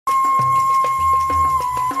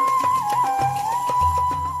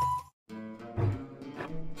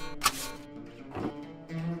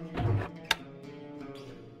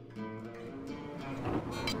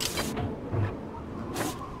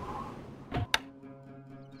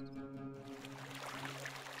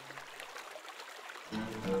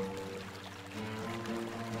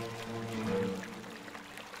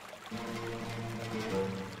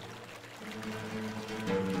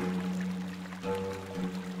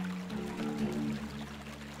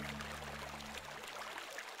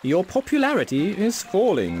Your popularity is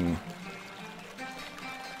falling.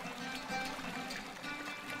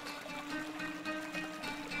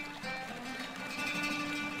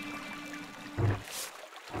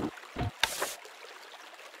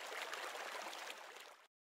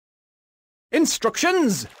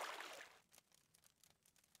 Instructions!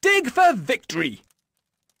 Dig for victory!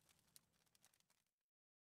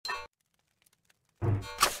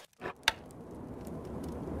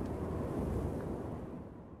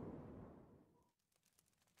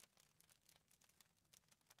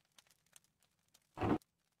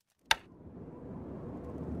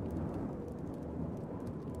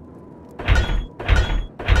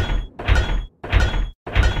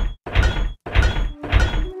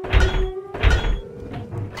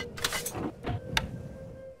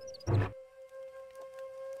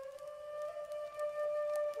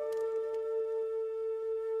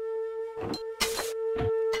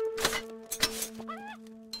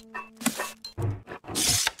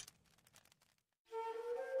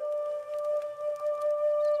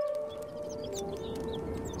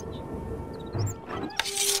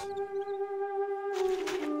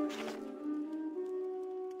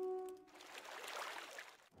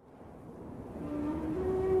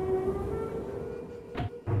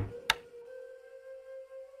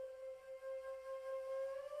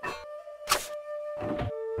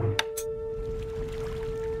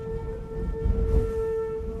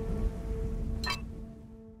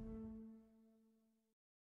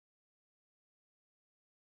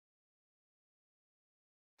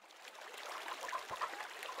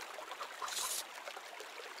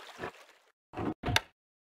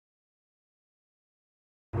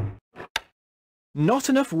 Not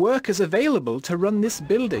enough workers available to run this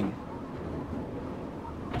building.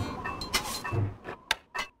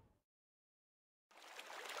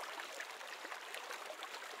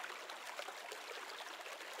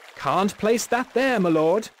 Can't place that there, my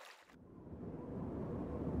lord.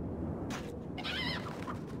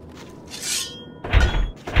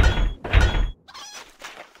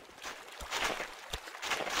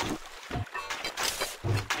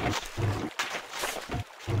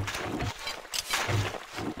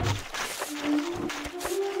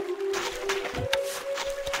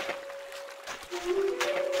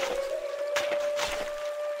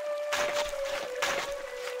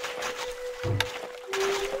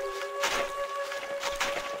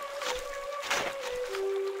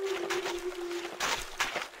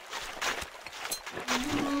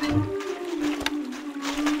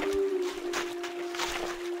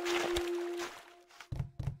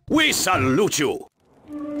 We salute you!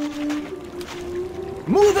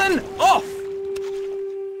 Moving off!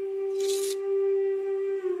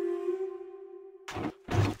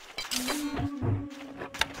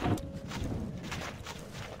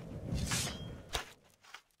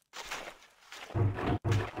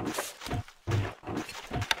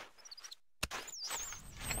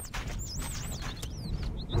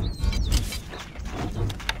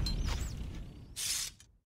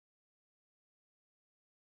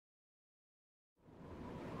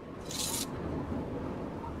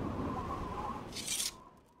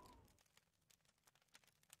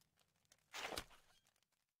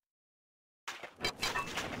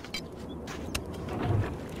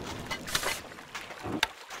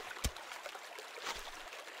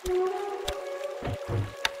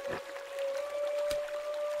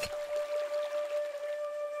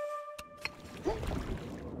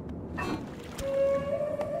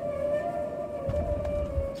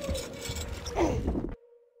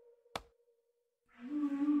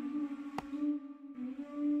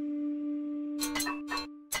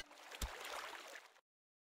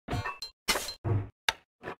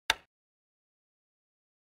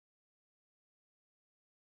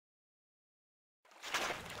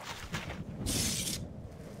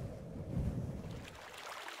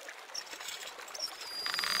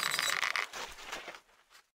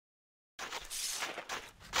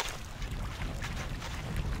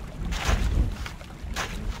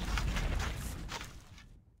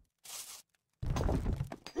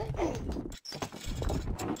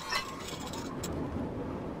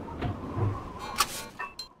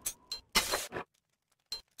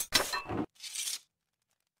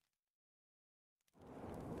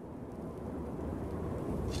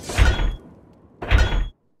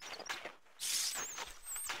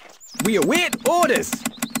 We await orders!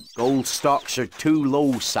 Gold stocks are too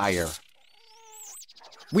low, sire.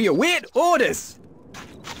 We await orders!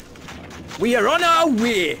 We are on our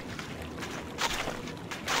way!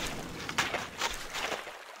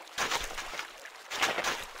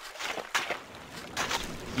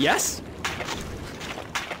 Yes?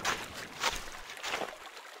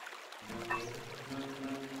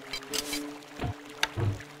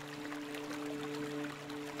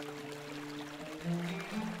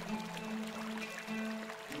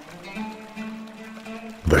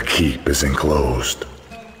 The keep is enclosed.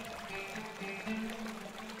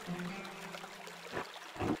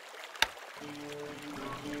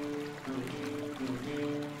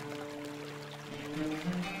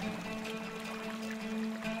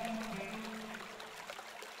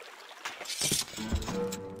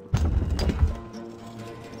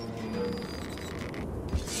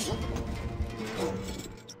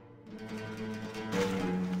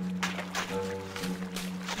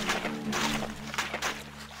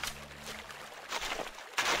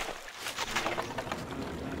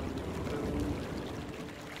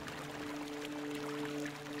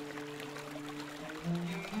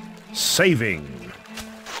 Saving.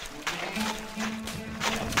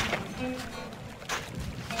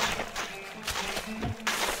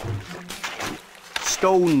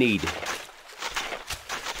 Stone needed.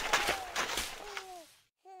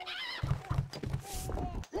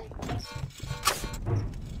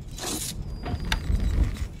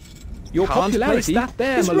 Your popularity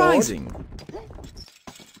is rising.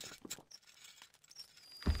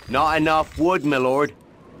 Not enough wood, my lord.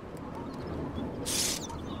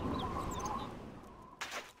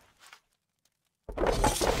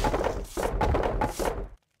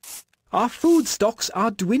 Our food stocks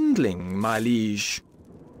are dwindling, my liege.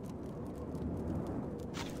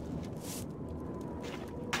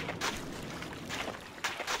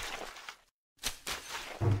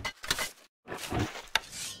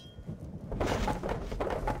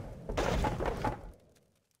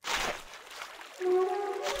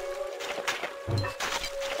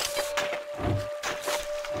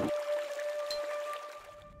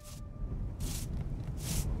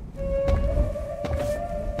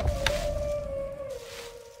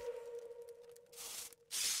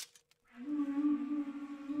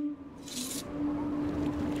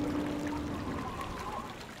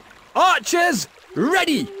 Archers,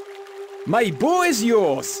 ready! My bow is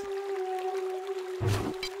yours.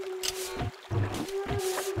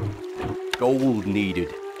 Gold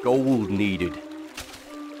needed. Gold needed.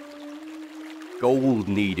 Gold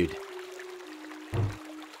needed.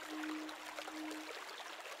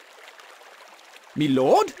 Me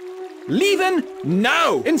lord? Leaving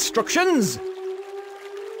now! Instructions!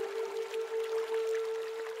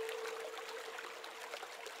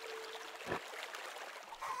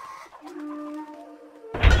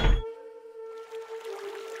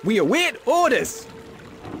 We await orders!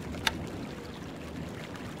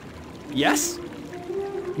 Yes?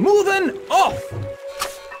 Moving off!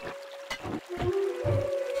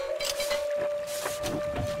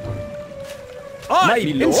 My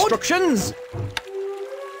instructions!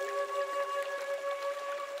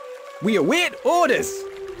 We await orders!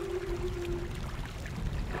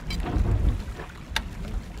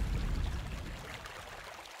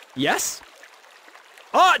 Yes?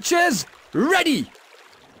 Archers, ready!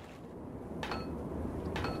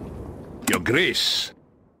 Your Grace.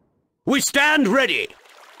 We stand ready.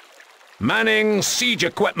 Manning siege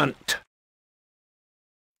equipment.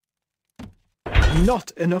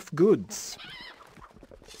 Not enough goods.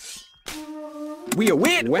 We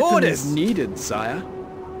await Weapons orders needed, sire.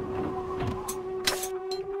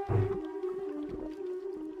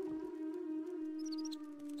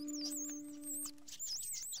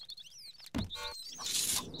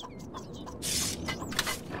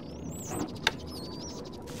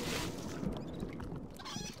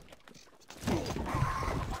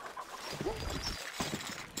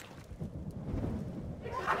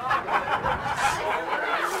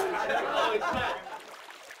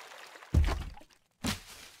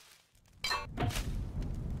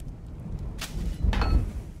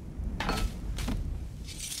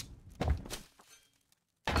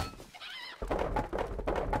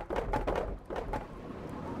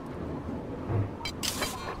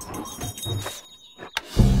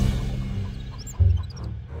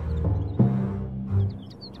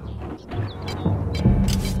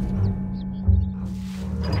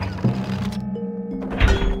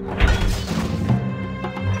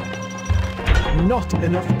 Not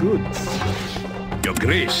enough goods. Your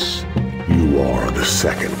Grace. You are the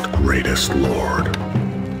second greatest lord.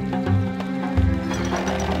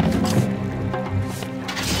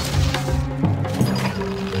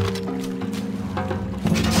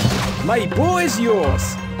 My bow is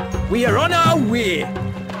yours. We are on our way.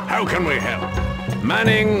 How can we help?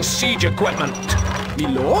 Manning siege equipment. Me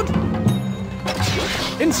lord?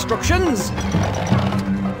 Instructions?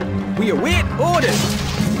 We await orders.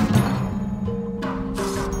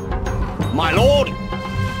 My lord!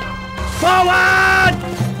 Forward!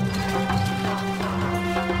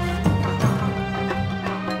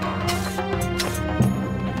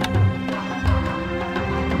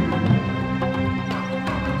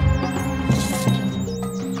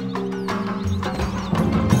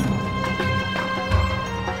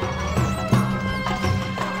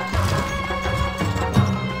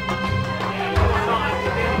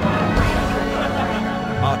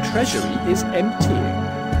 Our treasury is emptying.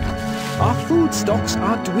 Our food stocks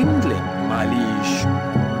are dwindling, my liege.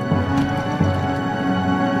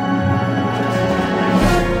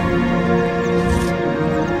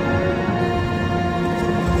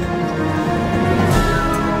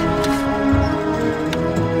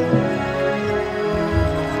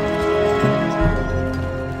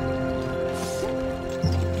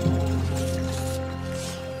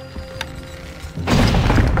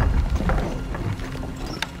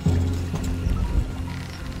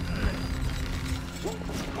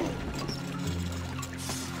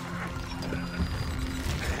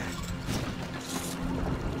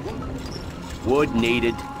 Wood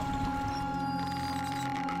needed.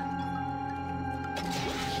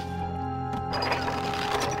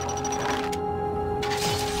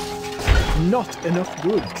 Not enough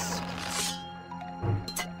goods.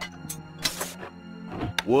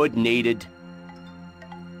 Wood needed.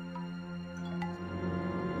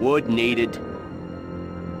 Wood needed.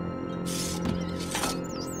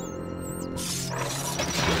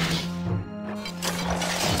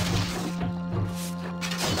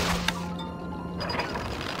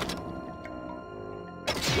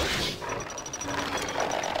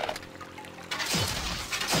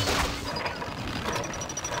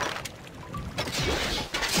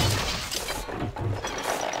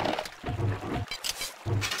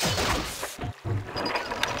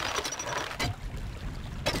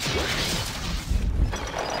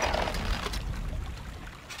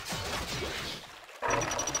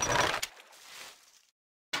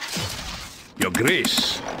 Your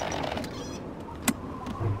Grace.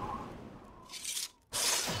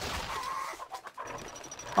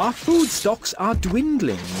 Our food stocks are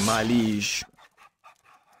dwindling, my liege.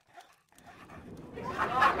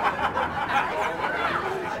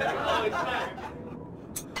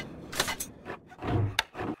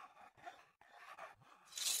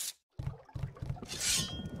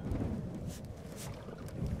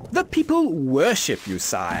 The people worship you,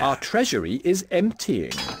 sire. Our treasury is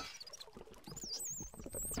emptying.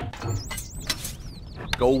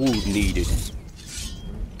 Gold needed.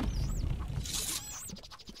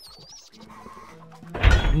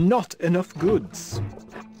 Not enough goods.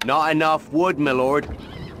 Not enough wood, my lord.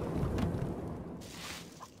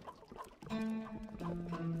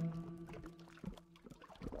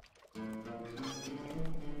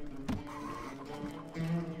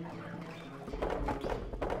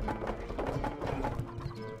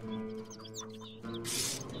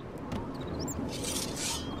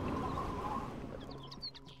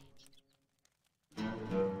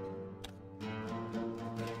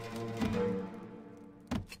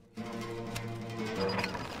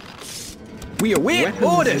 We await Weapons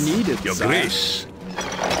orders. needed, Your sire. Grace.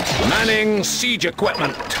 Manning siege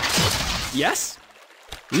equipment. Yes?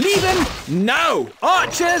 Leave him now!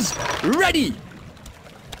 Archers, ready!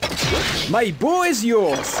 My bow is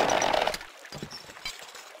yours.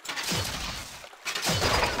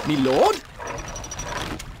 Me lord?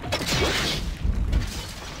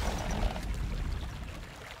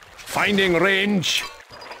 Finding range.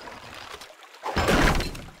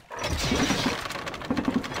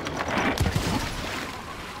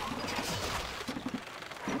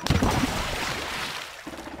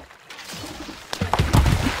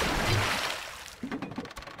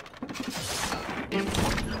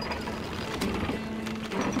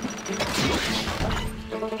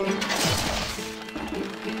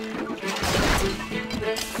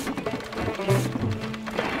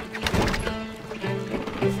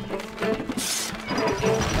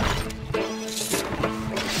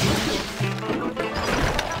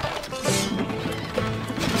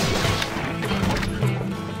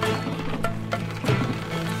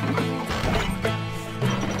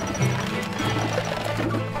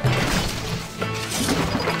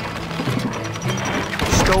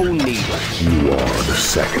 Stone needed. You are the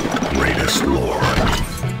second greatest lord.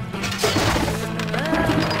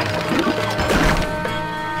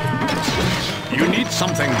 You need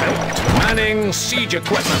something built. Manning siege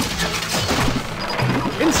equipment.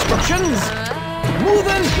 Instructions?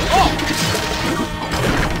 Moving up!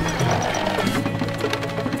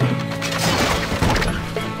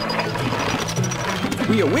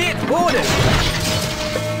 We await orders.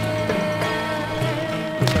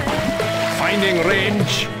 Finding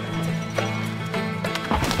range.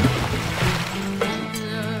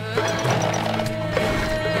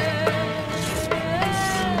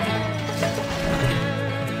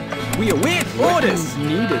 We await orders. Weapons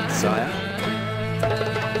needed, sire.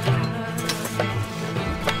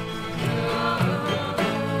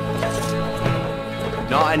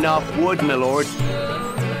 Not enough wood, my lord.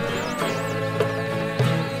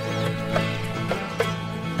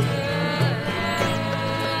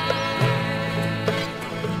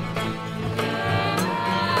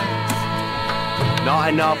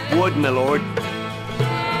 Not enough wood, my lord.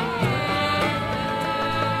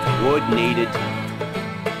 Wood needed.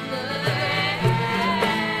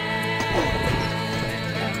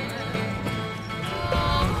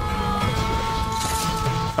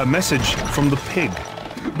 A message from the pig.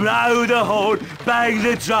 Blow the horn, bang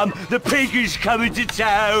the drum, the pig is coming to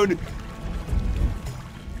town!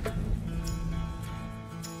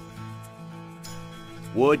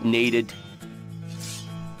 Wood needed.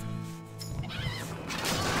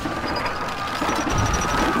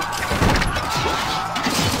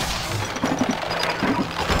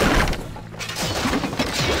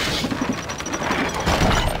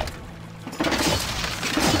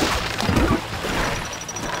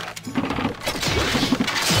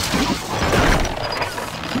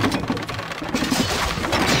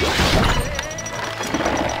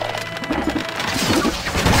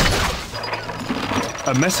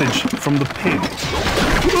 A message from the pig.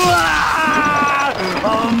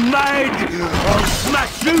 I'm mad! I'll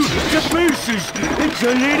smash you to pieces into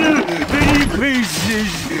little bitty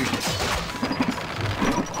pieces!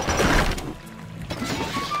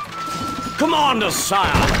 Commander,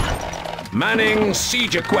 sire! Manning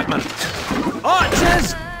siege equipment.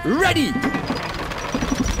 Archers, ready!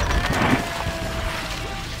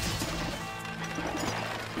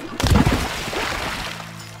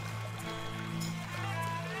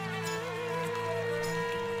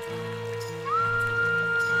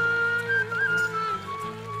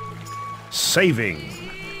 Saving.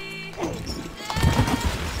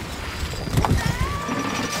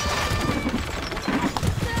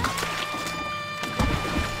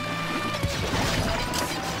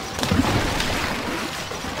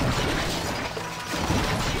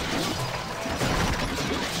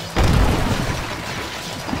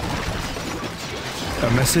 A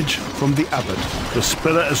message from the abbot. The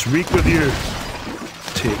spirit is weak with you.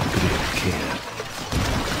 Take great care.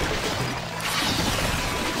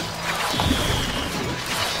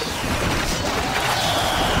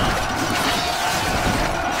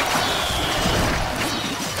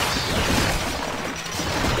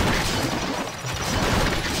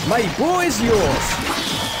 My bow is yours.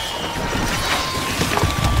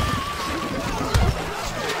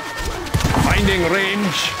 Finding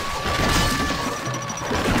range.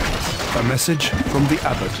 A message from the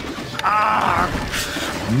abbot. Ah!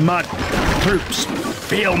 Mud troops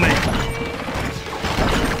fail me.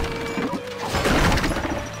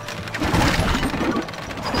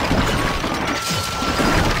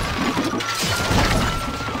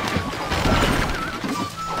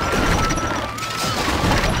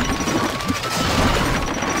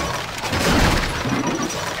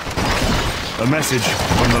 A message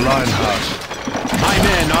from the Lionheart. My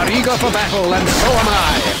men are eager for battle, and so am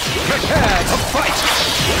I. Prepare to fight!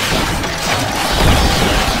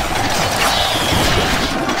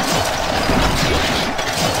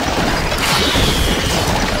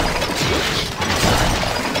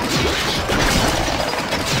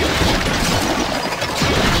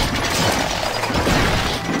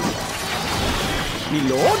 Me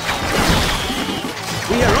lord?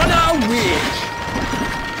 We are on our way.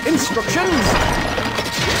 Instructions?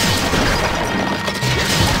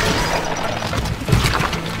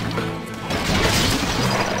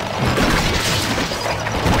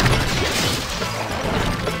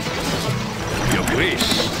 Your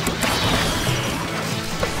Grace.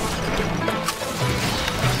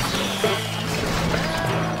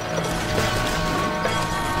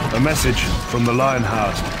 A message from the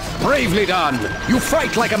Lionheart. Bravely done. You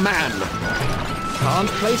fight like a man. Can't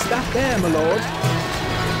place that there, my lord.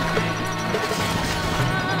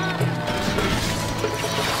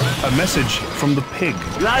 A message from the pig.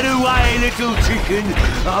 Run away, little chicken!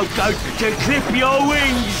 I'm going to clip your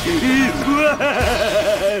wings!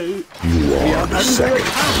 You are the second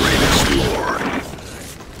greatest lord.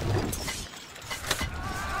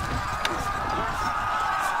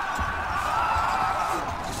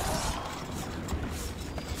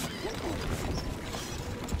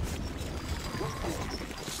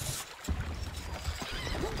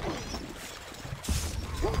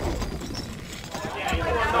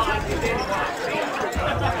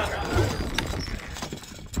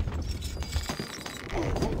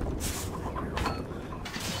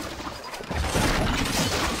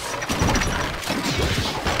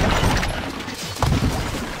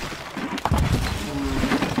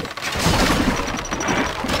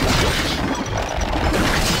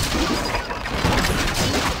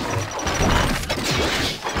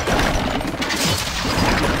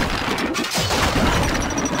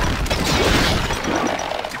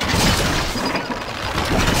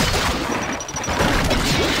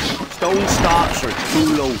 Stone stocks are too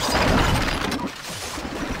low.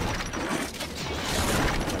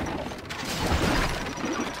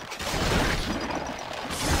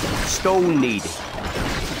 Stone needed.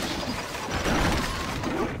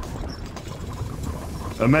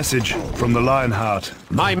 A message from the Lionheart.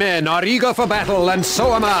 My men are eager for battle, and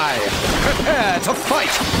so am I. Prepare to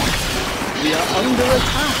fight! We are under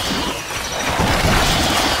attack.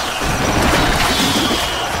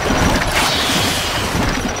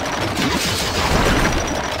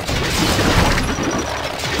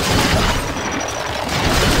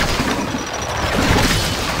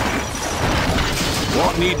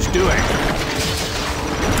 What needs doing?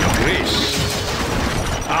 Your Grace.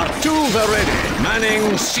 Our tools are ready.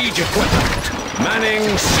 Manning siege equipment.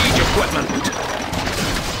 Manning siege equipment.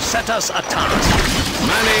 Set us a task.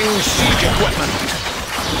 Manning siege equipment.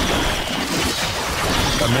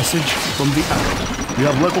 A message from the Abbot. We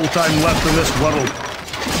have little time left in this world.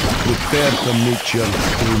 Prepare to meet your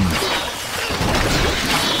doom.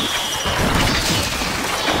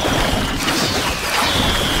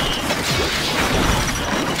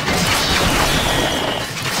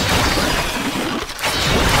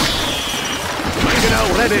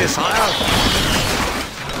 Ready, sire.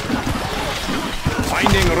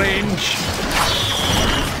 Finding range.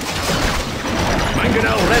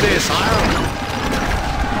 Mangonel ready, sire.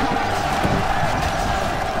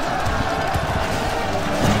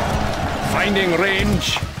 Finding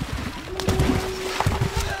range.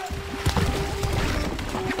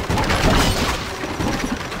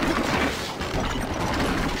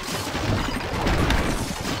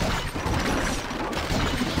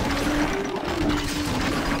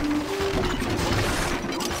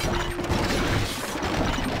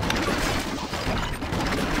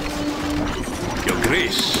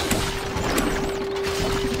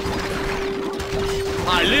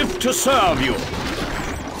 I live to serve you.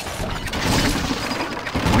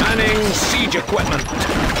 Manning siege equipment.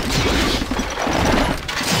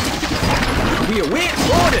 We await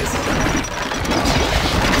orders.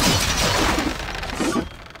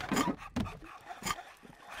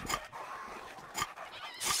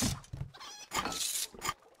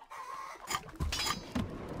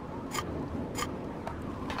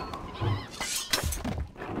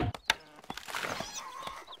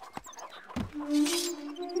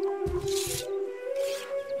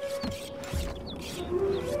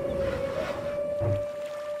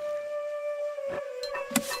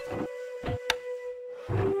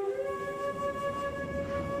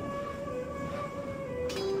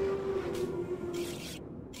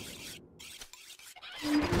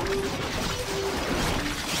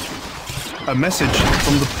 A message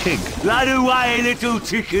from the pig. Run away, little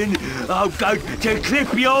chicken. I'm going to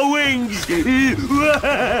clip your wings.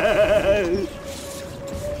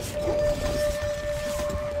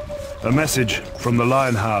 A message from the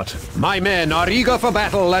Lionheart. My men are eager for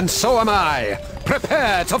battle, and so am I.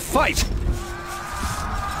 Prepare to fight!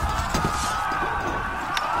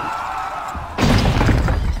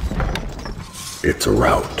 It's a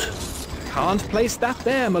rout. Can't place that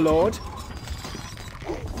there, my lord.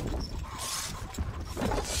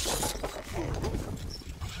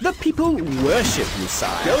 The people worship you,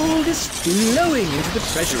 sire. Gold is flowing into the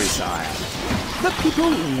treasury, sire. The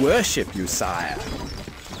people worship you, sire.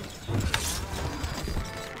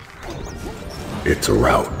 It's a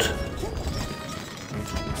rout.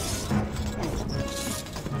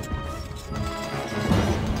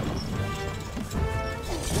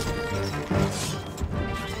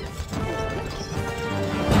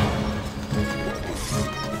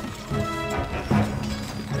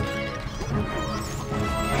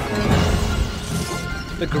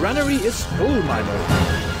 The granary is full, my lord.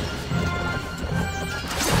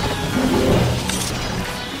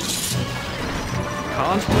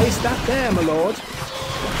 Can't place that there, my lord.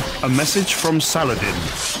 A message from Saladin.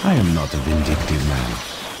 I am not a vindictive man.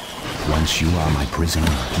 Once you are my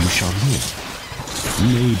prisoner, you shall live.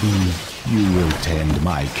 Maybe you will tend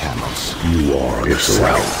my camels. You are a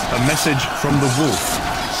rout. A message from the wolf.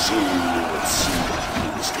 Soon you will see what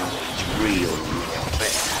means to wage real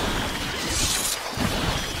warfare.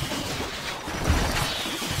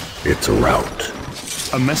 It's a rout.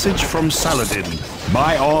 A message from Saladin.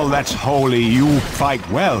 By all that's holy, you fight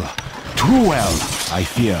well. Too well, I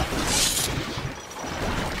fear.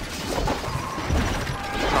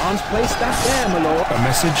 Can't place that there, my lord. A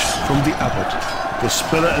message from the Abbot. The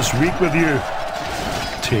spirit is weak with you.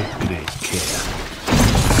 Take great care.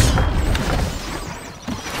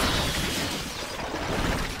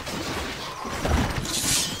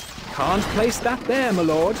 Can't place that there, my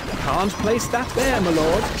lord. Can't place that there, my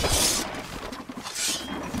lord.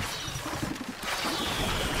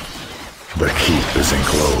 The keep is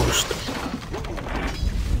enclosed.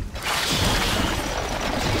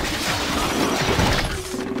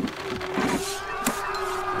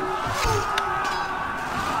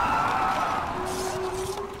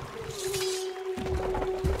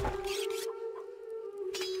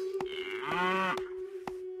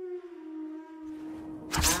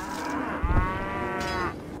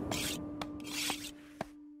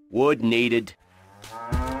 Wood needed.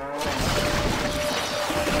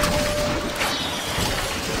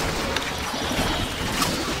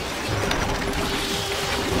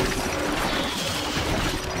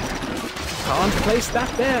 Can't place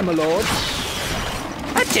that there, my lord.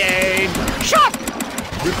 Attain! Shot!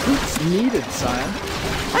 Recruits needed, sire.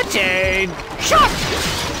 Attain! Shot!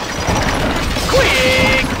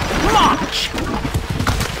 Quick! March!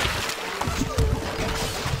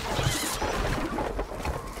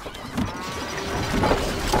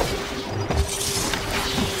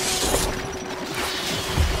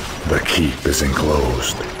 The keep is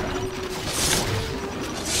enclosed.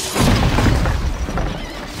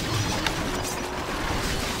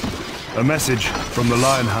 A message from the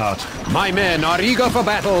Lionheart. My men are eager for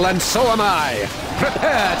battle, and so am I.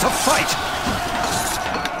 Prepare to fight!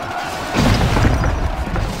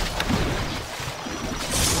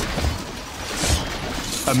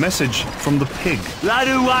 A message from the pig. Run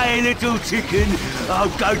away, little chicken. I'm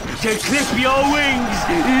going to clip your wings.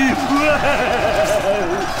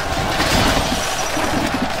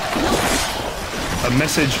 A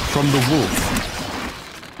message from the wolf.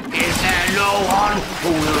 Is there no one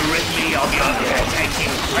who will rid me of your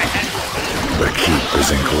irritating presence? The keep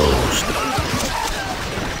is enclosed.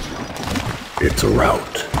 It's a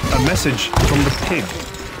rout. A message from the pig.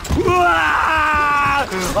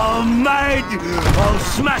 I'm mad! I'll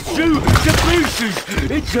smash you to pieces!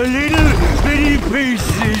 It's a little bitty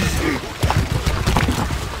pieces!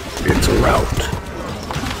 It's a rout.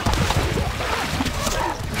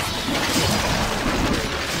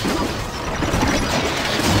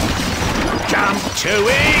 Jump to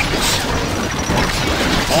it!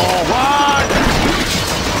 Forward!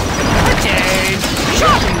 Attain!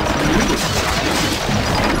 Shot!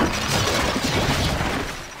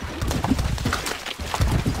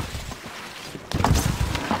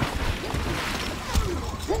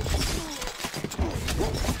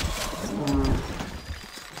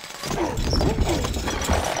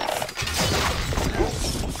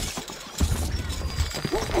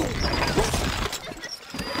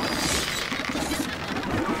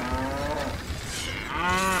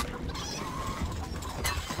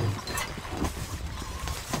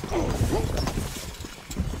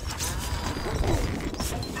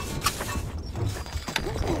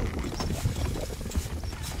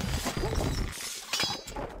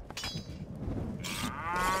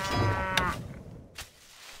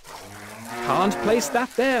 Can't place that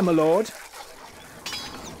there, my lord.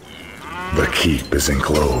 The keep is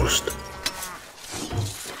enclosed.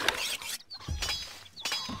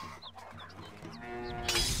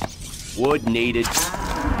 Wood needed.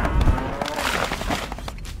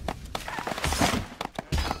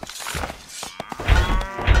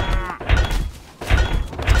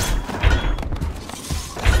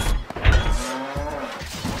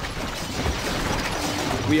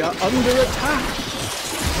 We are under attack.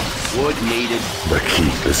 Wood needed. The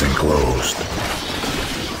keep is enclosed.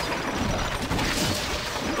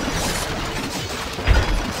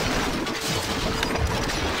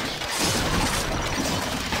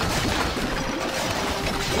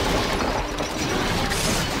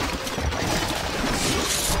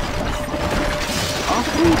 Our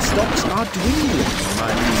food stocks are dwindling,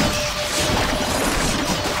 my liege.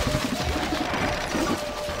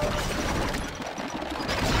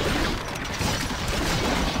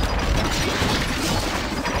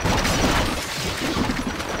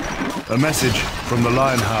 A message from the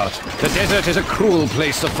Lionheart. The desert is a cruel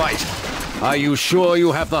place to fight. Are you sure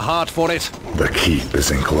you have the heart for it? The keep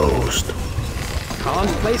is enclosed. Can't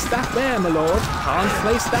place that there, my lord. Can't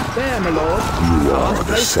place that there, my lord. You are Can't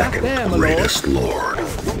the place that second there, my lord. greatest lord.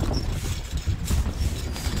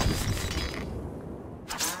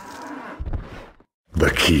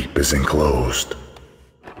 The keep is enclosed.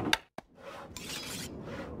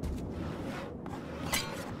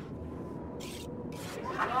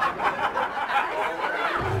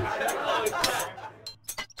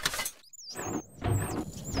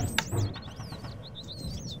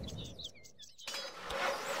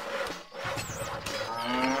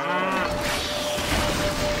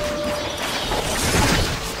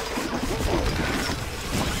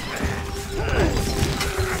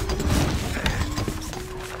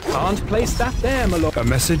 Can't place that there, my lord. A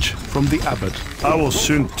message from the Abbot. I will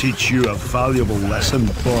soon teach you a valuable lesson,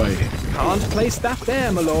 boy. Can't place that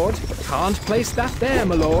there, my lord. Can't place that there,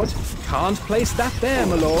 my lord. Can't place that there,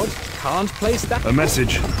 my lord. Can't place that. A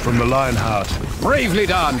message from the Lionheart. Bravely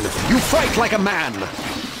done! You fight like a man!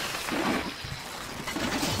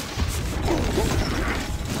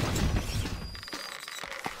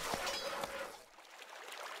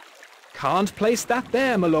 Can't place that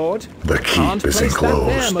there, my lord. The Can't keep is place that there,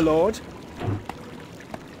 enclosed. my lord.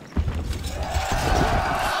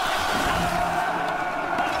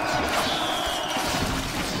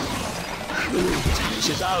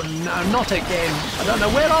 Oh no, not again. I don't know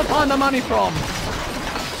where I'll find the money from.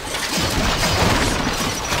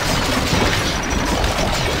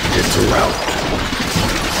 It's a rout.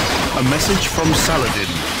 A message from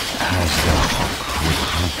Saladin. As the hawk would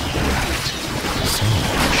hunt the rabbit, so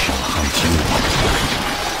I shall hunt you.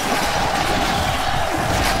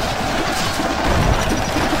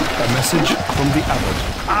 A message from the abbot.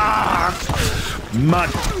 Ah!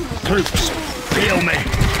 Mud troops, feel me!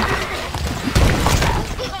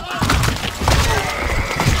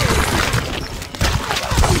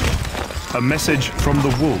 A message from the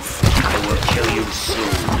wolf. I will kill you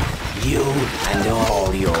soon. You and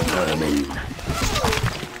all your vermin.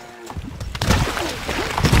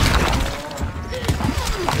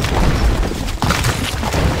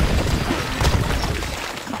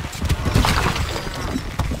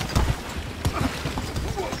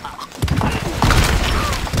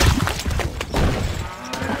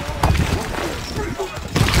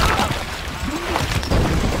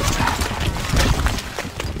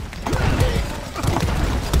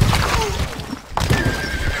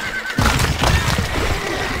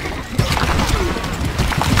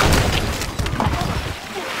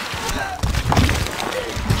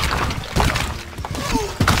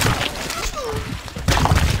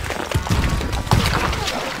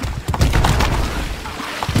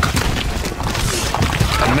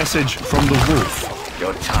 Message from the wolf.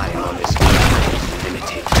 Your time on this planet is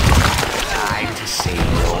limited. Time to say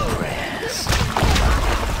your prayers.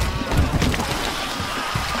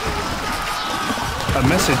 A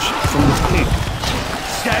message from the pig.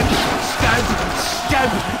 Stab! Stab! Stab!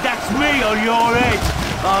 That's me on your head!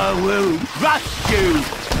 I will crush you!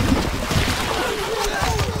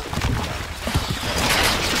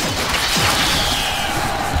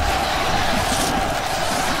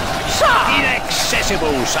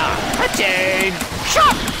 Inaccessible, sir. Attain.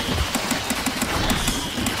 Shot!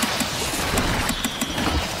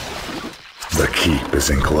 The keep is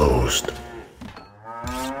enclosed.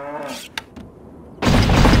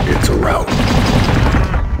 It's a rout.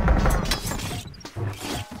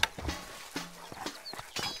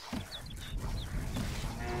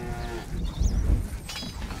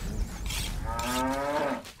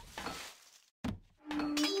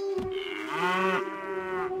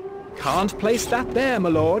 Can't place that there, my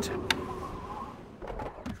lord.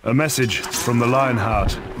 A message from the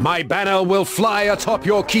Lionheart. My banner will fly atop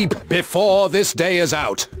your keep before this day is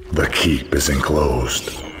out. The keep is enclosed.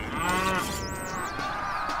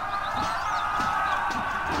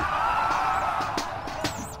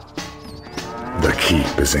 The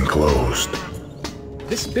keep is enclosed.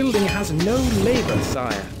 This building has no labor,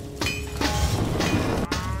 sire.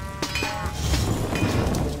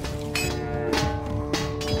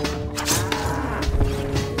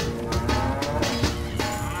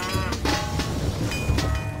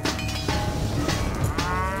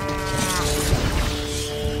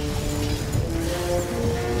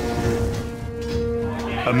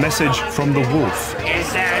 A message from the wolf.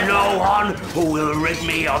 Is there no one who will rid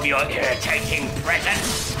me of your irritating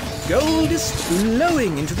presence? Gold is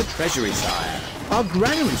flowing into the treasury, sire. Our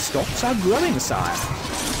granary stocks are growing, sire.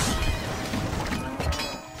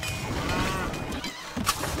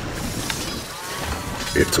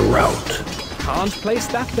 It's a rout. Can't place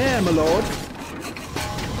that there, my lord.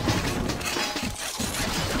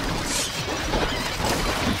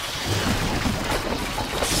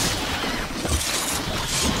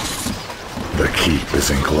 The keep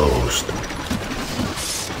is enclosed.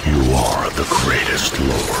 You are the greatest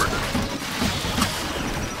lord.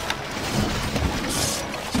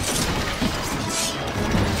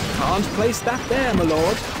 Can't place that there, my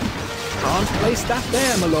lord. Can't place that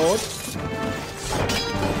there, my lord.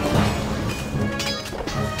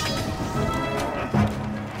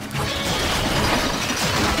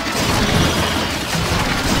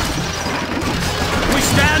 We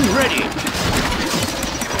stand ready!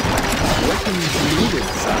 Weapons needed,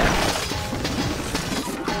 sire.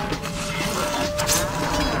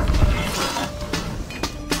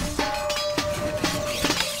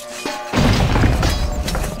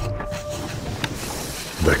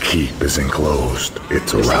 The keep is enclosed.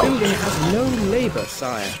 It's a This rout. building has no labor,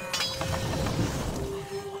 sire.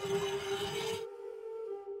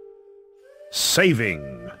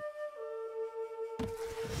 Saving.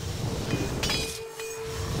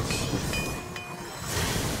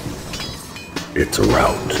 It's a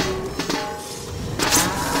rout.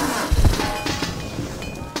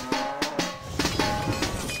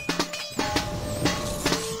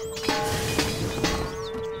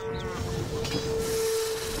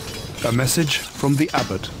 A message from the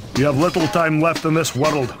abbot. You have little time left in this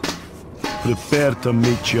world. Prepare to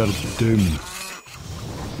meet your doom.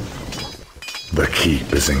 The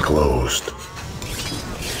keep is enclosed.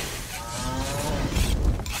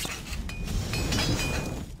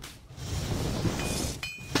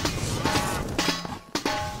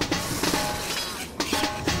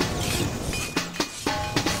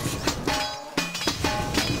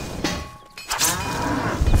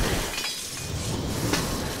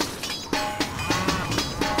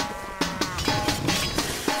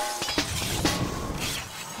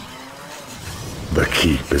 The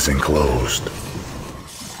keep is enclosed.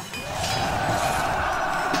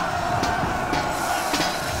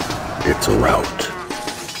 It's a rout.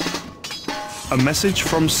 A message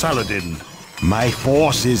from Saladin. My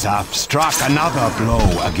forces have struck another blow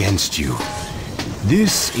against you.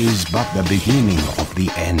 This is but the beginning of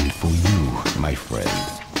the end for you, my friend.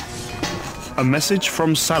 A message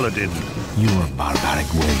from Saladin. Your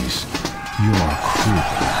barbaric ways, your cruel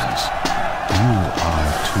plans. You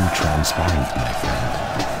are too transparent, my friend.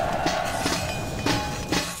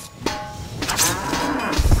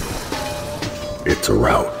 It's a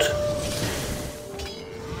rout.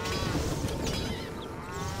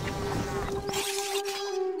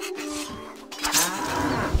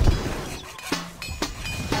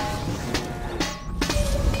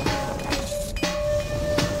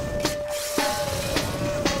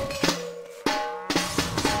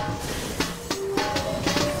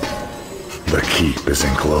 The keep is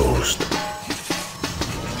enclosed.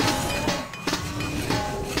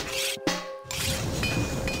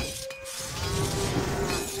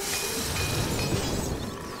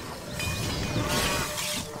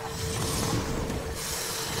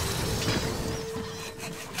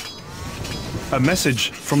 A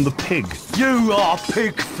message from the pig. You are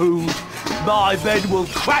pig food. My men will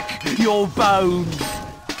crack your bones.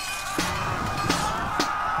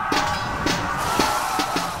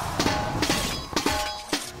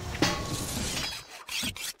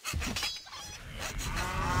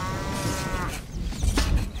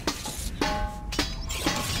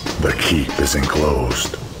 The keep is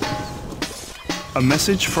enclosed. A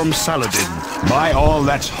message from Saladin. By all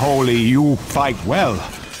that's holy, you fight well.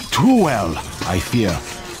 Too well, I fear.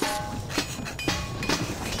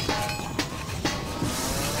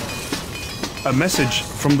 A message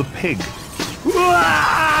from the pig.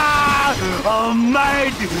 Oh,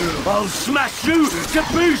 mad! I'll smash you to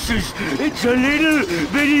pieces into little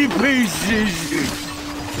bitty pieces.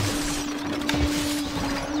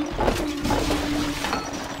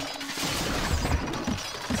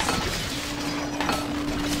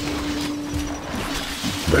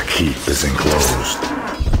 The keep is enclosed.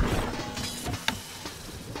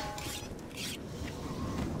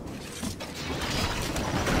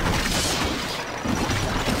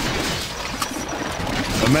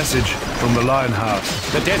 A message from the Lionheart.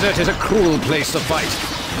 The desert is a cruel place to fight.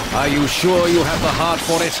 Are you sure you have the heart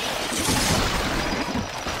for it?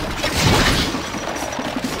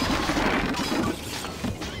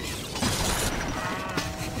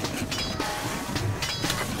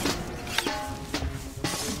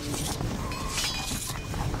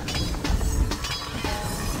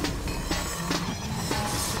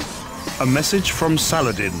 A message from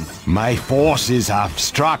Saladin. My forces have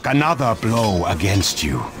struck another blow against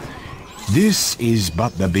you. This is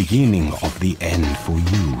but the beginning of the end for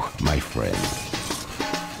you, my friend.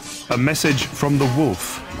 A message from the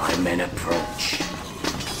wolf. My men approach.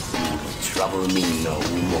 You will trouble me no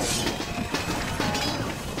more.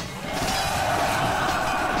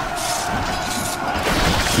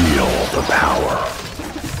 Feel the power.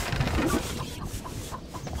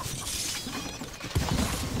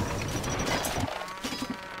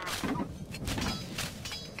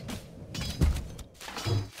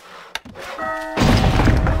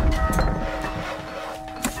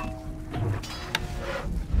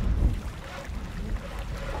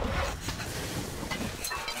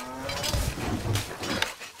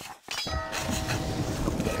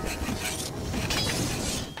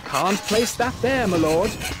 Can't place that there, my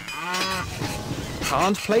lord.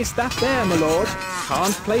 Can't place that there, my lord.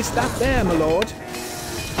 Can't place that there, my lord.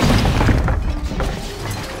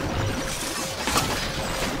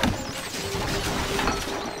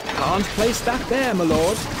 Can't place that there, my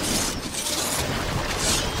lord.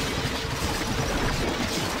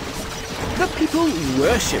 The people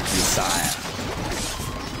worship you, sire.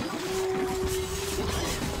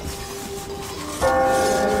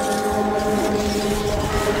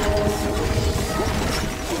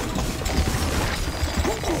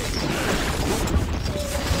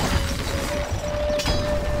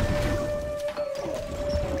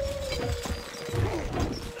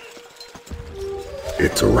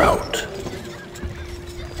 It's a rout.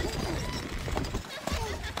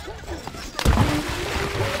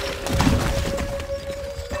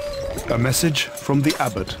 A message from the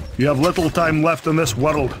abbot. You have little time left in this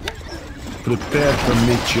world. Prepare to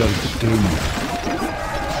meet your doom.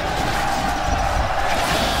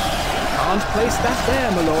 Can't place that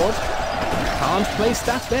there, my lord. Can't place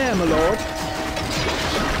that there, my lord.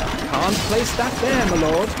 Can't place that there, my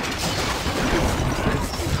lord.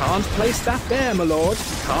 Can't place that there, my lord.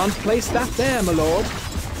 Can't place that there, my lord.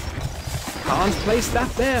 Can't place that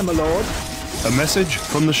there, my lord. A message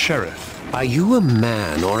from the sheriff. Are you a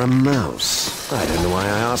man or a mouse? I don't know why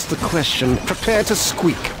I asked the question. Prepare to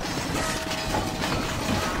squeak.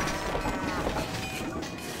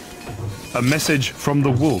 A message from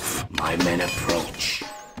the wolf. My men approach.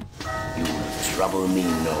 You will trouble me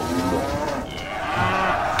no more.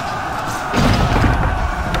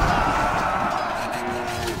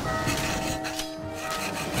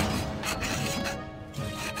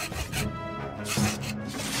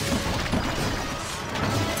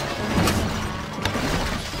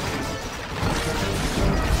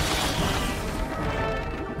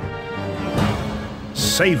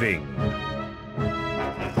 Saving.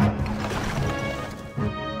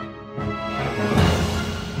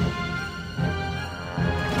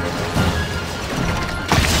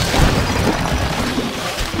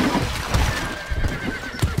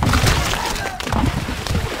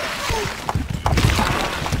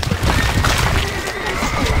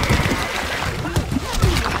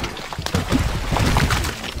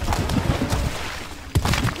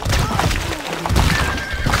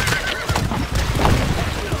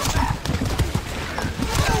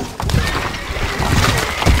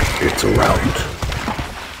 It's a rout.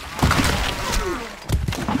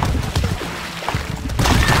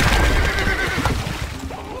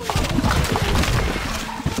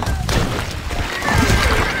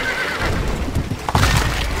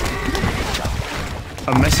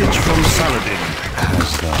 A message from Saladin.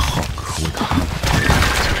 As the hawk would hunt,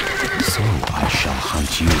 so I shall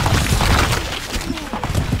hunt you.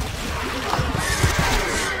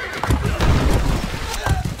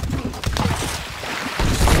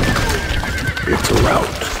 It's a rout.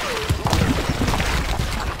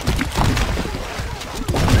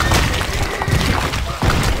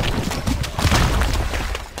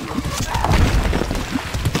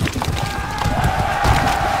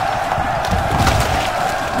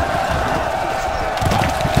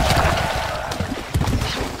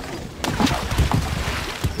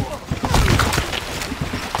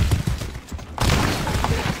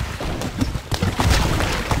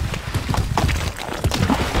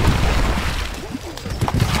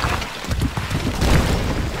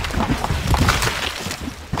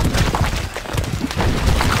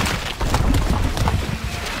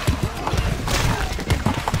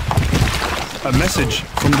 A message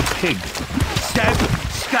from the pig. Stab,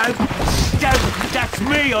 stab, stab. That's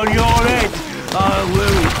me on your head. I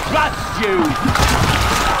will crush you.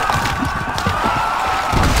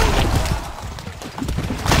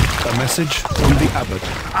 A message from the abbot.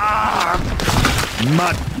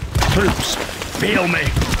 Mud troops fail me.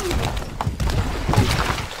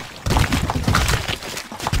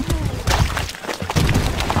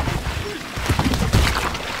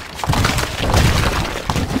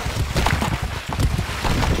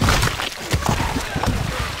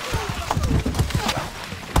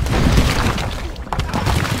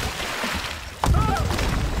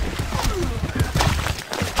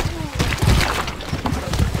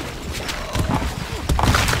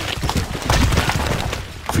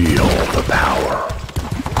 Feel the power.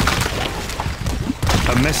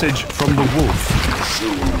 A message from the wolf.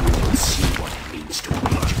 Soon you will see what it means to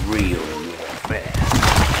wage real warfare.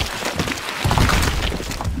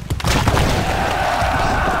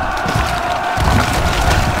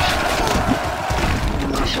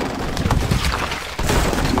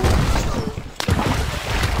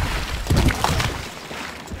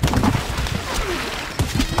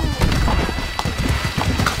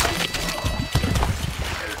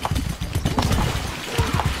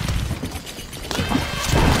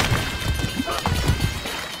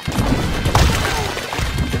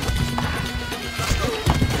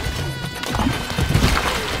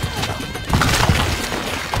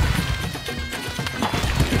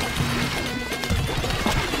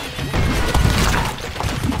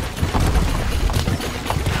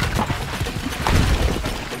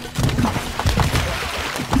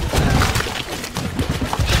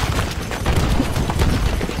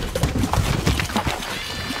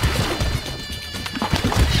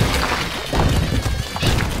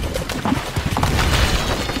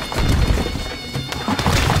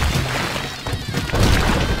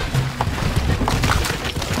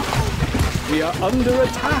 are under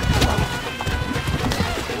attack.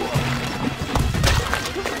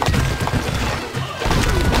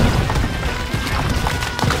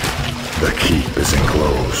 The keep is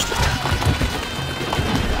enclosed.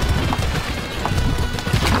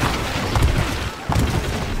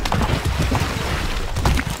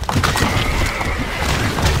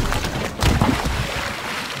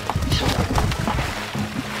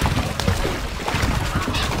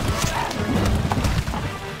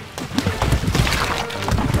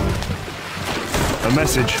 A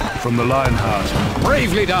message from the Lionheart.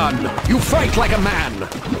 Bravely done! You fight like a man!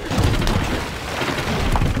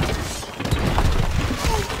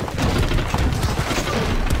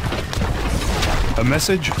 A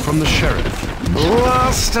message from the Sheriff.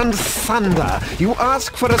 Blast and thunder! You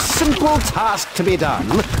ask for a simple task to be done,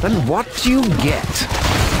 and what do you get?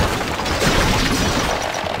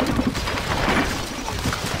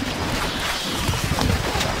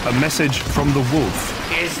 A message from the Wolf.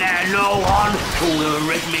 Is there no one who will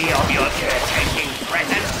rid me of your caretaking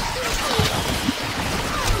presence?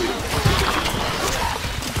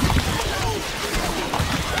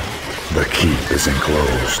 The keep is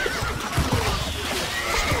enclosed.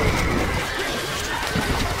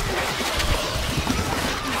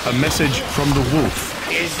 A message from the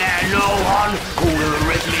Wolf. Is there no one who will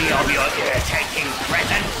rid me of your caretaking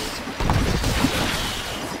presence?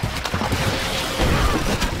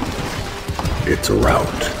 It's a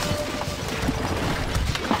rout.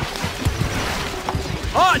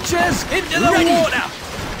 Archers, into the water!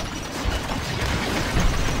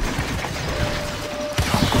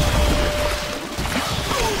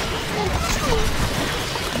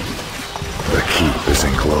 The keep is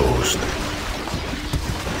enclosed.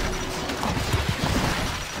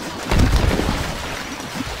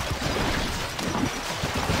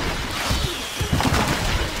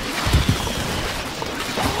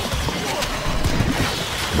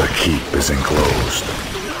 The keep is enclosed.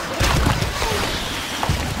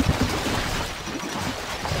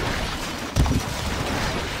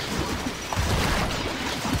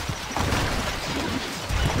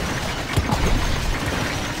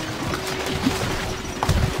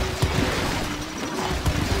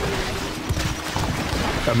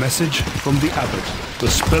 A message from the Abbot. The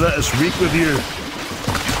Spirit is weak with you.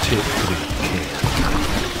 Take great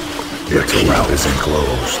care. The keep is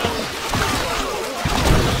enclosed.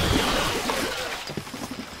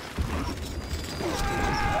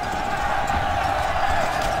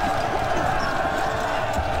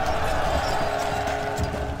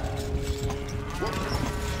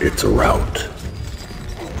 It's a rout.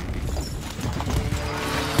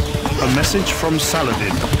 A message from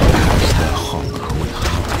Saladin. As the hawk will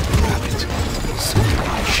hunt the rabbit, so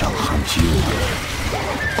I shall hunt you.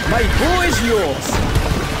 My bow is yours.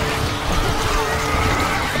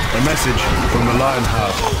 A message from the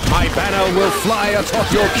Lionheart. My banner will fly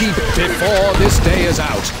atop your keep before this day is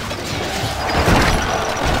out.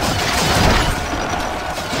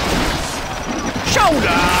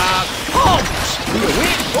 Shoulder! Halt! We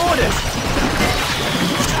await orders.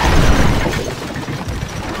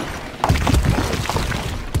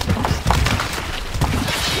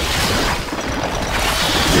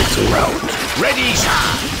 It's a rout. Ready, sir!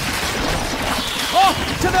 Off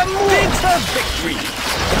to the moon for victory!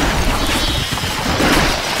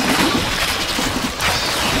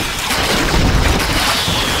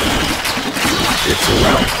 It's a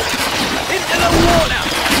rout. Into the water!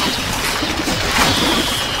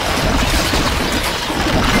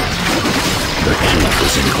 The keep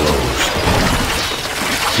is enclosed.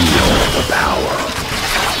 Feel the power.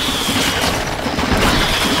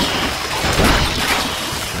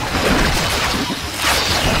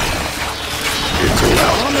 It's a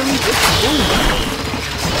rout.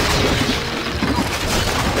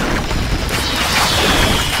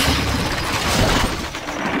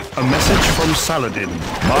 A message from Saladin.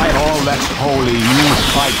 By all that's holy, you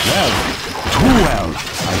fight well. Too well,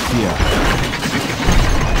 I fear.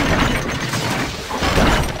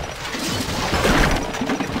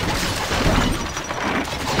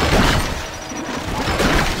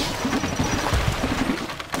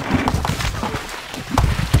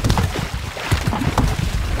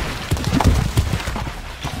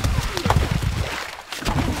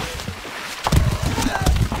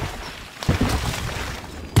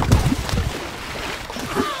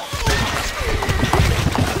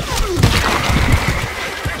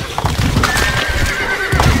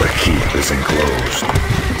 Enclosed.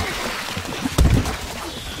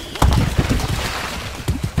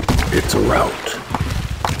 It's a rout.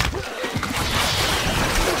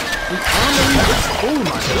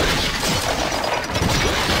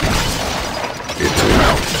 It's a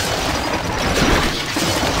rout.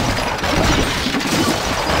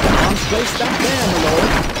 place that there, my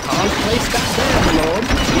lord. Can't place that there, my lord.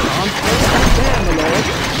 Can't place that there, my lord.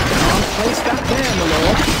 Can't place that there, my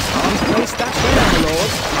lord. Can't place that there, my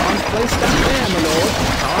lord. Can't place that there, my lord.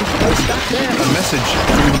 Can't place that there. A message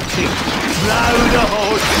from the king. Blow the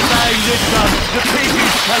horse, bang the drum, the pig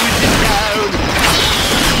is coming to town.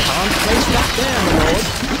 Can't place that there, my lord.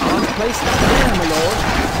 Can't place that there, my lord.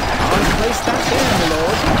 Can't place that there, my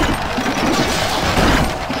lord.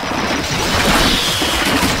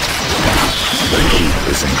 The keep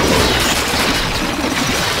is enclosed.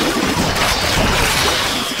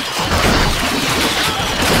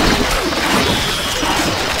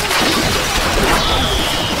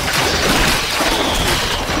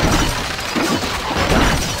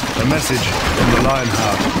 A message from the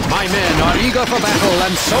Lionheart. My men are eager for battle,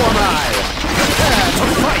 and so am I. Prepare to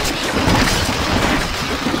fight!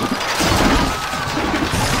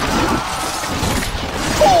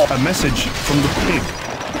 A message from the pig.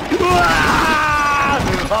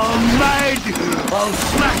 Oh, mate! I'll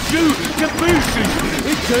smash you to pieces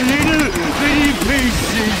into little bitty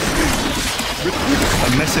pieces. A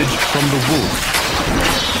message from the wolf.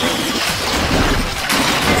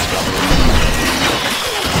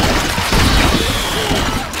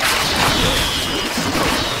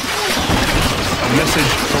 A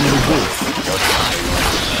message from the wolf.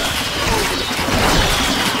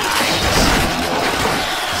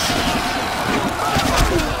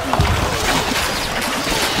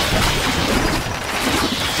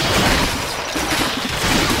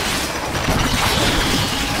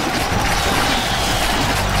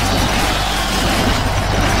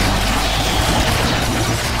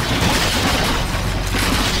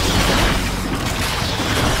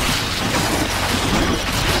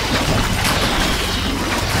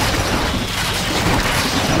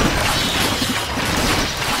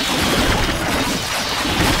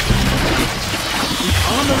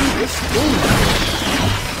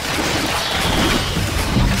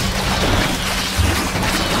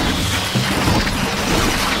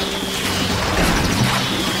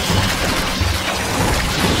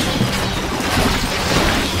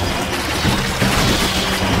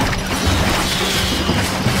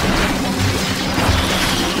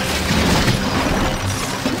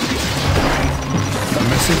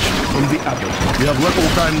 We have little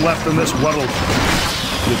time left in this world.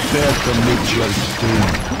 Prepare to meet your doom.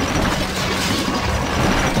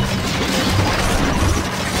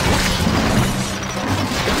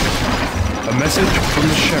 A message from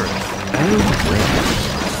the sheriff. Oh,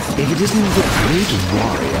 well. If it isn't the great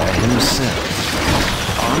warrior himself.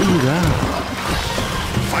 On guard.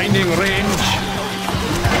 Finding range.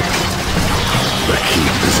 The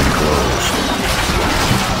keep is enclosed.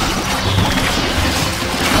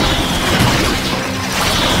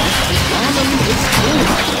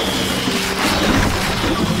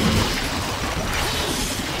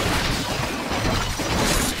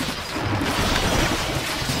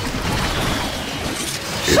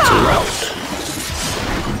 It's a rout.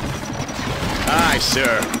 Aye,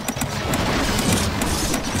 sir.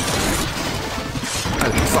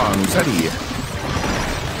 الحصان سريع.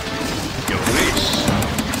 Your grace.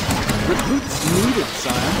 Recruits needed,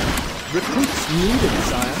 sire. Recruits needed,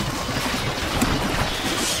 sire.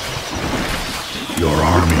 Your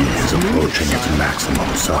army is approaching its maximum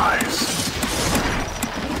size.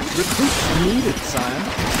 Recruits needed, sire.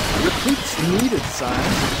 Recruits needed,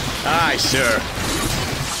 sire. Aye, sir.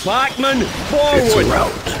 Blackman, It's a forward!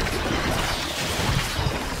 rout.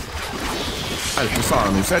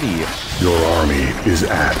 الحصان سريع. Your army is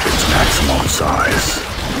at its maximum size.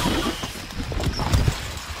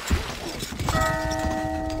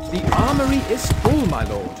 The armory is full, my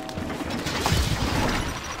lord.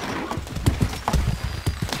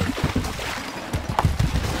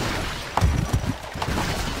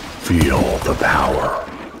 Feel the power.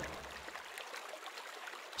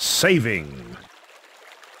 Saving.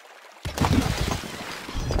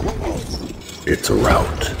 It's a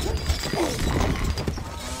rout.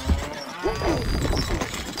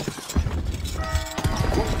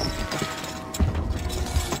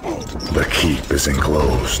 The keep is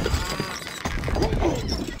enclosed.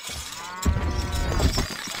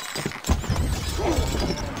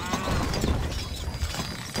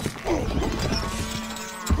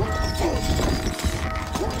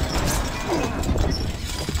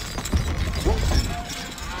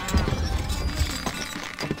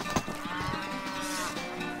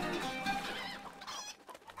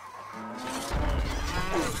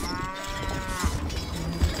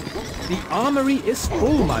 The armory is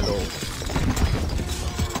full, my lord.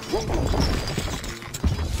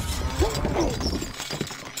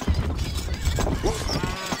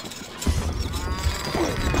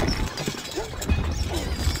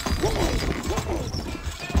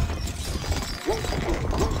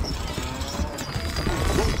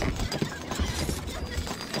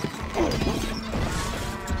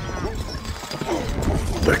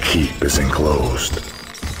 keep is enclosed.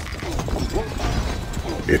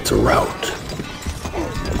 It's a rout.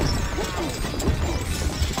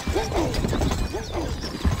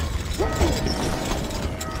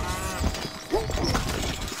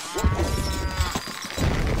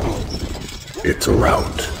 It's a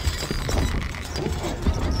rout.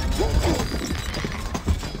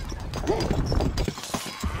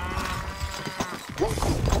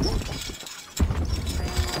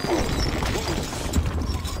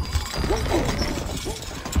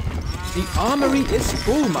 The armory is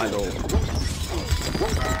full, my lord.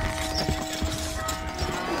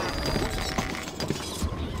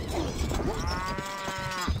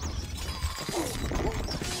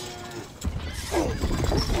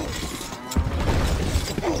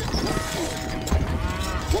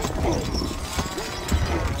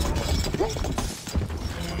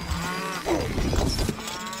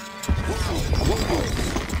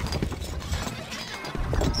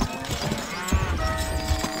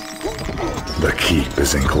 The keep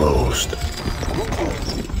is enclosed.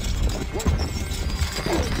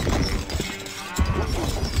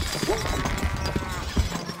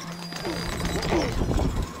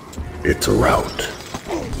 It's a rout.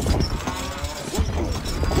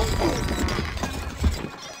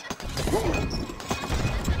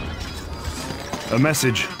 A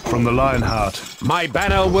message from the Lionheart. My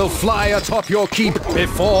banner will fly atop your keep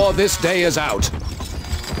before this day is out.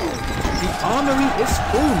 The armory is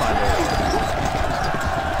full, my lord.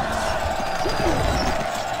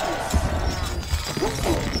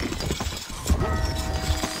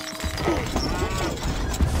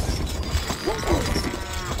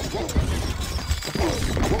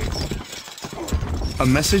 A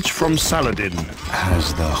message from Saladin.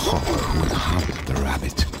 As the hawk would hunt the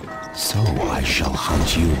rabbit, so I shall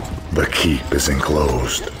hunt you. The keep is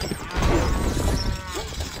enclosed.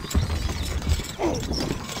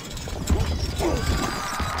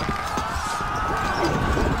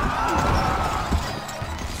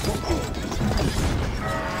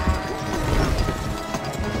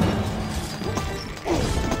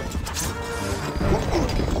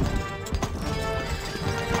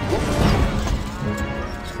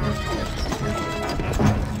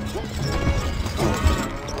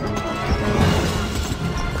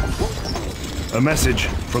 A message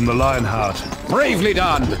from the Lionheart. Bravely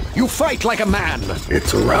done! You fight like a man!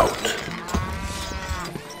 It's a rout.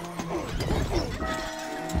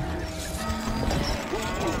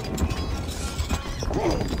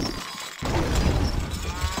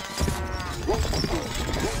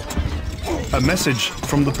 A message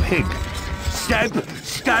from the pig. Stab,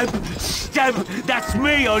 stab, stab! That's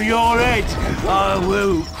me on your head! I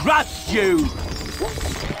will crush you!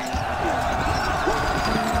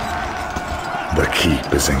 The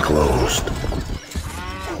keep is enclosed.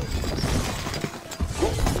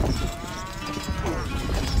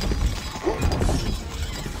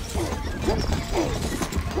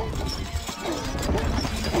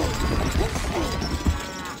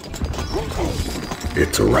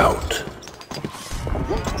 It's a rout.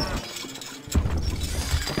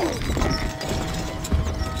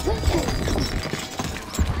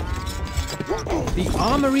 The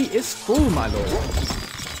armory is full, my lord.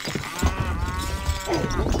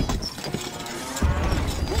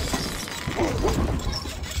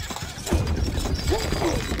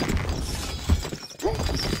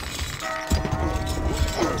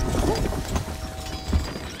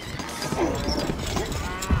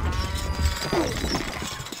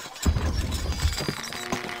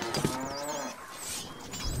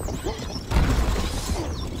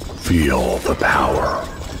 Feel the power.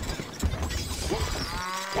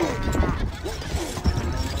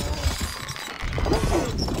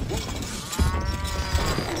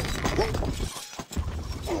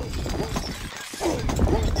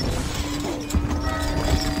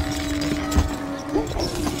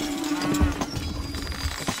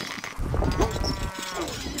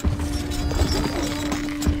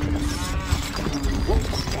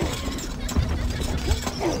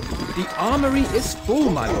 The armory is full,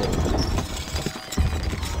 my lord.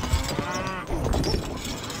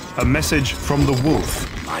 A message from the wolf.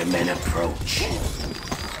 My men approach.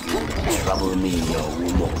 You will trouble me no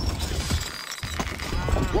more.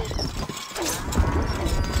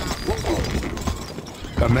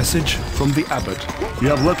 A message from the abbot. You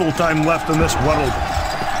have little time left in this world.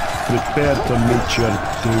 Prepare to meet your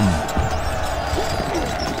doom.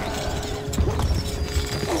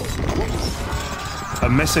 A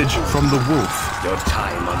message from the wolf. Your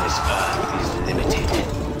time on this earth is limited.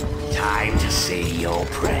 Time to say your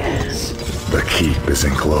prayers. The keep is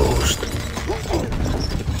enclosed.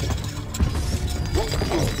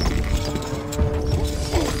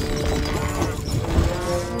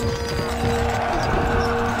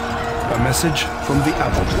 message from the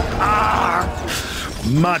abbot.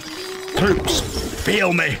 My troops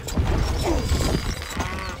fail me.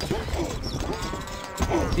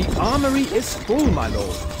 The armory is full, my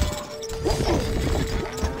lord.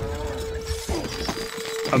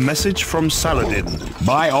 A message from Saladin.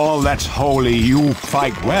 By all that's holy, you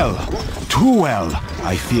fight well. Too well,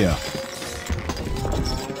 I fear.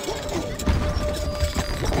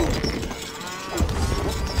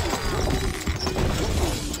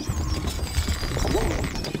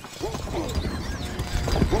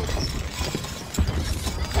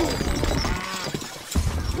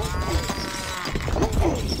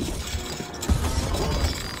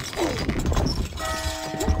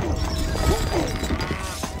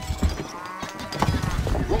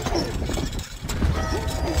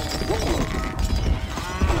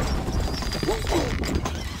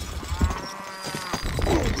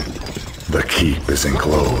 The keep is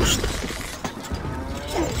enclosed.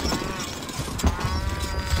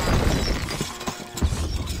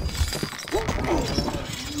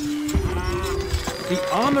 The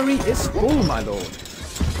armory is full, my lord.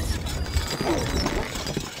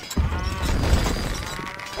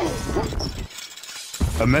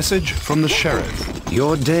 A message from the sheriff.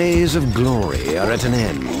 Your days of glory are at an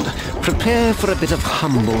end. Prepare for a bit of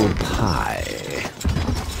humble pie.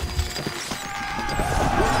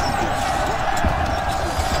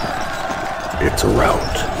 It's a rout.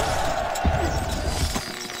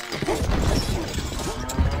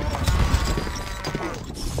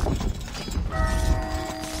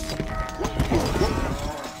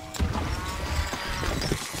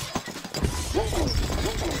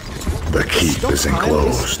 The keep is Stockpile is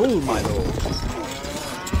enclosed. full, my lord.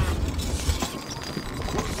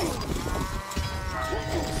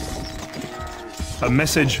 A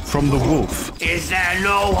message from the wolf. Is there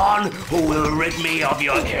no one who will rid me of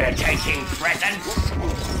your irritating presence?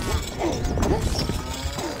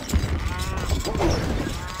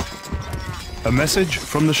 A message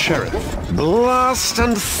from the sheriff. Blast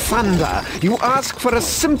and thunder! You ask for a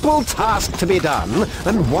simple task to be done,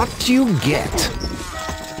 and what do you get?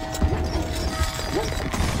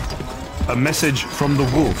 A message from the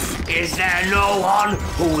wolf. Is there no one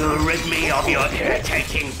who will rid me of your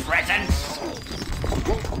irritating presence?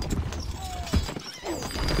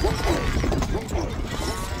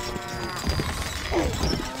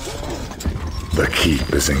 The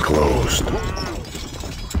keep is enclosed.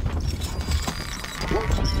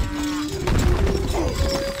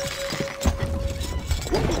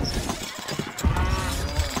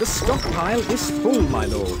 The stockpile is full, my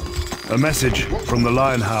lord. A message from the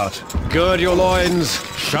Lionheart. Gird your loins,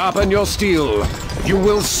 sharpen your steel. You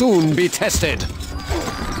will soon be tested.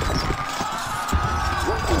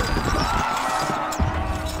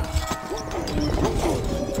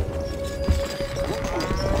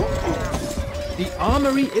 The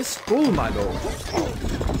armory is full, my lord.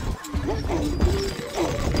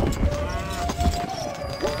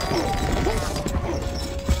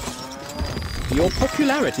 Your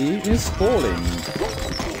popularity is falling.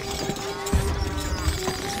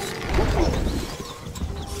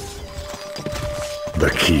 The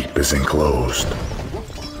keep is enclosed.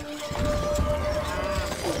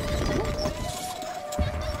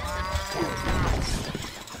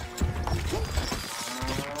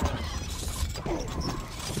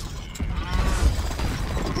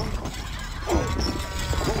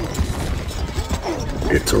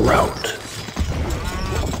 It's a rout.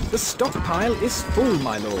 The stockpile is full,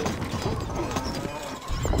 my lord.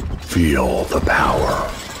 Feel the power.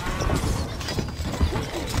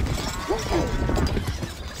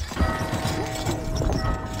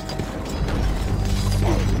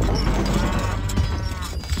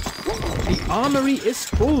 The armory is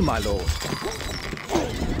full, my lord.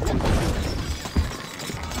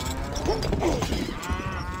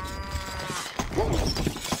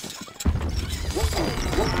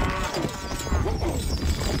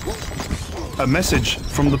 A message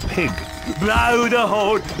from the pig. Blow the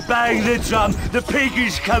horn, bang the drum, the pig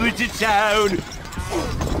is coming to town.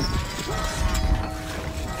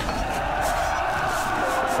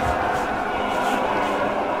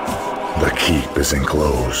 The keep is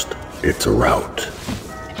enclosed. It's a rout.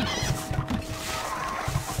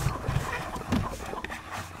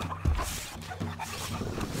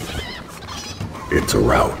 It's a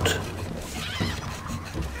rout.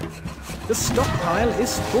 The stockpile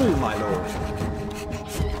is full, my lord.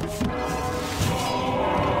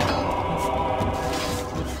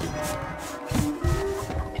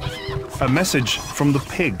 A message from the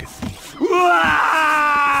pig.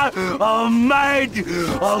 Oh, mate!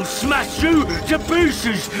 I'll smash you to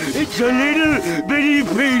pieces into little bitty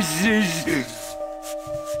pieces.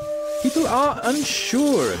 People People are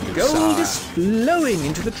unsure, and gold is flowing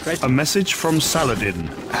into the treasure. A message from Saladin.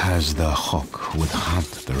 As the hawk would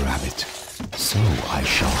hunt the rabbit, so I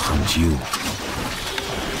shall hunt you.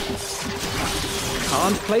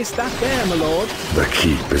 Can't place that there, my lord. The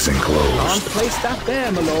keep is enclosed. Can't place that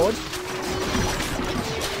there, my lord.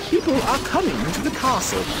 People are coming to the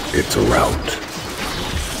castle. It's a rout.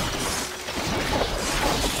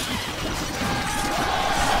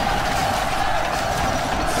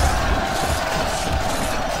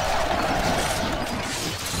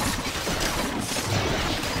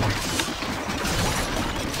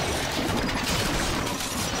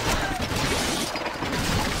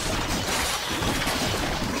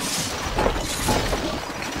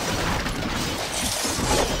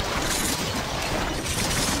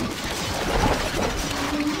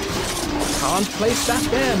 Can't place that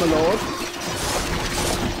there, my lord.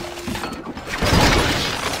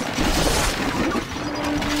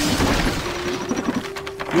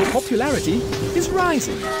 Your popularity is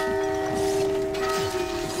rising.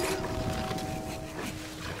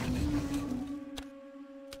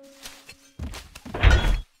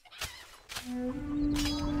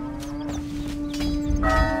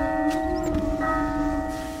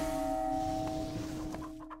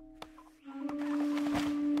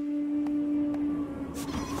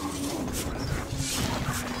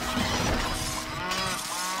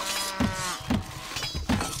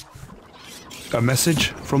 A message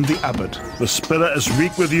from the abbot. The spirit is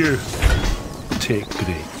weak with you. Take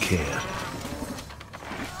great care.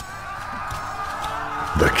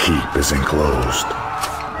 The keep is enclosed.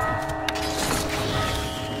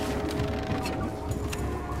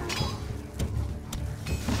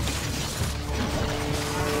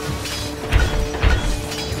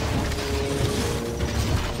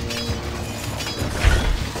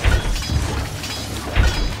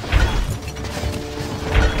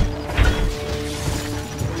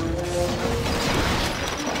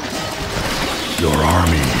 Your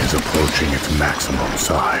army is approaching its maximum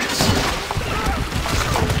size.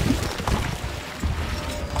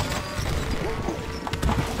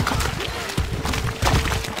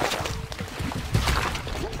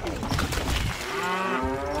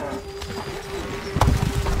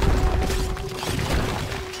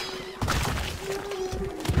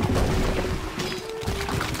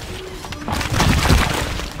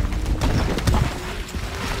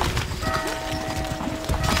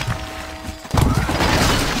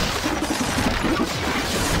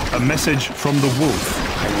 A message from the wolf.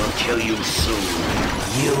 I will kill you soon.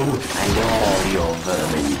 You and all your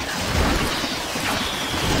vermin.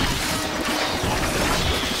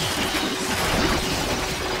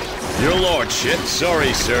 Your lordship,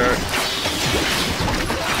 sorry, sir.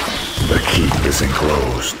 The keep is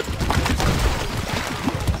enclosed.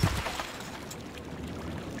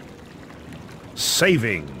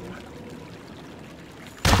 Saving.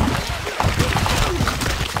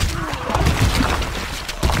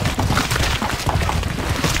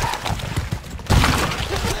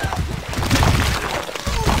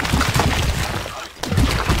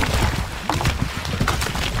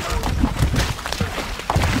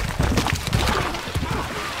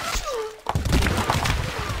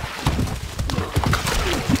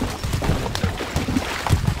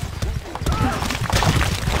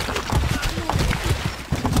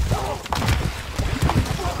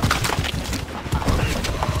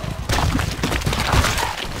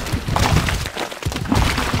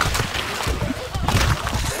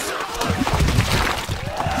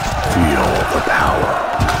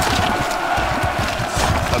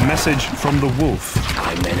 Message from the wolf.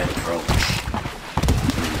 My men approach.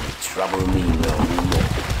 Trouble me no more.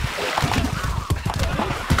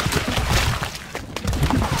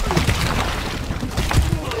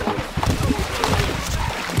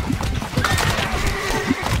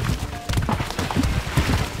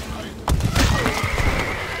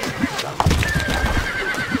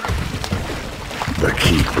 The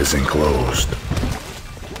keep is enclosed.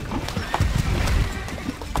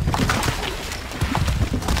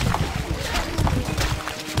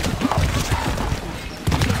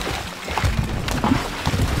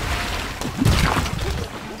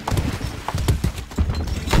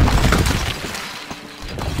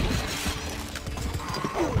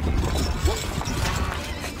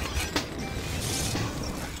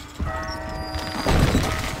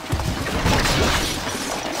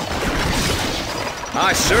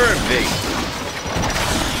 I serve thee.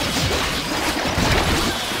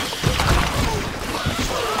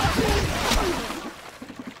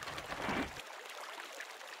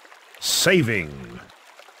 Saving.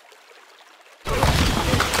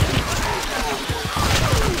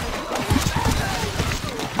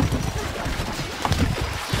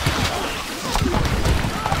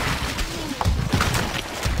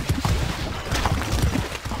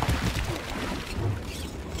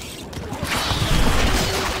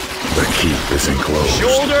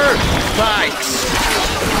 Pikes!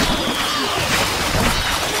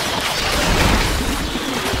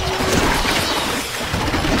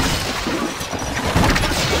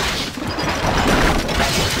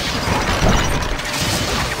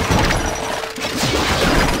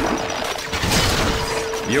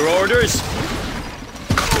 Your orders?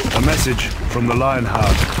 A message from the Lionheart.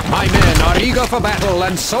 My men are eager for battle,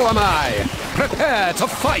 and so am I. Prepare to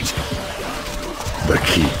fight! The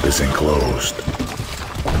keep is enclosed.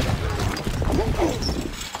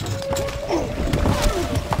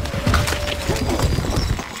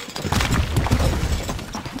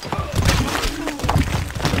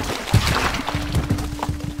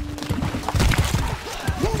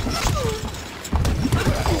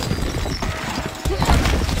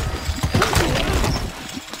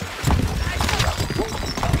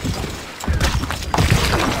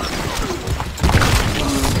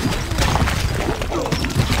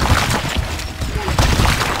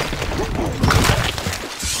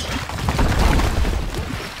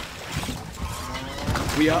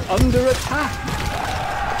 We are under attack.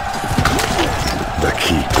 The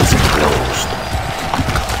keep is enclosed.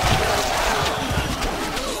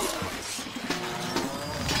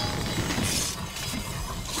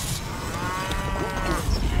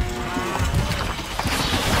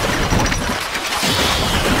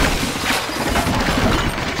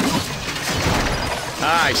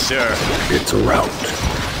 Aye, sir. It's a rout.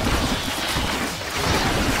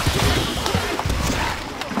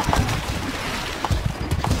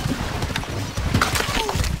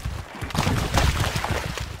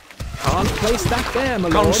 Can't place that there, my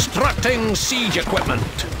lord. Constructing siege equipment.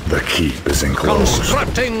 The keep is enclosed.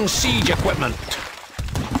 Constructing siege equipment.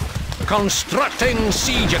 Constructing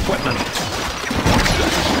siege equipment.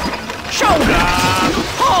 Shoulder!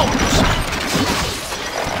 Halt!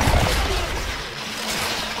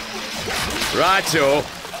 Righto.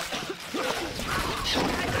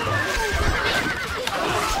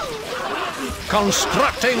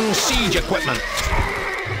 Constructing siege equipment.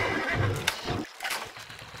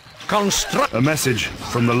 A message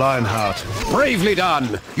from the Lionheart. Bravely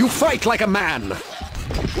done. You fight like a man.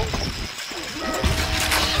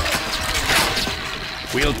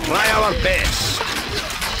 We'll try our best.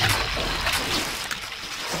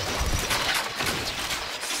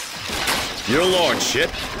 Your lordship.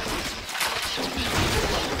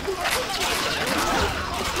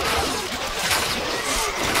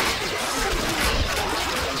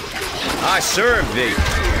 I serve thee.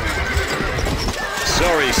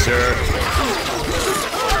 Sorry, sir.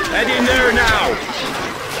 Head in there now.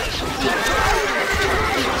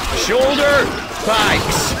 Shoulder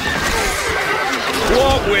pikes.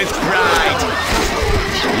 Walk with pride.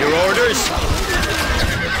 Your orders?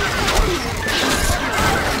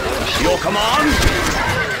 Your command?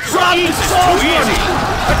 Front swordsman!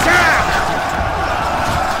 Attack!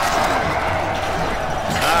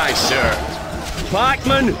 Aye, sir.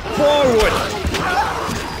 Pikemen, forward!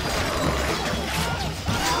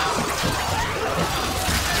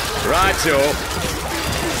 Righto.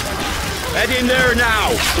 Head in there now.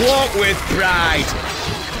 Walk with pride.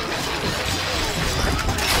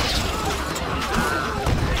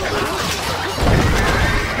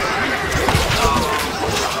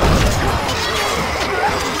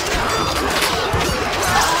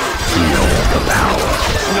 Feel the power.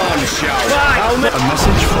 None shall. A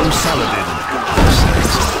message from Saladin.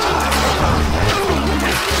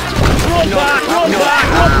 Run back! Run back!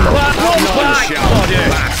 Run back! Run back!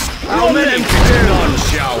 Pass. How many none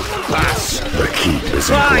shall pass? The keep is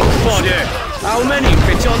Right, enclosed. fodder! How many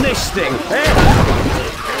fit on this thing, eh?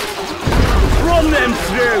 Run them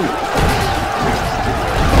through!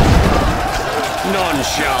 None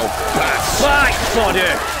shall pass. Back,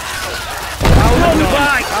 fodder! Run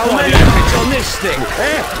back! How many fit on this thing,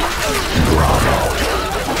 eh?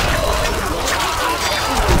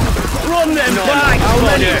 Run them back! How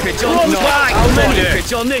many fit on? Run back! How many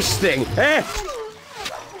fit on this thing, eh?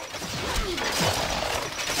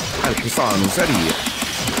 الحصان سريع.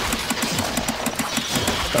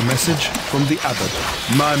 A message from the Abbot.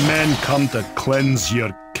 My men come to cleanse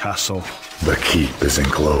your castle. The keep is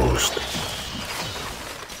enclosed.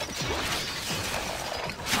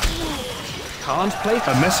 Can't place.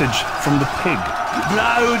 A message from the pig.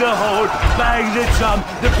 Blow the horn, bang the drum,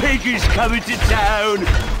 the pig is coming to town!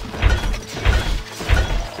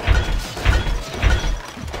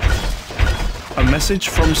 A message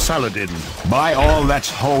from Saladin. By all that's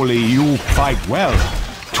holy, you fight well.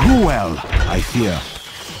 Too well, I fear.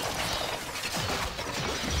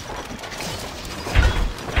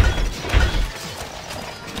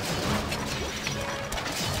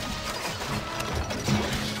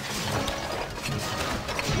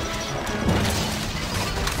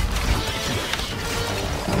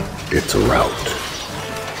 It's a rout.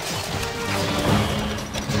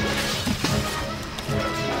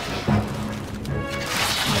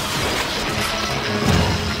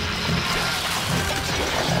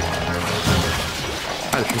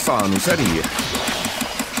 الحصان سريع.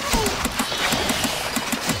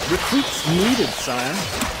 Recruits needed, sire.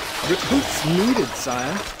 Recruits needed,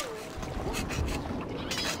 sire.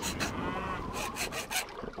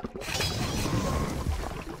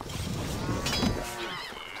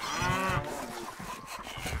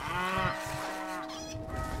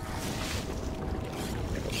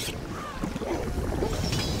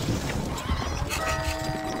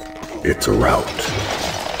 It's a rout.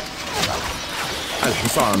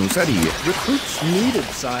 الحصان سريع. Recruits needed,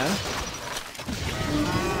 sire.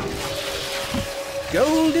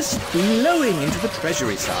 Gold is flowing into the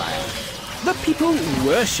treasury, sire. The people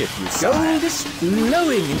worship you, sire. Gold is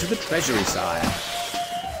flowing into the treasury, sire.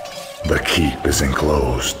 The keep is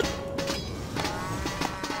enclosed.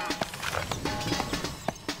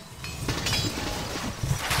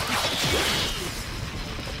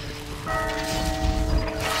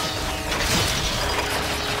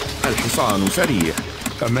 الحصان سريع.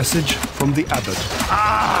 A message from the abbot.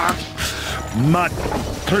 Ah! My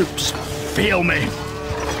troops fail me.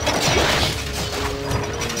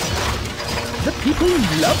 The people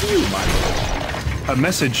love you, my lord. A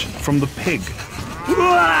message from the pig.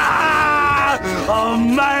 Ah! Oh,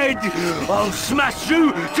 mate! I'll smash you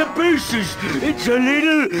to pieces into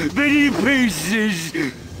little bitty pieces.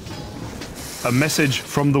 A message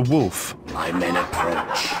from the wolf. My men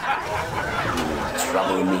approach. You will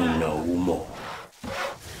trouble me no more.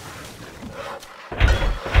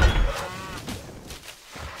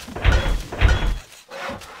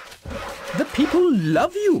 The people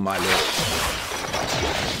love you, my lord.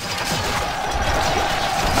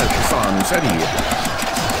 الحصان سريع.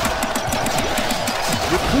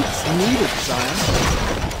 Recruits needed, sire.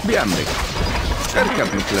 بأمرك.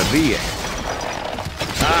 اركب مثل الريح.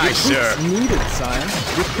 Aye, sir. Recruits needed, sire.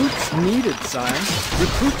 Recruits needed, sire.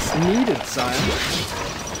 Recruits needed, sire.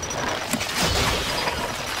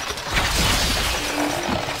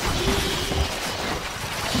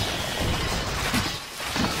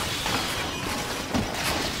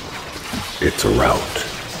 It's a rout.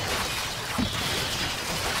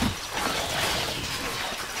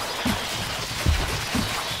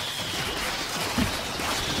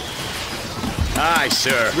 Aye,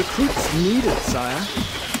 sir. Recruits needed, sire.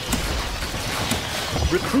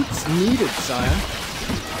 Recruits needed, sire.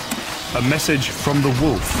 A message from the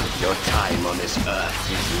wolf. Your time on this earth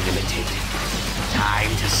is limited.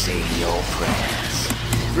 Time to say your prayers.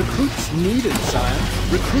 Recruits needed, sire.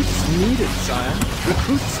 Recruits needed, sire.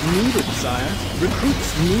 Recruits needed, sire. Recruits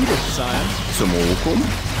needed, sire. سموكم.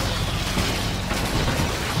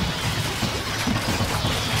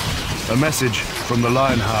 A message from the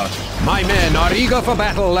Lionheart. My men are eager for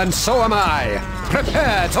battle, and so am I.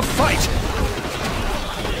 Prepare to fight!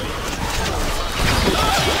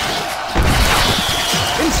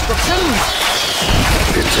 Instructions!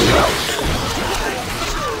 It's a rout.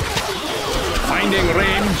 Finding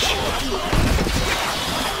range.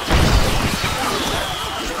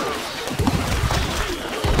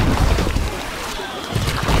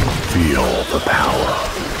 Feel the power.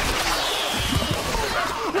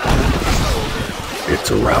 It's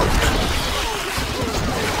a rout.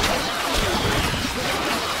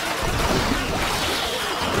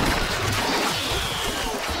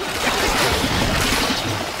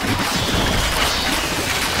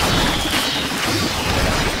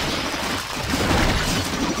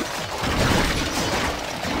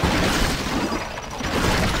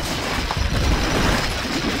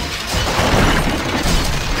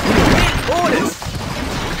 Orders!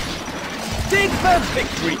 Dig for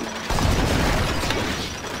victory!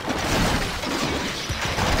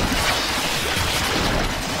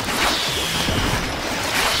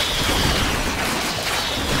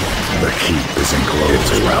 The keep is enclosed.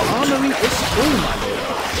 It's a rout. Armory is full, my lord.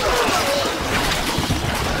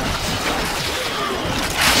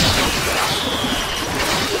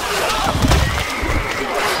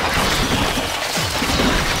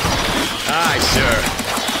 Aye, sir.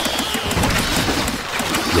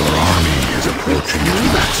 Your army is approaching its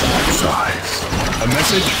maximum size. A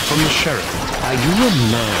message from the sheriff. Are you a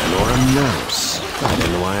man or a mouse? I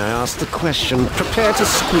don't know why I asked the question. Prepare to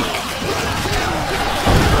squeak.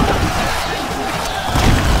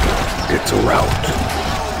 It's a rout.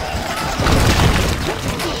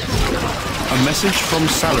 A message from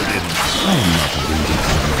Saladin. I am not a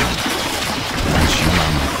vindictive man. Once you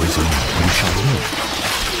are my prisoner, you shall live.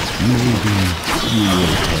 Maybe you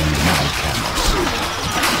will tend my camels.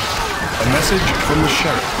 A message from the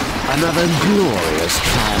sheriff. Another glorious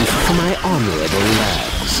triumph for my honorable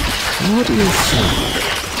lads. What do you think?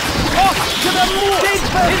 Off to the moat!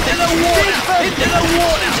 Into the water! Into the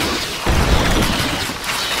water!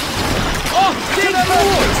 Off to the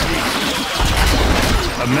moat!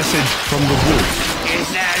 A message from the wolf. Is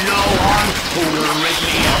there no one who will rid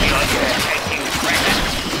me of your taking present?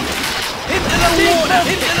 Into the water!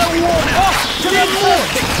 Into the water! Off to the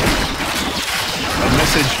moat! A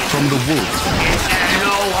message from the wolf. Is there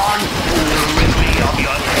no one who will rid me of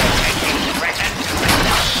your taking present?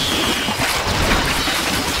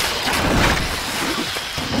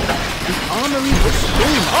 The armory is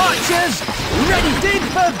full. Archers, ready, dig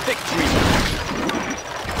for victory!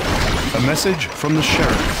 A message from the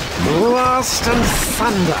sheriff. Blast and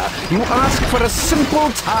thunder! You ask for a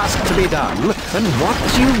simple task to be done, and what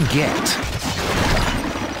do you get?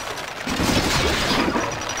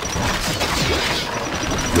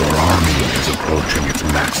 Your army is approaching its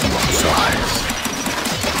maximum size.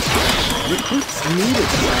 Recruits needed,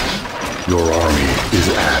 sir. Your army is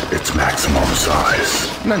at its maximum size.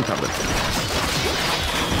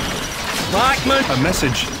 Markman! A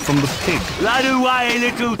message from the pig. Run away,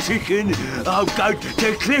 little chicken! I'm going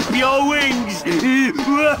to clip your wings!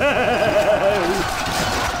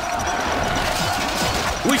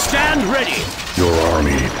 We stand ready! Your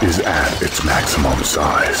army is at its maximum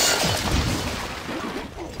size.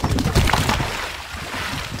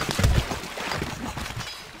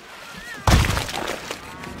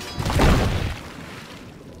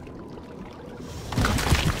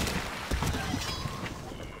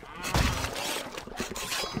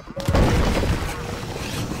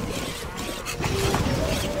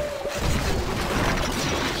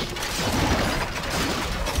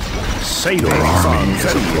 Your army is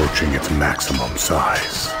approaching its maximum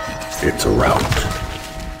size. It's a rout.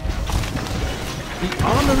 The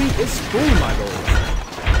armory is full, my lord.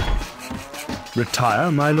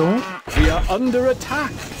 Retire, my lord. We are under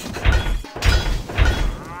attack.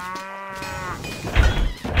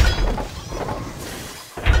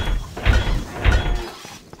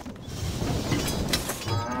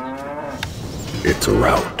 It's a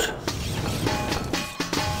rout.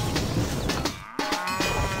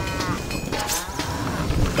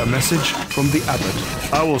 A message from the abbot.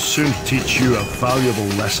 I will soon teach you a valuable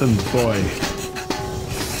lesson, boy.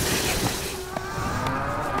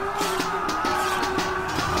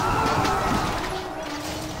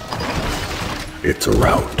 It's a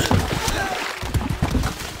rout.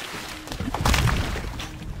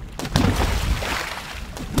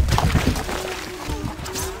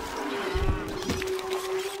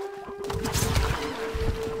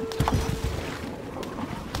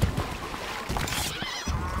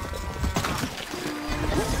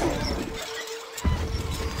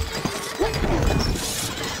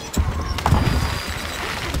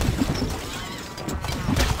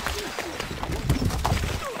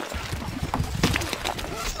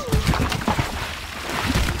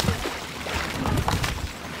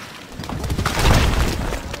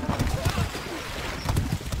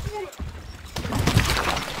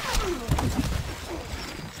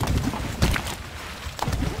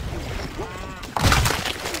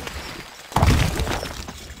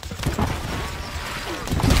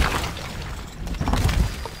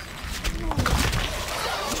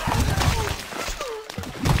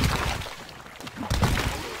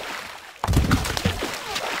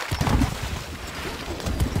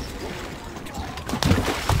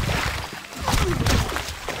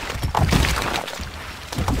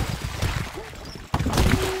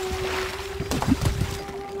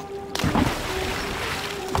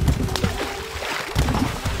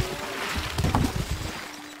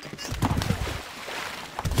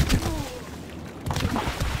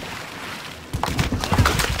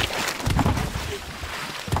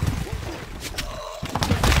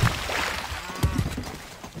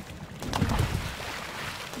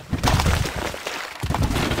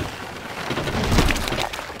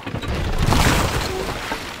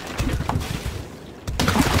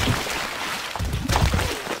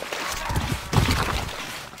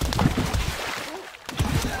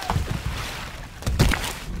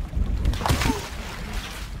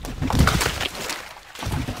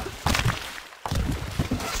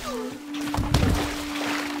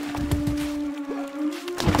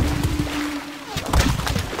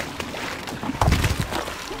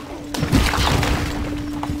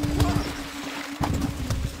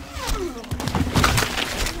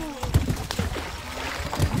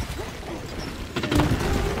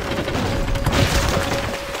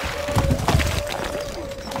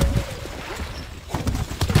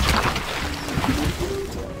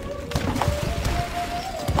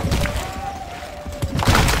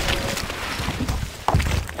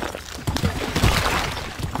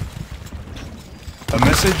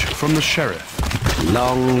 message from the sheriff.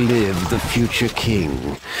 Long live the future king.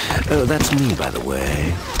 Oh, that's me, by the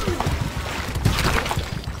way.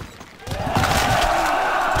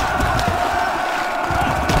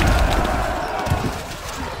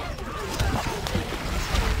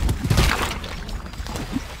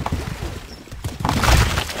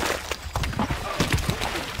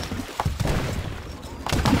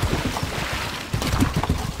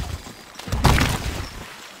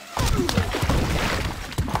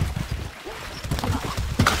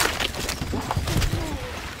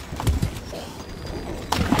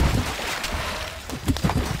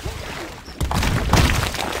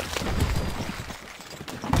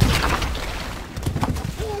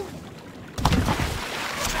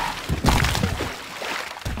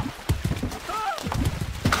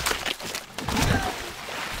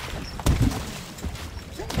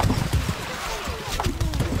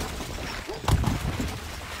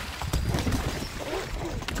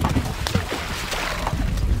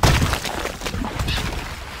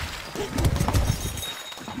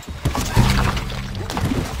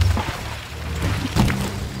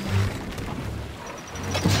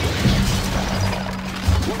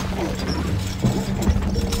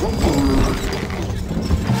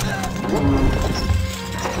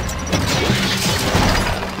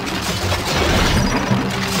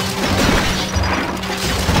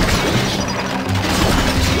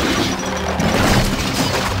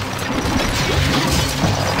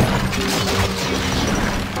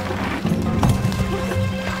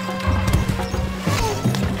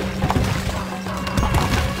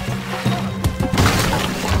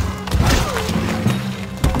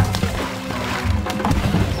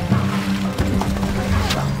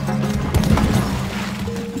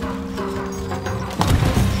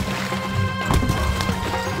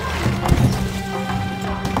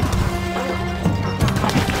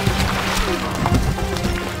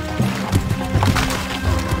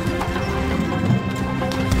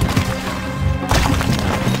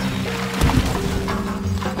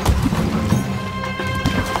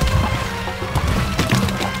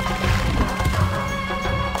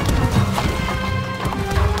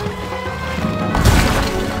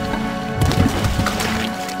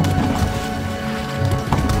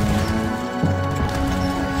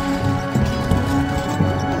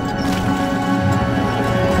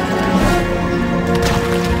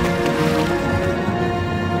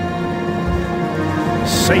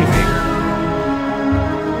 Saving.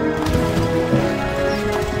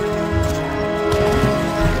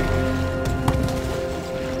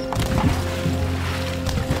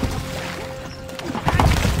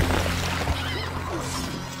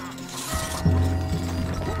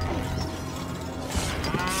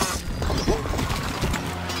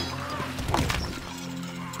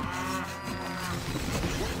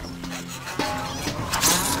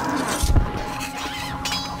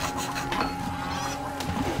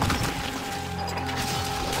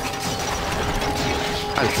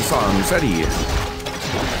 الحصان سريع.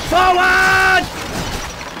 Forward!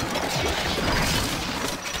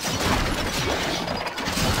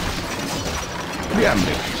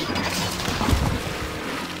 بأمرك.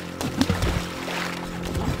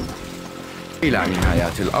 إلى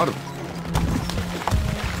نهاية الأرض.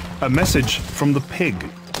 A message from the pig.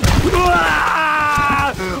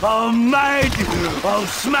 Oh, mate! I'll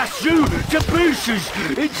smash you to pieces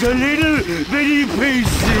into little bitty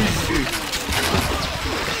pieces!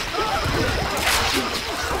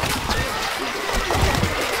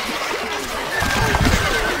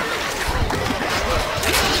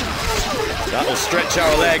 That'll stretch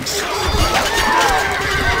our legs.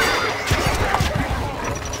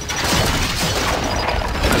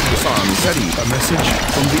 A message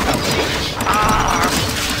from the other.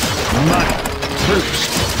 My troops,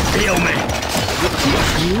 heal me.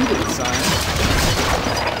 Recruits needed, sire.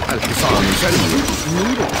 الحصان سريع.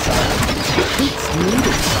 Needed, sire. Recruits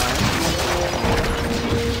needed, sire.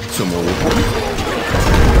 سموكم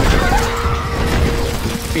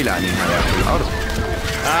إلى نهاية الأرض.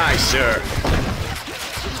 Aye, sir.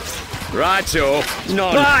 Righto.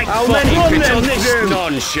 None. Right, How but many run fit them on this? through.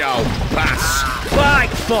 None shall pass.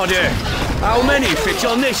 Bike fodder! How many fit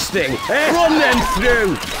on this thing? Run them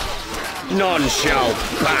through! None shall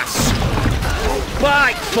pass.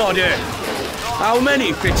 Bike fodder! How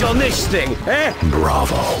many fit on this thing,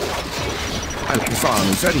 Bravo.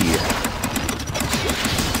 الحصان سريع.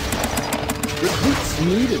 Recruits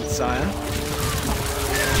needed, sire.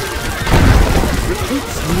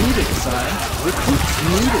 Recruits needed, sire. Recruits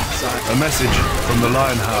needed, sire. A message from the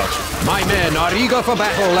Lionheart. My men are eager for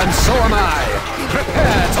battle, and so am I.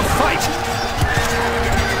 Prepare to fight!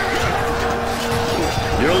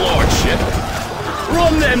 Your lordship.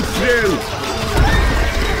 Run them through!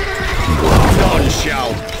 None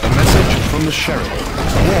shall. A message from the sheriff.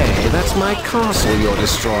 Hey, that's my castle you're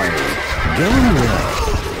destroying. Go away.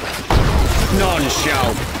 None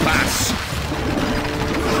shall pass.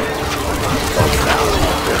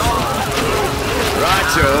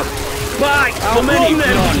 Righto. Back! How many?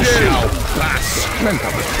 None shall pass.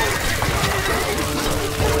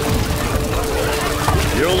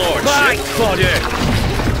 Your lordship. Back, fodder!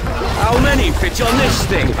 How many fit on this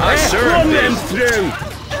thing? I serve Run them through!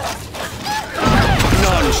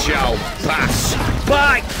 None shall pass.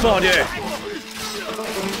 Back, fodder!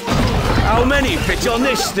 How many fit on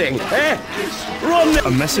this thing, eh? Run them!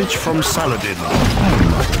 A message from Saladin.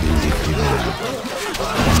 I'm not vindictive now.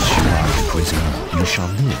 Once you are a prisoner, you shall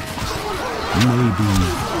live. Maybe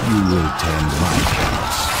you will tend my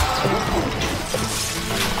camels.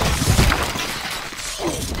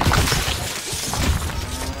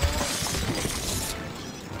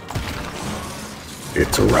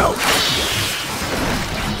 It's a rout.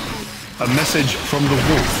 A message from the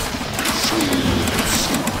wolf.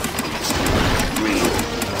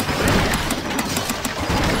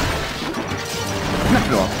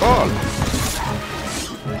 نحن أبطال.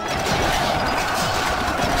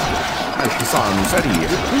 الحصان سريع.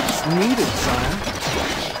 Recruits needed, sire.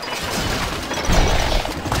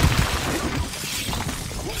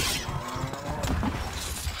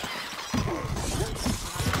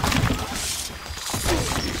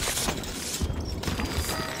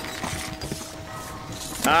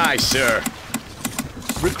 Aye, sir.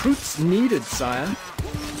 Recruits needed, sire.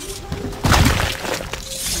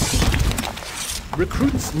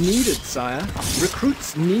 Recruits needed, sire.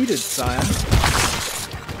 Recruits needed, sire.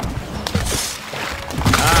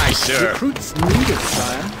 Aye, sir. Recruits needed,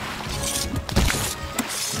 sire.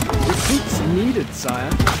 Recruits needed,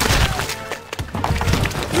 sire.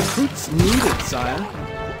 Recruits needed, sire.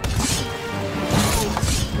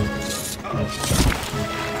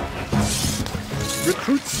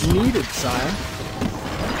 Recruits needed, sire.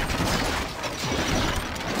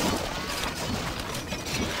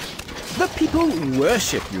 The people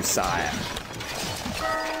worship you, sire.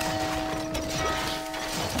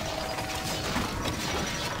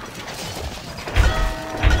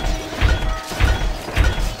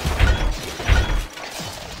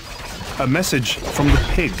 A message from the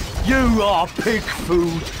pig. You are pig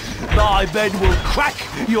food. My men will crack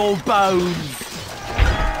your bones.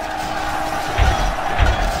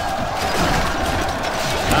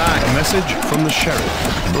 A message from the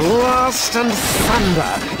sheriff. Blast and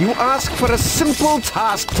thunder! You ask for a simple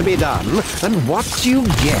task to be done, and what do you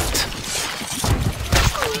get?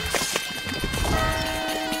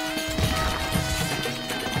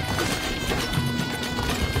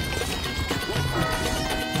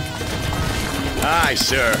 Aye,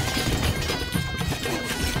 sir.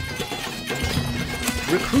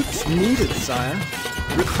 Recruits needed, sire.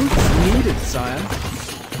 Recruits needed, sire.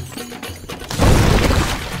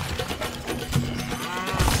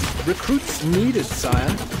 Recruits needed,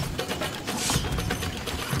 sire.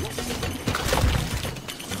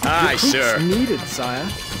 Aye, Recruits sir. needed, sire.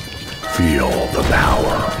 Feel the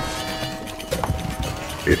power.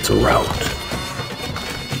 It's a rout.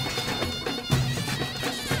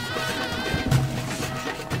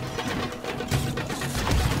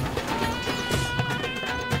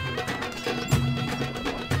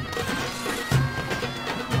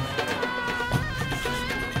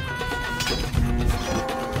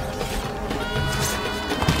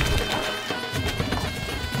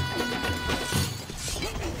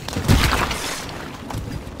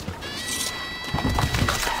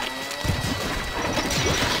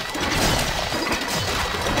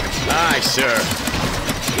 Aye, sir.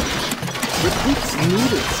 Recruits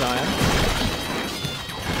needed, sire.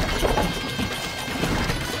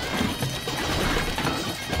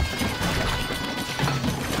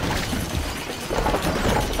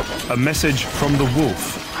 A message from the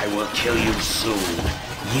wolf. I will kill you soon.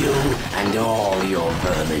 You and all your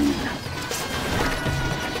vermin.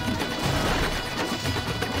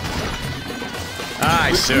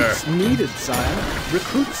 Aye, sir. Recruits needed, sire.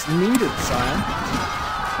 Recruits needed, sire.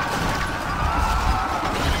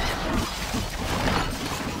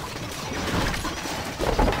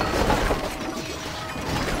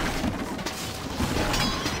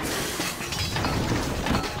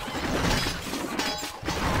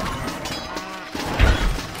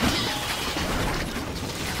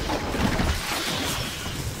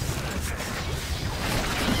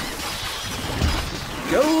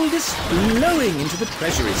 Gold is flowing into the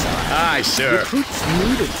treasury, sire. Aye, sir. Recruits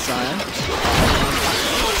needed, sire.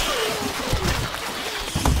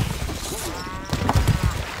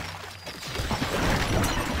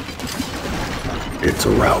 It's a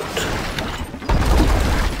rout.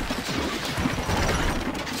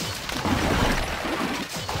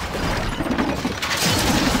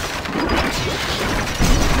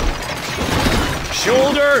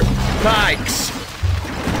 Shoulder pikes.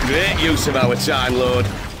 Great use of our time, Lord.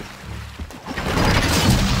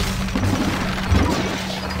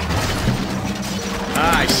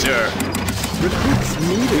 Aye, sir. Recruits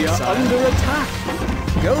needed, We are under attack.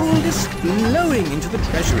 Gold is flowing into the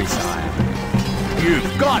treasury, sire.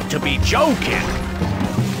 You've got to be joking!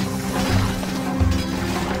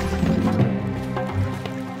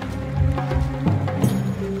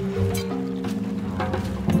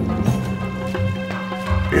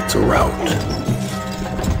 It's a rout.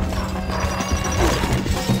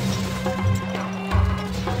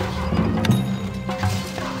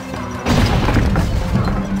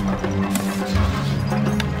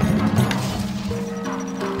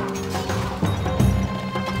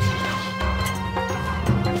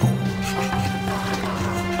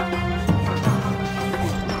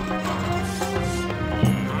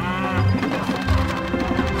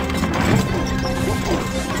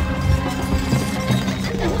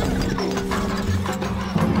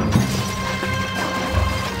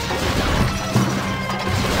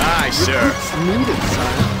 Sir. Recruits needed,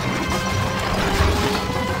 sire.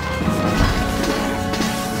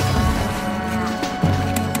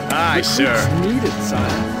 Aye, sir. Recruits needed,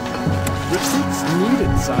 sire. Recruits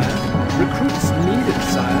needed, sire. Recruits needed,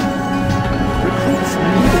 sire. Recruits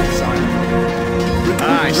needed, sire.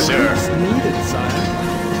 Aye, sir. Recruits needed, sire.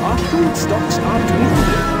 Our food stocks are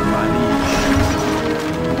dwindling, my liege.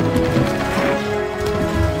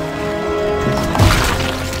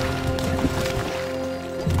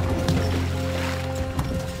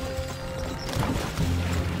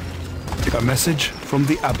 A message from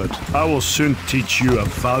the abbot. I will soon teach you a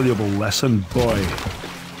valuable lesson, boy.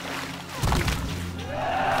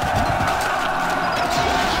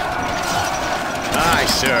 Aye,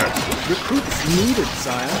 sir. Recruits needed,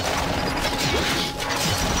 sire.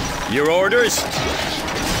 Your orders?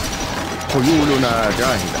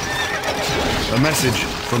 A message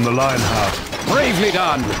from the Lionheart. Bravely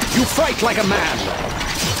done! You fight like a man!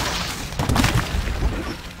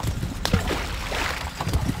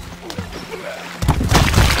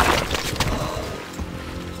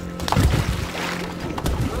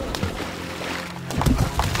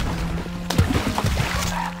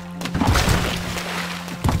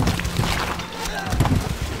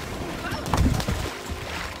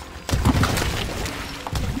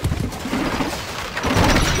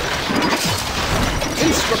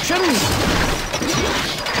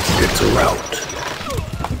 It's a rout.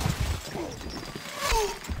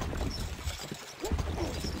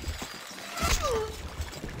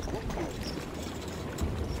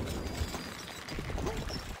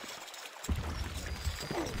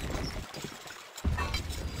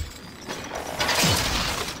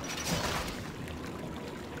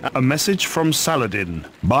 A message from Saladin.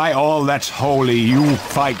 By all that's holy, you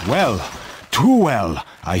fight well. Too well,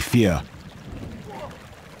 I fear.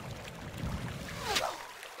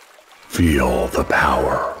 Feel the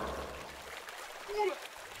power.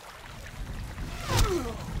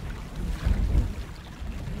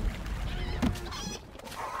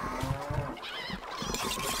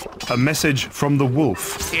 A message from the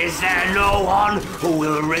wolf. Is there no one who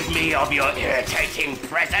will rid me of your irritating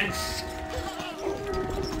presence?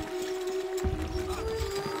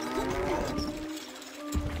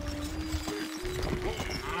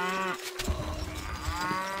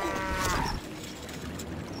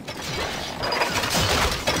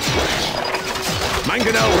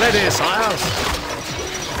 Mangonel ready, sire.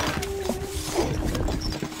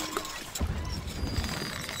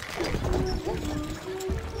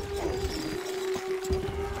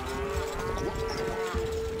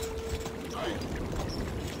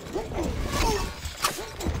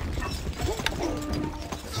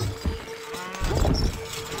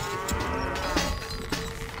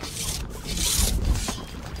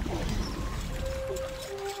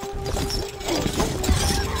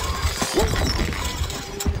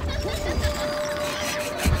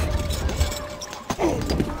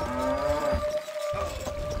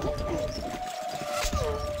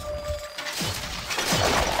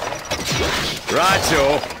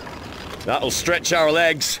 Righto. That'll stretch our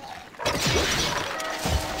legs.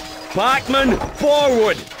 Pikemen,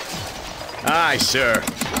 forward! Aye, sir.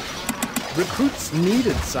 Recruits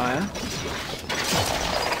needed, sire.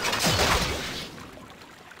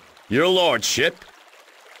 Your lordship.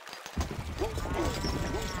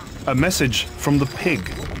 A message from the pig.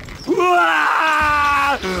 Wow!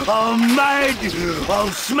 I'm mad! I'll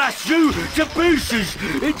smash you to pieces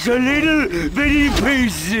into little bitty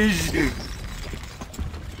pieces!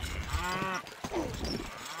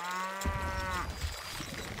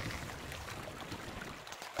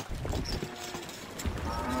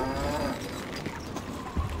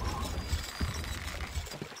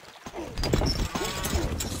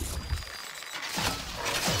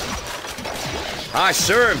 I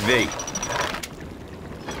serve thee.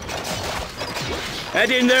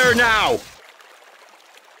 Head in there now.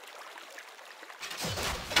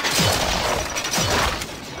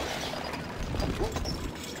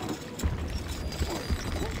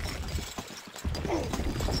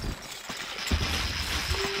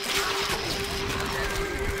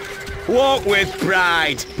 Walk with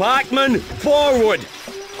pride. Pikeman, forward.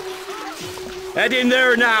 Head in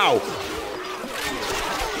there now.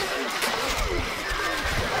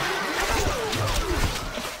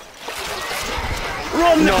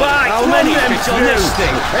 Run back! How many bits on this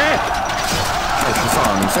thing, eh?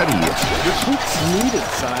 الحصان سريع. Recruits needed,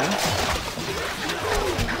 sire.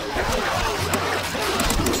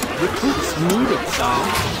 Recruits needed, sire.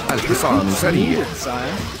 الحصان سريع. Needed,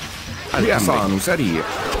 sire. الحصان سريع.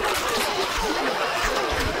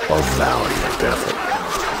 A valiant effort.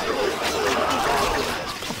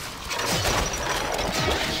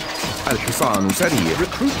 الحصان سريع.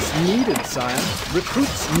 Recruits needed, sire.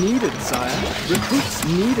 Recruits needed, sire. Recruits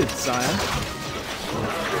needed, sire.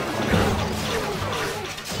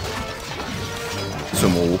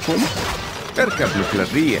 سموكم اركب مثل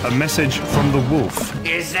الريح. A message from the wolf.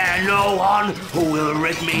 Is there no one who will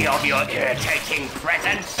rid me of your irritating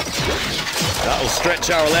presence? That'll stretch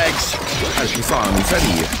our legs. الحصان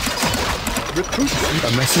سريع. Recruits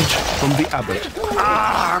A message from the abbot.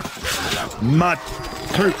 My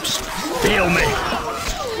troops fail me.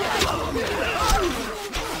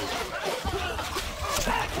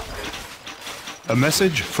 A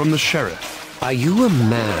message from the sheriff. Are you a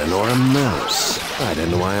man or a mouse? I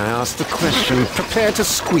don't know why I asked the question. Prepare to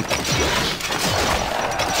squeak.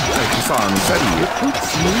 الحصان سريع.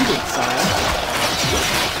 Recruits needed,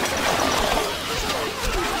 sire.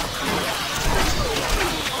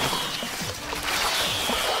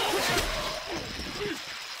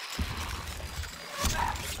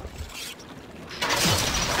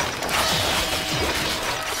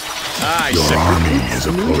 Aye, Your sir. army is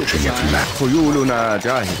approaching its max. خيولنا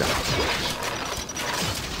جاهزة.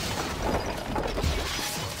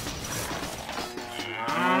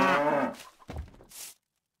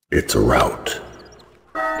 It's a rout.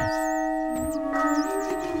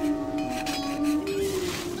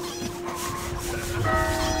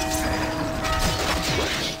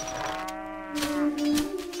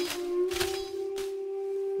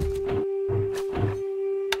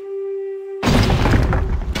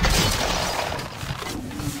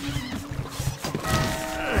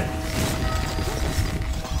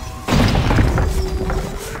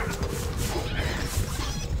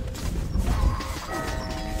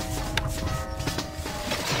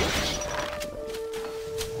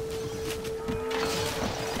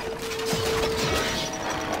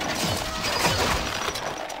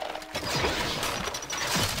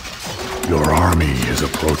 Your army is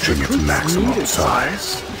approaching its maximum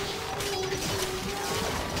size.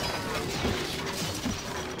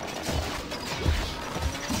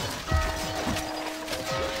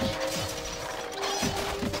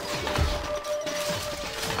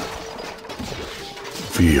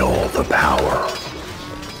 Feel the power.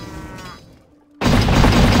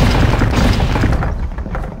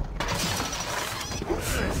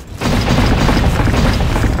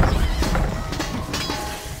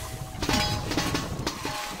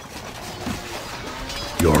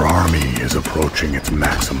 Your army is approaching its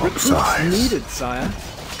maximum Recruits size. needed, sire.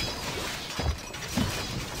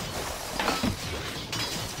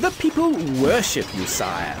 The people worship you,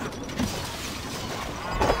 sire.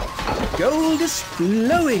 Gold is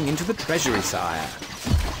flowing into the treasury, sire.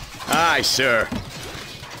 Aye, sir.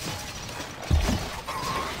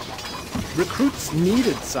 Recruits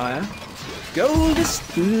needed, sire. Gold is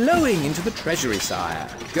flowing into the treasury, sire.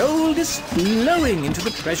 Gold is flowing into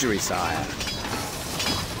the treasury, sire.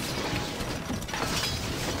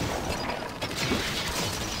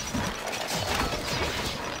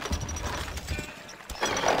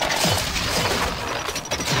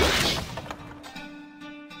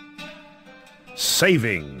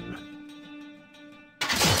 Saving.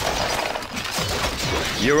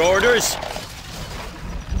 Your orders?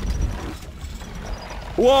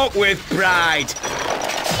 Walk with pride.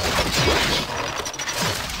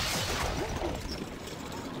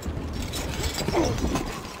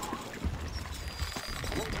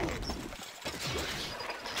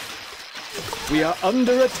 We are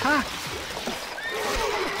under attack.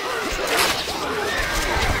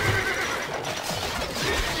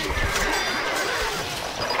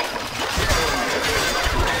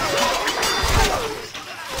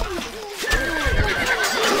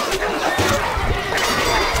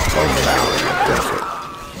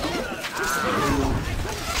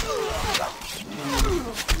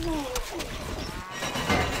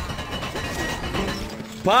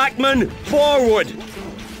 Parkman, forward!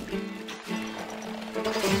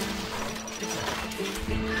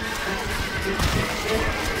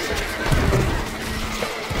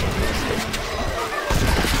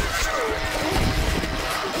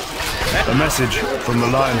 A message from the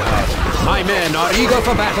Lionheart. My men are eager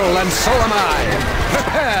for battle, and so am I.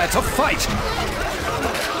 Prepare to fight!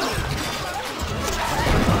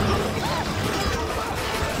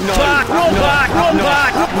 No, back, run back, run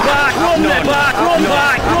back, back, run there, back, run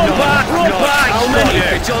back, run back, run back! How many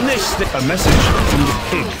bits on this thing? A message from the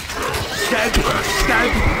pig. Stab, stab,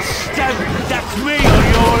 stab, that's me on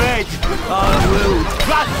your head. I will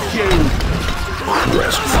crush you.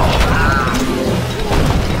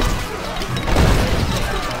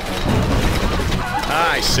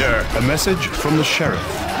 Aye, sir. A message from the sheriff.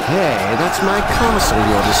 Hey, that's my castle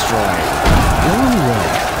you're destroying. Go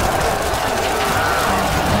away.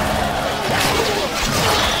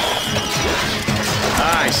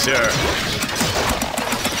 Aye, sir.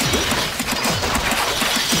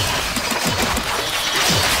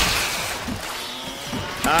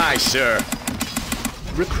 Aye, sir.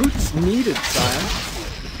 Recruits needed, sire.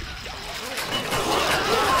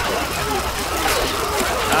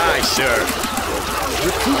 Aye, sir.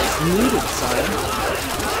 Recruits needed, sire.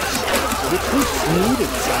 Recruits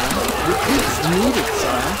needed, sire. Recruits needed,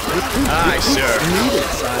 sire. Aye, sir. Needed,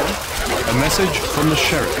 sire. A message from the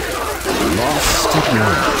sheriff. Lost at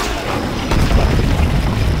night.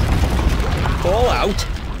 All out.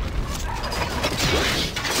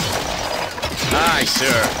 Aye,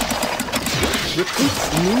 sir. Recruits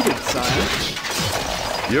needed, sire.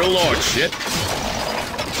 Your lordship.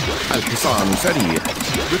 Al-Hisan Sari.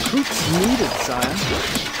 Recruits needed, sire.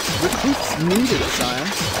 Recruits needed, sire.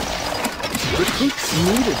 Recruits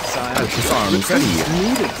needed, sire. Al-Hisan Sari. Recruits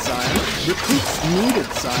needed, sire. Recruits needed,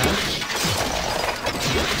 sire.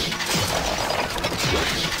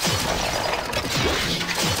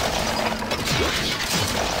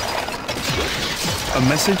 A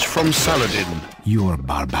message from Saladin. Your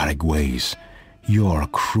barbaric ways, your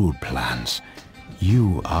crude plans.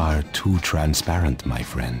 You are too transparent, my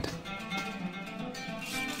friend.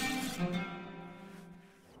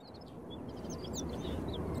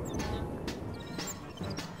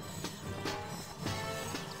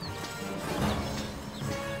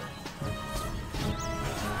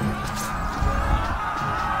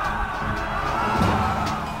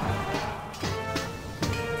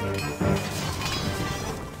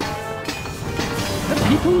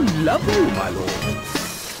 People love you, my lord.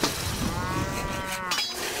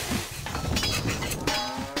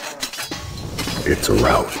 It's a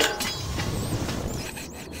rout.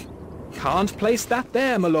 Can't place that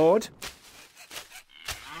there, my lord.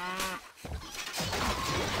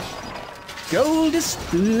 Gold is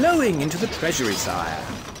flowing into the treasury, sire.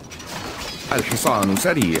 Al-Hisan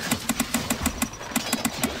Sari.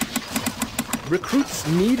 Recruits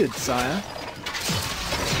needed, sire.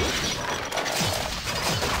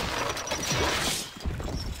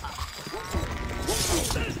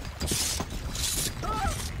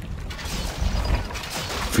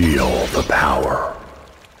 Feel the power.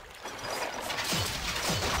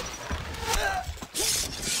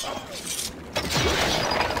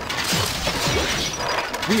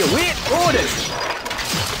 We await orders.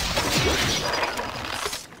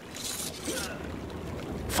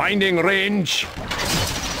 Finding range.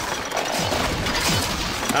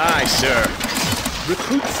 Aye, sir.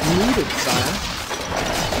 Recruits needed, sire.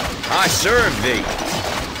 I serve thee.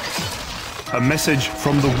 A message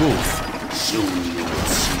from the wolf. Soon you will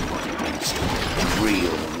see what it means to be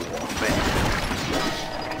real warfare.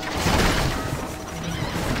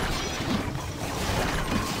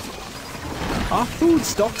 Our food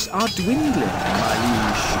stocks are dwindling, my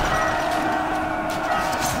liege.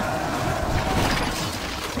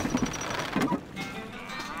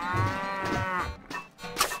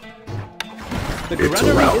 The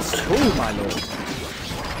granary is full, my lord.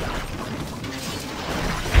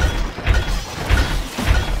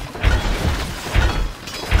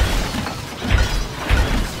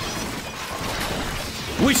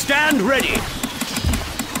 We stand ready.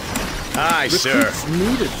 Aye, sir. Recruits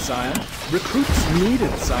needed, sire. Recruits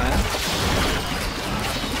needed, sire.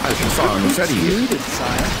 Al-Hisan Recruits Sari. needed,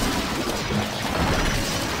 sire.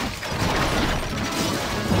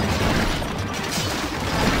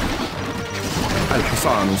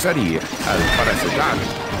 الحصان سريع الفرس جعد.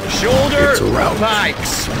 Shoulder It's a rout.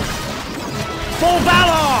 pikes. For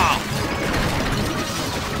valor!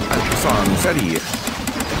 الحصان سريع.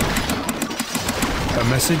 A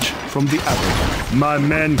message from the Abbot. My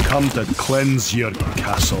men come to cleanse your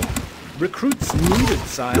castle. Recruits needed,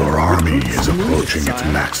 sire. Your army Recruits is needed, approaching its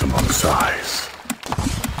sire. maximum size.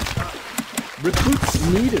 Recruits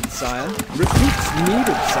needed, sire. Recruits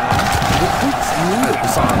needed, sire. Recruits needed,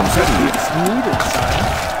 sire. Recruits needed, sire.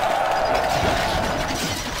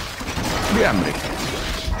 بأمرك.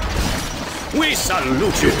 We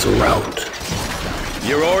salute you. It's a rout.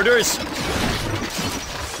 Your orders?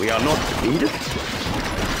 We are not needed.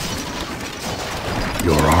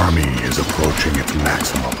 Your army is approaching its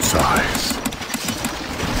maximum size.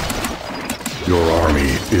 Your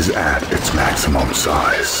army is at its maximum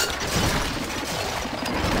size.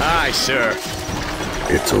 Aye, sir.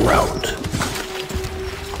 It's a rout.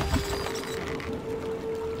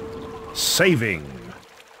 Saving.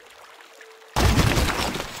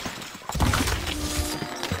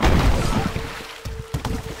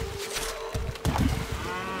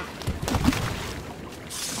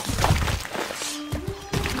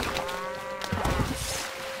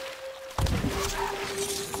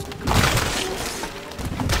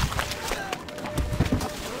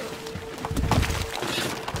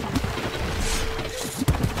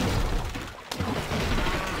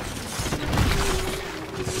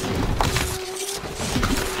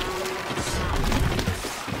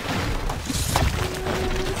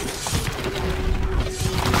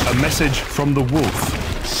 A message from the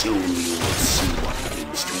wolf. Soon you will see what it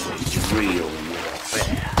means to wage real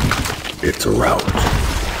warfare. It's a rout.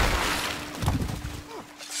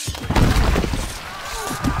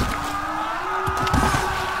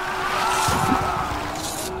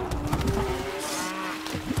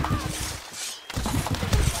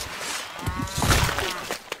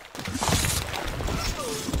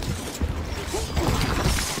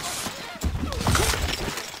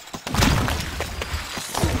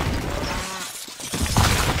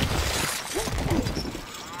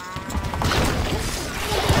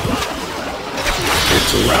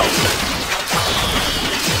 It's a rout.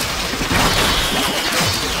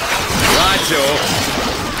 Roger.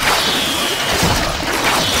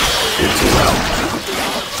 It's a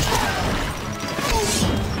rout.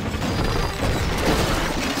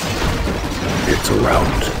 It's a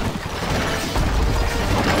rout.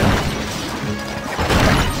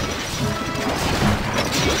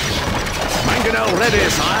 Mangonel ready,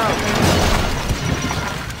 sire.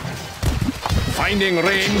 Finding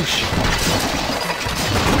range.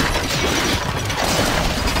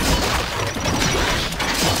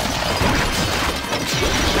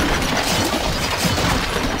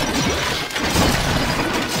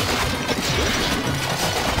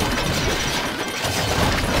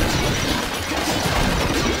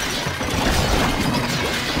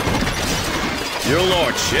 Your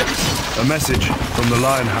lordship. A message from the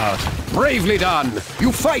Lionheart. Bravely done.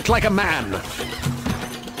 You fight like a man.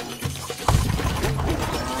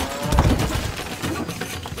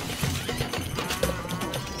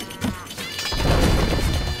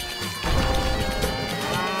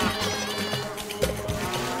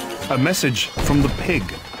 A message from the pig.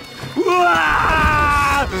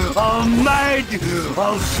 I'm mad!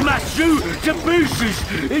 I'll smash you to pieces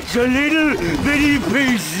into little bitty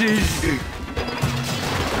pieces!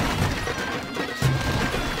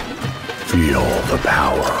 Feel the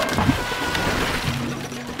power.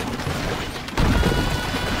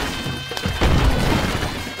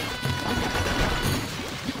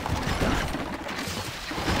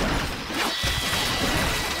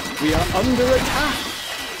 We are under attack.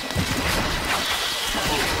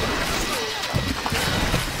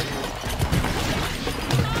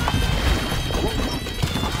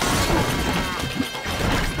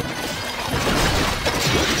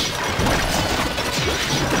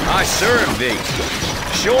 I serve thee.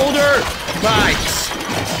 Shoulder pikes.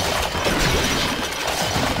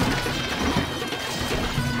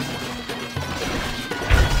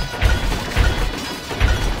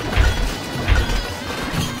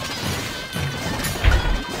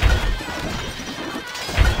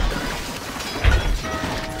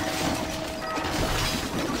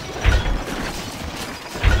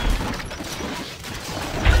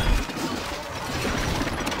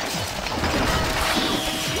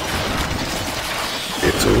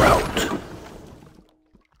 It's a rout.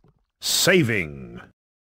 Saving.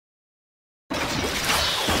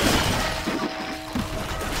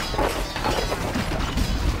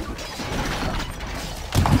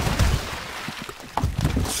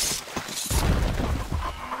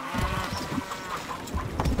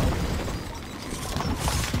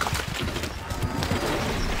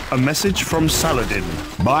 A message from Saladin.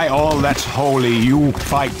 By all that's holy, you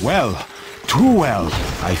fight well. Too well,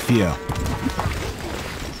 I fear.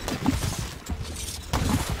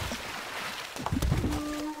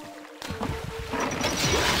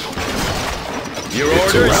 Your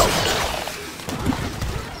It's orders? a rout.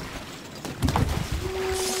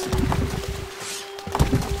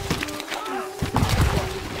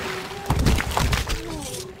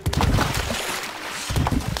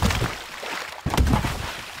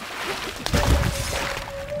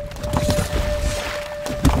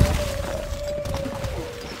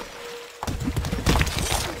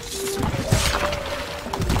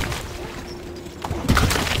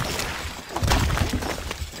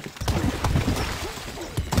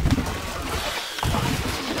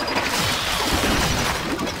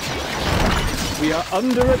 We are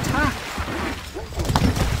under attack.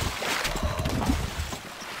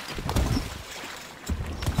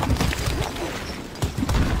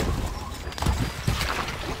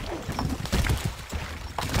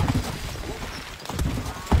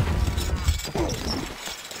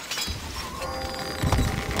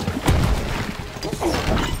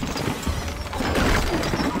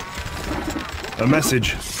 A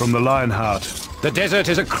message from the Lionheart. The desert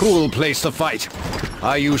is a cruel place to fight.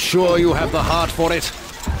 Are you sure you have the heart for it?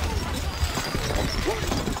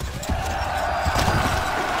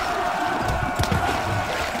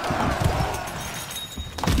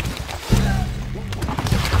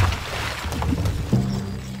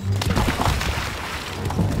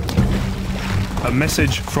 A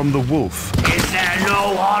message from the wolf. Is there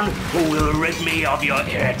no one who will rid me of your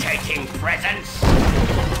irritating presence?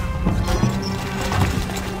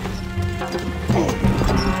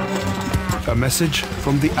 A message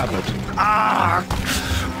from the abbot. Ah!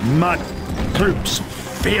 My troops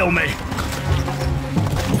fail me.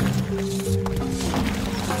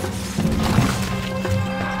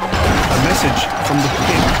 A message from the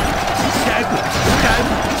king. Stab! Stab!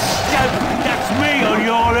 Stab! That's me on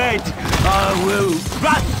your head! I will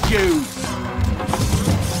crush you!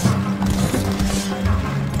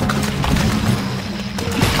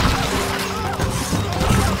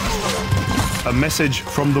 A message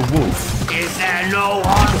from the wolf. Is there no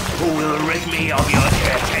one who will rid me of your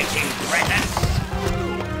irritating presence?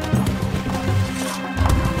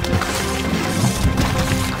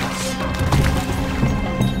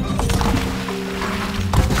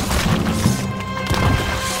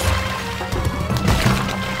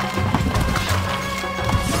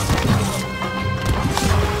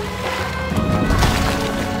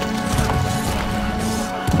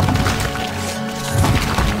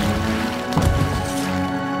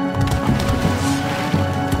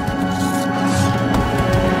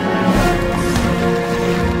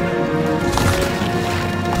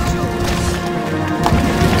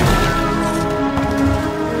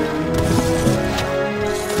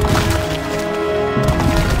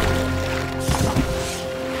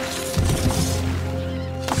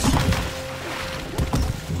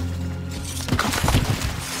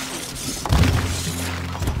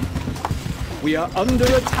 We are under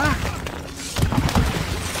attack.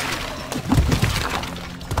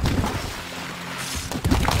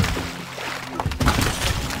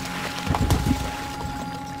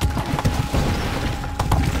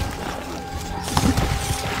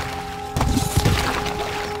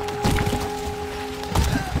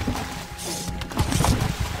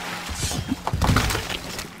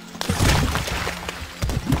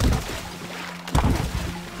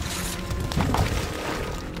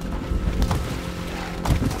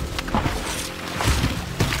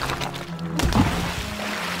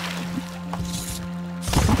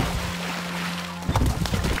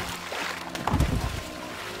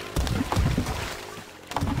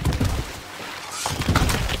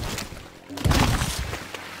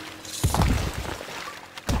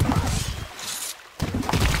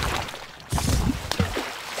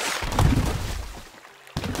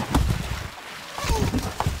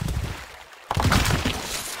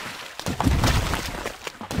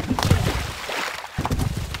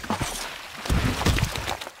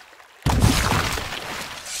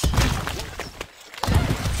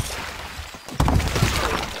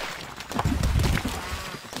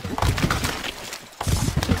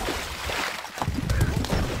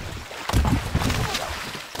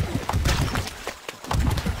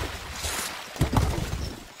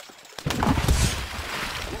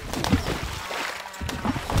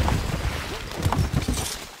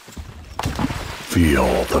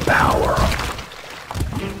 Feel the power.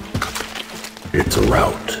 It's a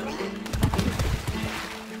rout.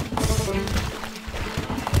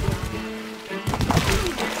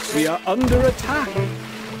 We are under attack.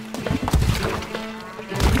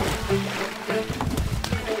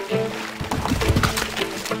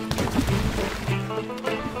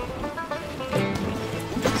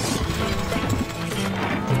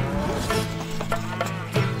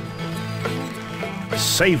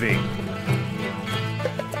 saving.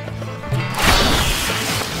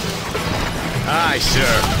 Aye,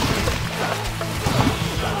 sir.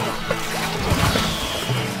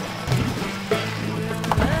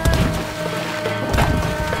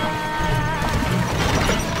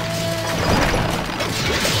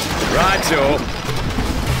 Righto.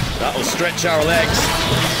 That'll stretch our legs.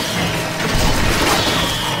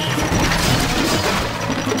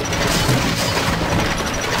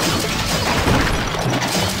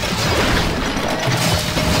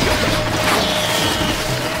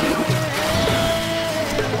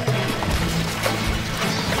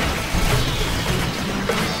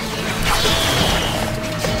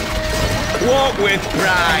 Walk with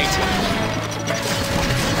pride.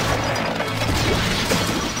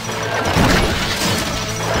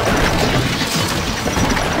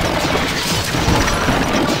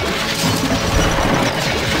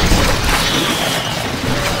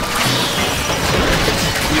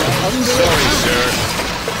 Sorry, sir.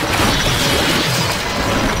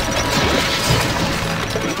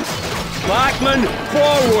 Blackman,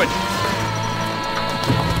 forward!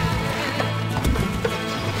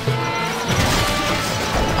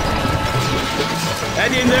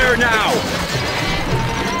 Head in there now!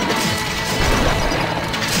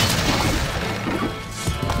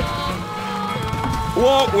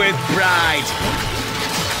 Walk with pride!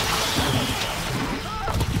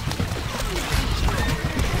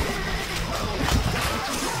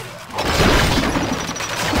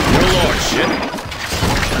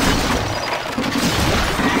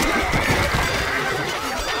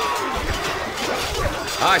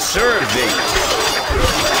 I serve thee.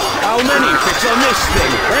 How many fits on this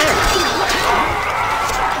thing, eh?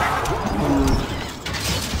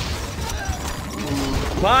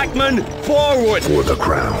 Blackman, forward! For the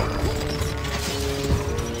crown.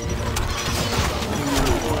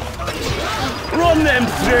 Run them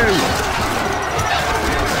through!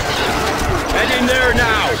 Head in there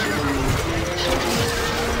now!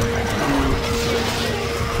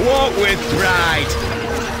 Walk with pride!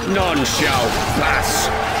 None shall pass!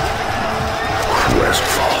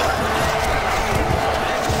 Crestfallen.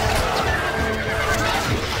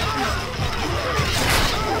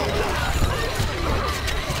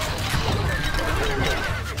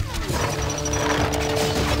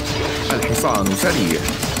 الحصان سريع.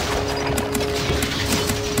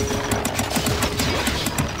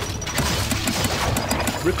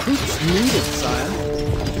 Recruits needed, sire.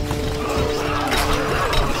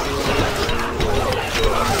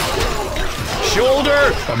 Shoulder!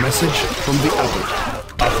 A message from the Abbot.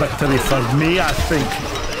 A victory for me, I think.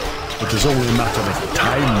 It is only a matter of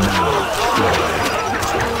time now.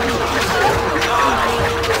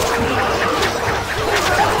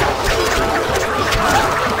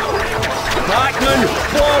 Blackman,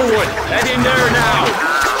 forward! Head in there now!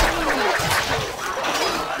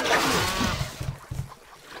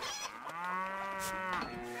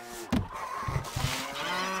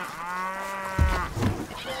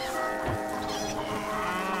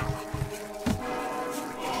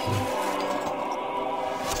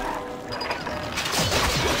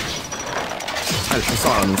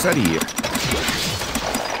 الحصان سريع.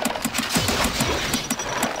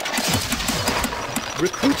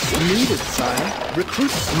 Recruits needed, sire.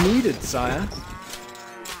 Recruits needed, sire.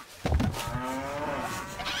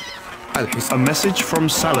 A message from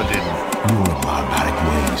Saladin. Your barbaric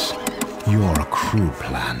ways, your cruel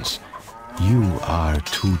plans. You are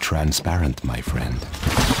too transparent, my friend.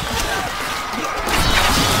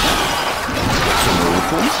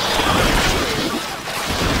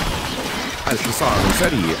 الحصان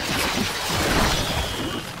سريع.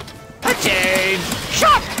 Attain!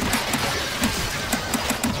 Shot!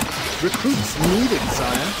 Recruits needed,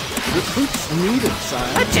 sire. Recruits needed,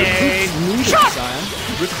 sire. Attain! Recruits needed, Shot! sire.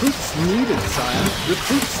 Recruits needed, sire.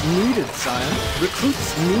 Recruits needed, sire. Recruits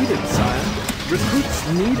needed, sire. Recruits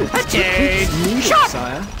needed. Attain! Recruits needed, Shot!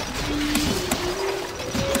 sire.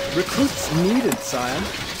 Recruits needed, sire.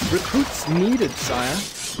 Recruits needed, sire.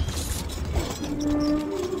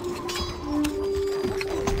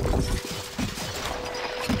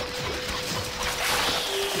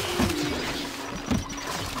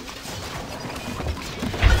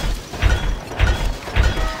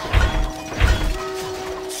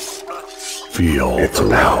 Feel the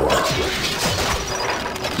power.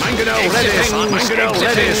 Mangano ready, Mangano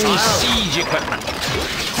ready, siege equipment.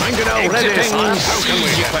 Mangano ready,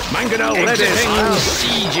 siege equipment. Mangano ready,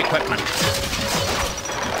 siege equipment.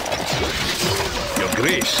 Your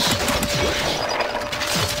Grace.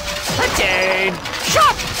 Attain!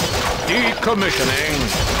 Shot! Decommissioning.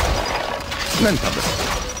 ننتظر.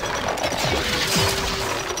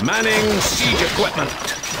 Manning siege equipment.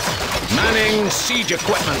 Manning siege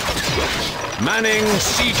equipment. Manning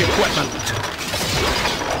siege equipment.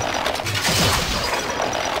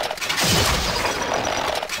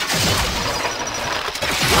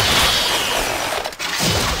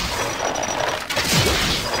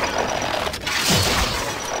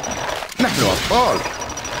 نحن أبطال.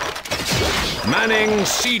 Manning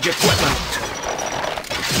siege equipment.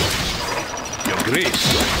 Your Grace.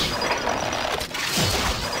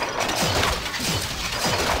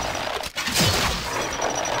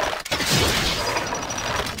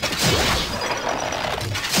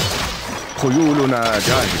 خيولنا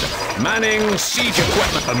جاهزة. Manning siege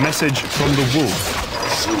equipment. A message from the wolf.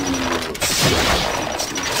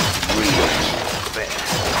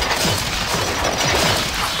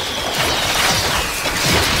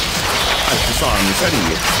 الحصان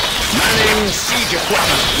سريع. Manning siege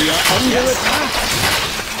equipment. We are under attack.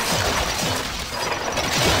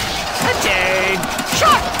 Attain!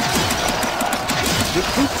 Shot!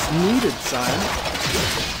 Recruits needed, sire.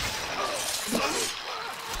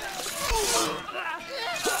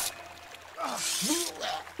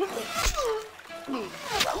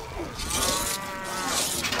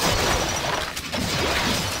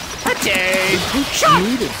 Attain! Recruits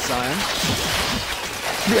needed, sire.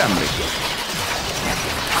 بأمرك.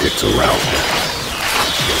 It's a rout.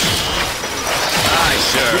 Aye,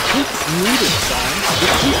 sir. Recruits needed, sire.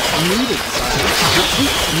 Recruits needed, sire.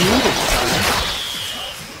 Recruits needed, sire.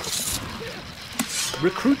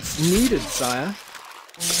 Recruits needed, sire.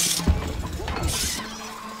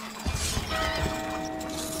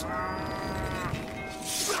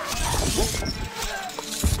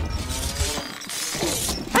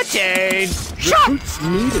 Attain! Shot! Recruits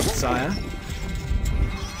needed, sire.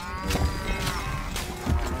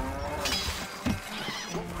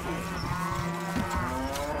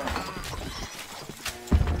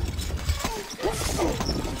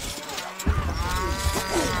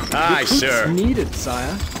 Aye, Recruits sir. needed,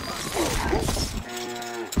 sire.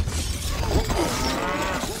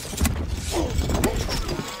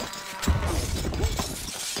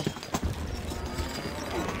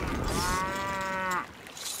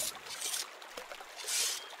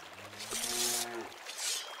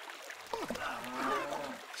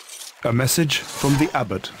 A message from the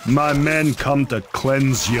abbot. My men come to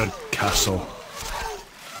cleanse your castle.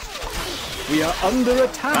 We are under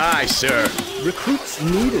attack. Aye, sir. Recruits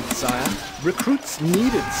needed, sire. Recruits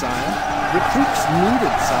needed, sire. Recruits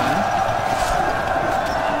needed, sire.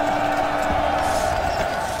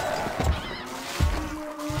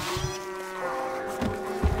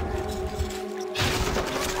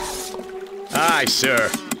 Aye,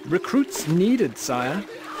 sir. Recruits needed, sire.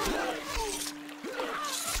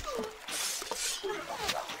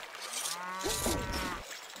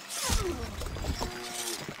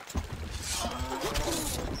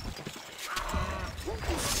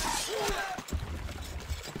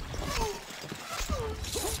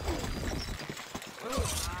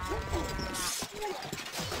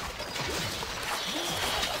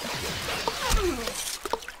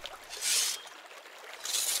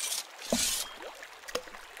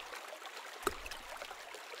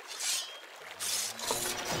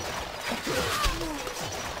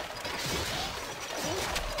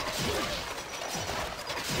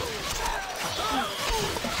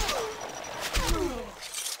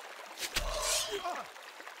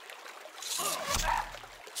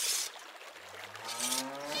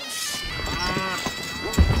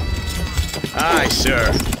 Aye,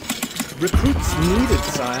 sir. Recruits needed,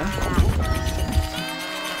 sire.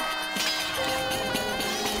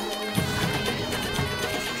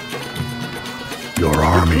 Your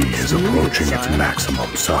army is approaching its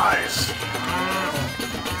maximum size.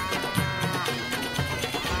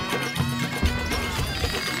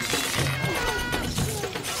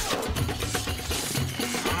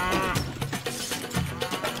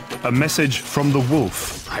 A message from the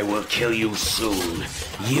wolf. I will kill you soon.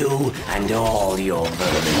 You and all your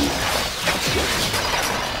vermin.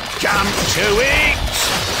 Jump to it!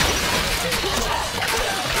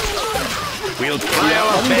 We'll try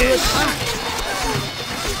our best.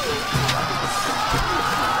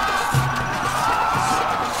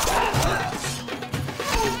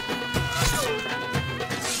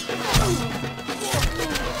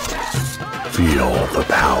 Feel the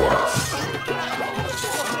power.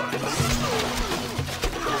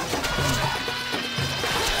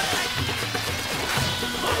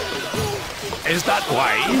 Is that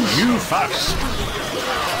wise? You first.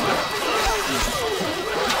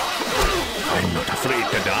 I'm not afraid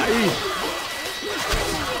to die.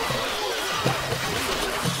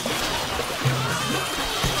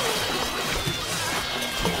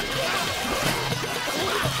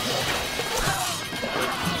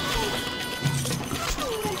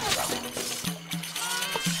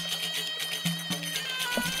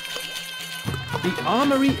 The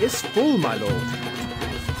armory is full, my lord.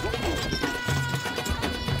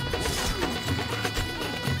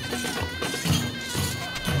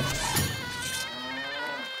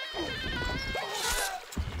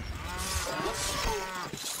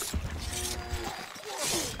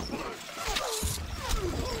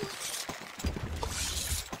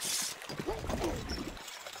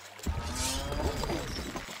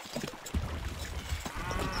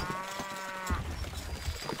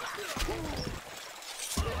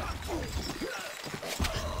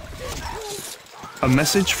 A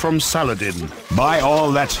message from Saladin. By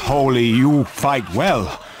all that's holy, you fight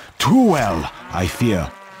well. Too well, I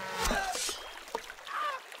fear.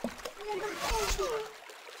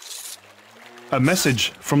 A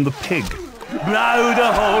message from the pig. Blow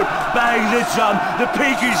the horn, bang the drum, the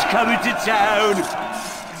pig is coming to town.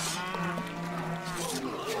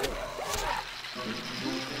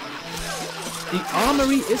 The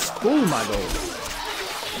armory is full, my lord.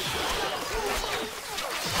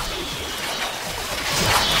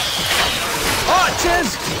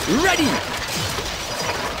 Archers, ready!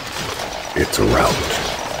 It's a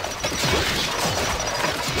rout.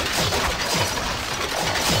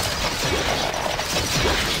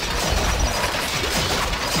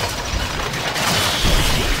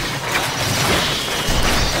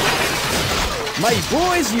 My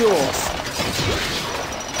boy's yours.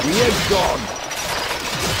 We are gone.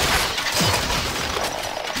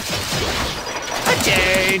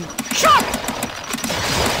 Attain! Shot!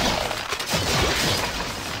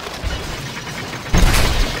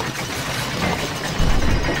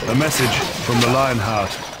 A message from the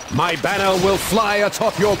Lionheart. My banner will fly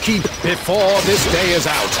atop your keep before this day is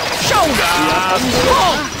out. Shoulder!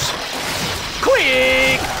 Halt!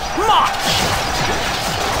 Quick! March!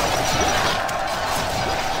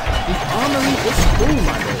 The armory is full,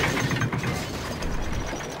 my lord.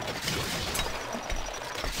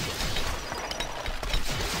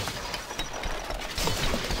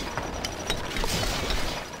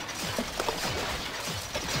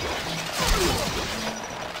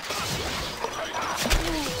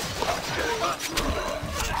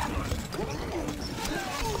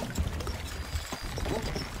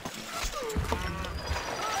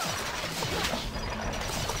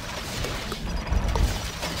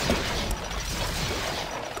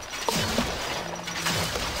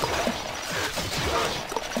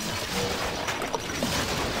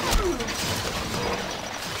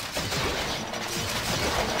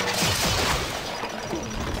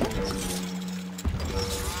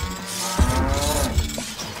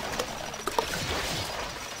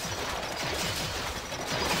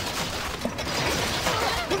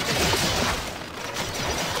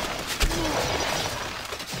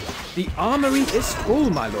 The armory is full,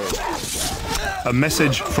 my lord. A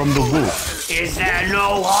message from the wolf. Is there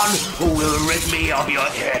no one who will rid me of your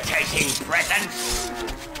irritating presence?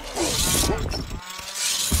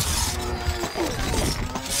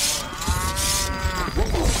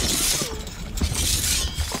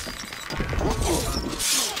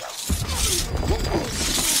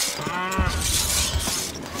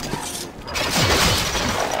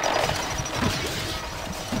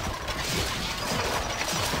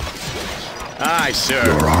 Aye, sir.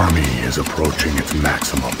 Your army is approaching its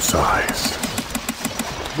maximum size.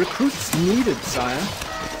 Recruits needed, sire.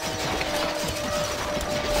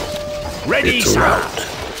 Ready, It's a sir. rout.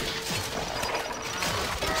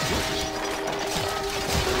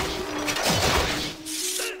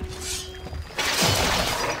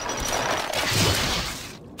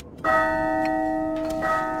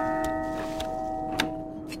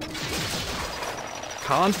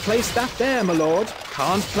 Can't place that there, my lord.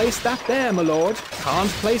 Can't place that there, my lord. Can't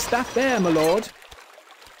place that there, my lord.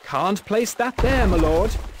 Can't place that there, my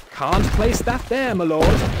lord. Can't place that there, my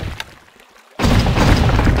lord.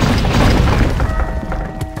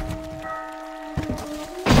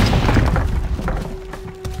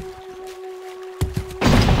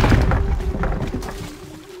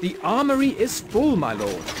 The armory is full, my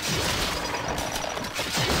lord.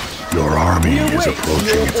 Your army We is await approaching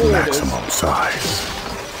your its orders. maximum size.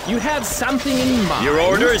 You have something in mind. Your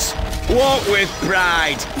orders? Walk with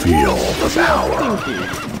pride. Feel the power.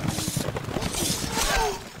 Thinking.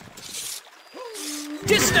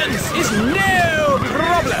 Distance is no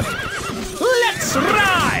problem. Let's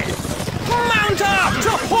ride. Mount up to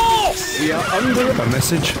horse. We are under A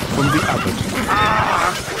message from the abbot.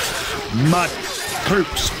 My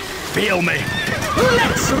troops feel me.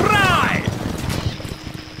 Let's ride.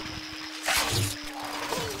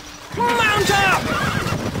 Mount up.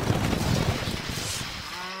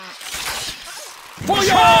 For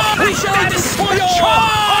your patience, for your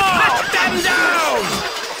cut them down.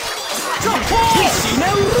 To horse.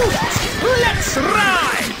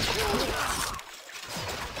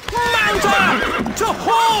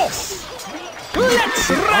 horse! Let's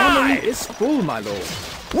The armory ride! is full, my lord.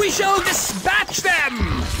 We shall dispatch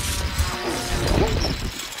them!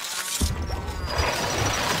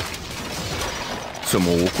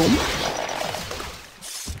 Sumukom?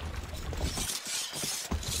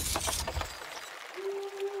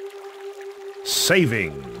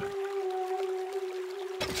 Saving.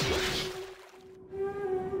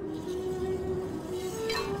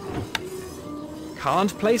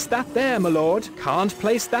 Can't place that there, my lord. Can't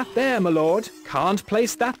place that there, my lord. Can't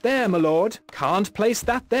place that there, my lord. Can't place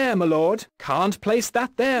that there, my lord. Can't place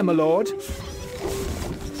that there, my lord.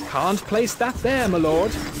 Can't place that there, my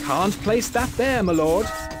lord. Can't place that there, my lord.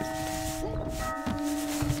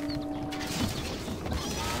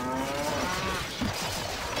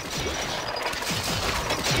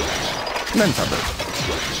 Mentabel.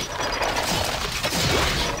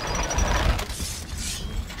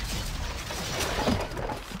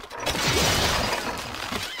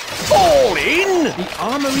 Fall in! The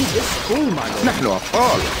armory is full, my lord. نحن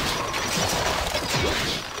أبطال.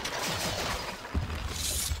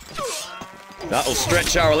 That'll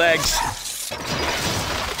stretch our legs.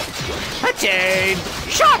 Attain!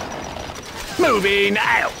 Shot! Moving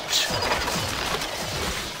out!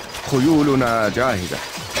 خيولنا جاهزة.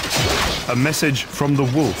 A message from the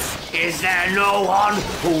wolf. Is there no one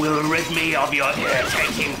who will rid me of your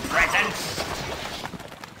irritating presence?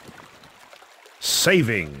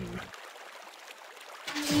 Saving.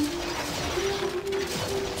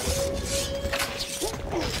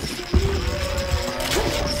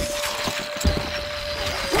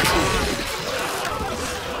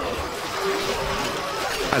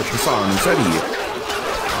 الحصان سريع.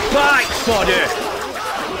 Fight, fodder!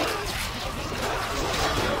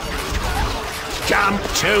 Jump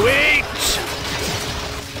to it!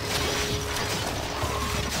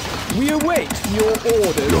 We await your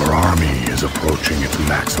orders. Your army is approaching its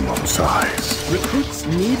maximum size. Recruits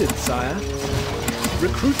needed, sire.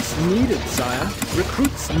 Recruits needed, sire.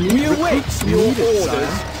 Recruits needed. We await your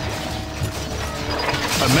orders.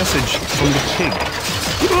 A message from the pig.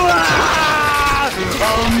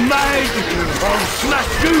 Oh, mate! I'll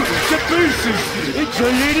smash you to pieces into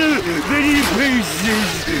little bitty pieces!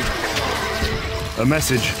 A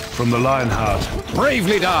message from the Lionheart.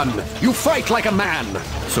 Bravely done! You fight like a man!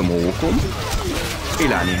 سموكم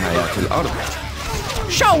إلى نهاية الأرض.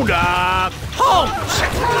 Shoulder! Halt!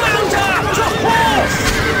 Mount up to horse!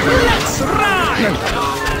 Let's ride!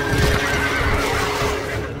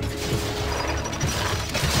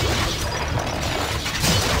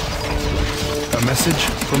 A message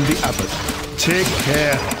from the abbot. Take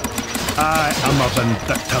care. I am a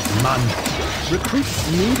vindictive man.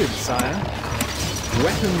 Recruits needed, sire.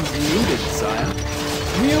 Weapons needed, sire.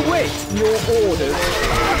 We await your orders.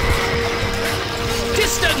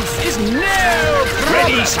 Distance is no problem!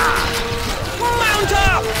 Ready, sir! Mount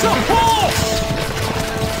up to horse!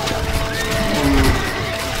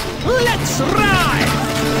 Let's ride!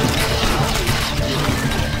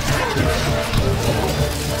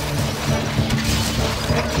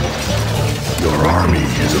 Your army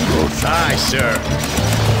is approaching. Aye, sir.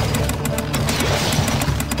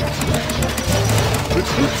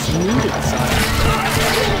 Recruits needed, sire.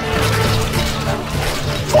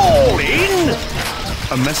 Fall in!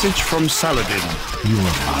 A message from Saladin. Your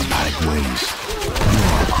barbaric ways.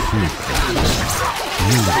 Your cruel plans.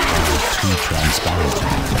 You are too transparent.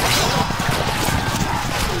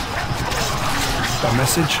 A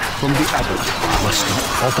message from the abbot. I must not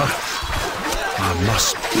falter. I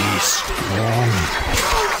must be strong.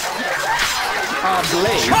 Our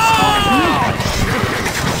blades are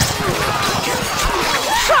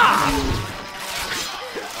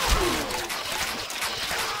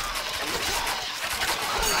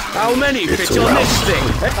How many It's fit on this thing?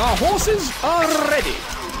 Our horses are ready.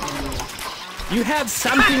 You have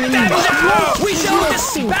something in mind. We shall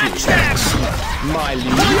dispatch them! My liege,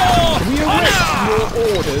 we Your await honor! your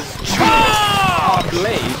orders. Our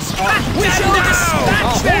blades are We shall dispatch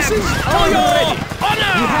Our them! horses For are your ready.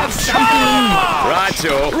 honor! You have something in mind.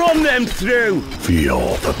 Righto, run them through!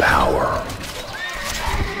 Feel the power.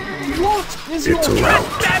 What is It's your a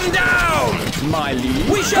rout. Them down! My liege?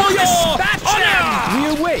 We shall dispatch them! We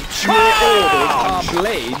await your orders. Our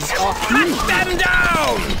blades are few. Them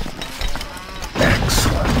down!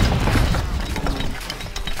 Excellent.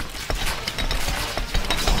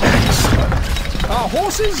 Excellent. Our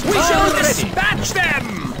horses We are shall ready. dispatch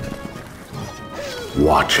them!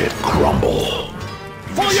 Watch it crumble.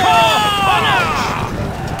 For your honor!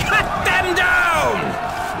 Cut them down!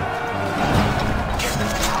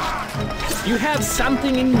 You have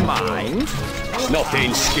something in mind?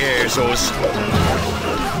 Nothing scares us.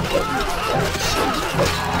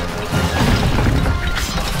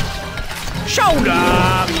 Shoulder!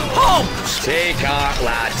 Halt! Take heart,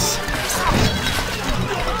 lads.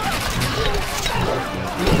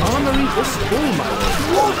 The armory is full, my lord.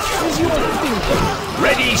 What is your thinking?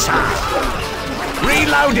 Ready, sir.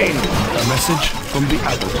 Reloading. A message from the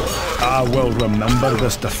Abbot. I will remember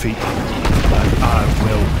this defeat, and I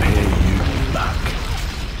will pay you back.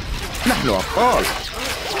 نحن أبطال.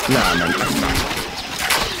 لا من أسمع.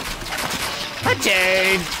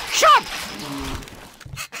 Attain! Shot!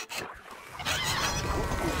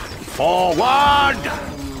 Forward!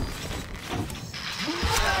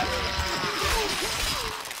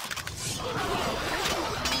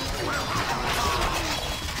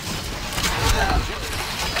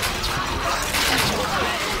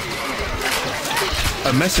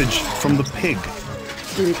 A message from the pig.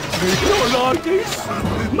 Not like this.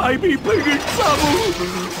 Maybe pig in trouble.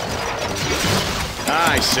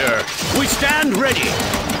 Aye, sir. We stand ready.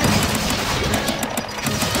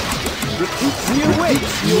 We await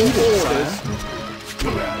your orders.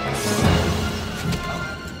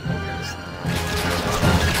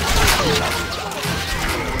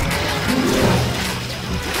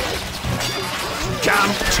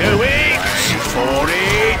 Jump to it! For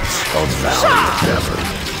it! A valiant effort.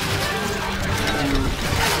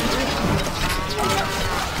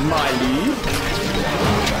 My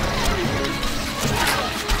liege.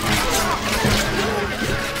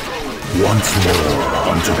 Once more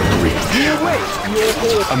unto the breach. We await your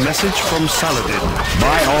orders. A message from Saladin.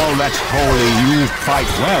 By all that's holy, you fight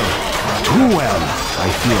well. Too well, I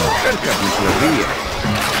fear. اركب مثل الريح.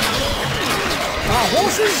 Our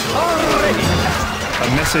horses are ready. A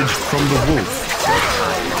message from the wolf.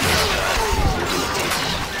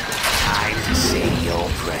 Time to say your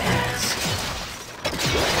prayers.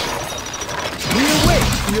 We await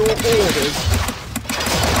your orders.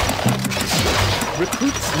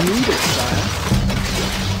 Recruits needed, sire.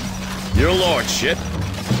 Your lordship.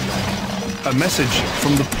 A message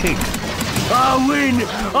from the pig. I win!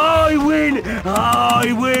 I win!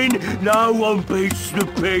 I win! No one beats the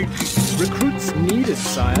pig. Recruits needed,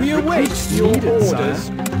 sire. We await your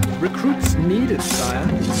orders. Recruits needed, sire.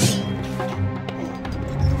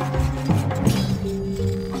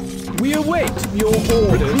 We await your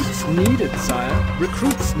orders. Recruits needed, sire.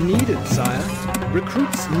 Recruits needed, sire.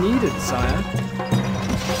 Recruits needed, sire.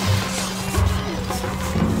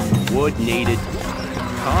 Wood needed.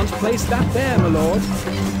 Can't place that there, my lord.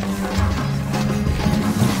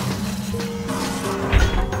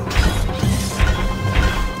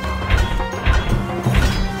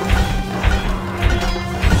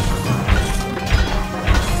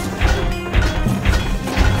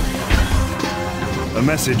 A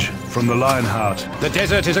message from the Lionheart. The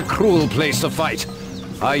desert is a cruel place to fight.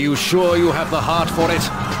 Are you sure you have the heart for it?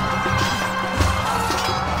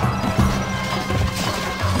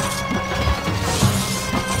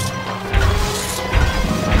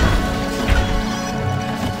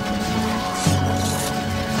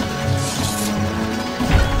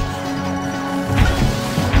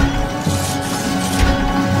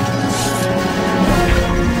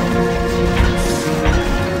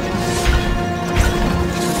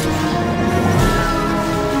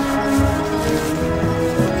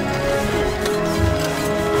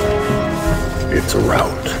 It's a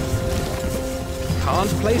rout. Can't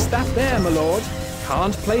place that there, my lord.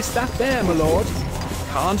 Can't place that there, my lord.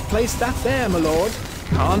 Can't place that there, my lord.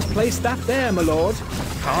 Can't place that there, my lord.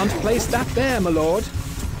 Can't place that there, my lord.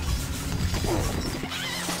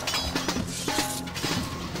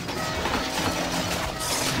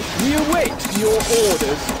 We await your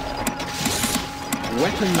orders.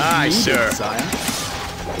 Weapons Aye, needed, sir.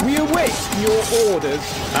 sire. We await your orders.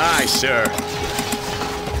 Aye, sir.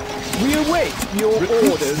 We await your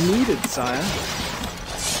orders needed, sire.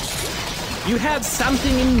 You had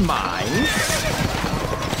something in mind?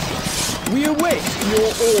 We await your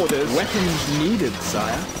orders. Weapons needed,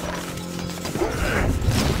 sire.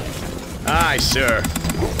 Aye, sir.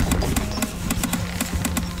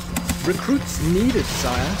 Recruits needed,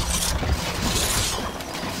 sire.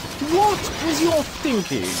 What is your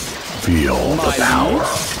thinking? Feel the power.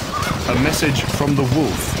 A message from the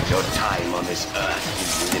wolf. Your time on this earth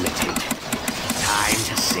is limited. Time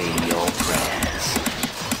to say your prayers.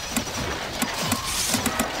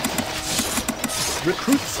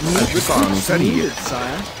 Recruits الحصان سريع. needed,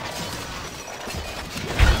 sire.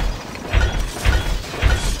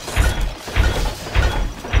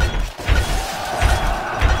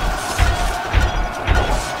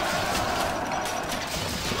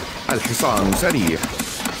 الحصان سريع.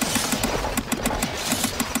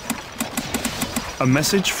 A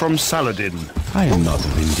message from Saladin. I am not a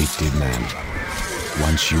vindictive man.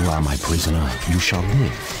 Once you are my prisoner, you shall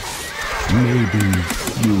live. Maybe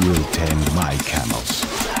you will tend my camels.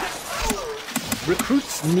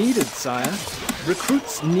 Recruits needed, sire.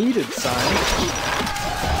 Recruits needed, sire.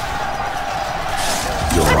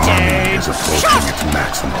 Your army is approaching its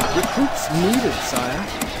maximum. Recruits needed, sire.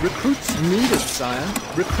 Recruits needed, sire.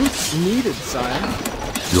 Recruits needed, sire.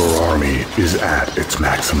 Your army is at its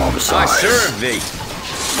maximum size. I serve thee.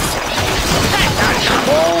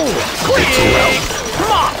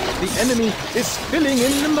 The enemy is filling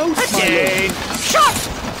in the most, my lord.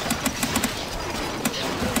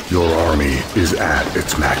 Your army is at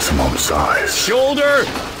its maximum size. Shoulder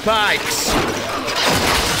pikes.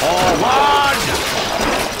 Forward.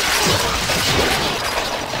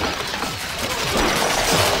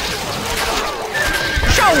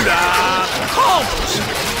 Shoulder halt.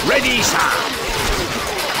 Ready, sir.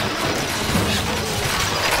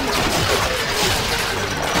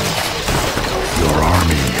 Your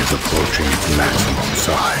army is approaching its maximum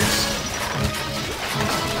size.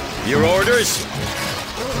 Your orders?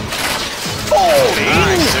 Falling!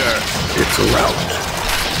 Aye, sir. It's a rout.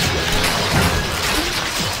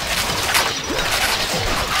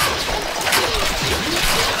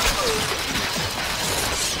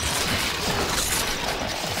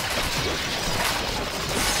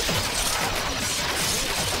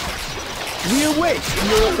 We await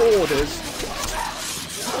your orders.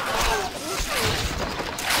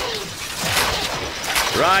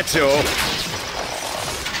 Righto.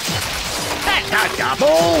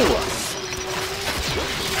 Double!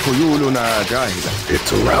 خيولنا جاهزة.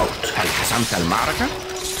 It's a rout. هل حسمت المعركة؟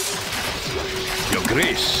 Your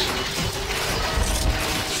grace.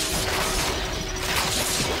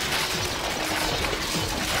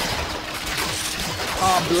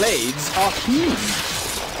 Our blades are huge.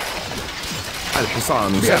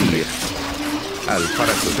 الحصان سريع.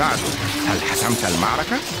 الفرس تعدو. هل حسمت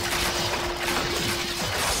المعركة؟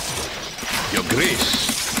 Your grace.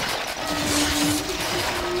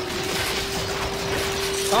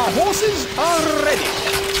 Our horses are ready.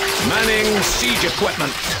 Manning siege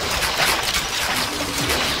equipment.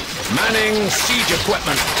 Manning siege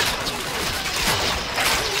equipment.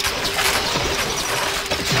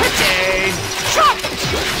 Hitting! Shot!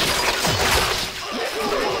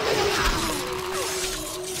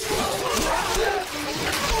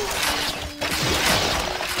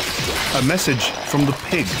 A message from the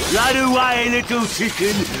pig. Run away, little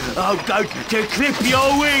chicken. I'm going to clip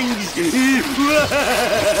your wings.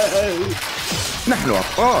 نحن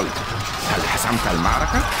أبطال. هل حسمت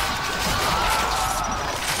المعركة؟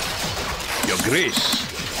 Your grace.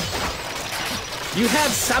 You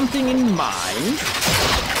had something in mind?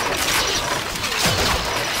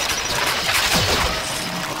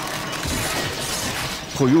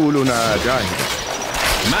 خيولنا جاهزة.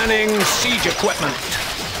 Manning siege equipment.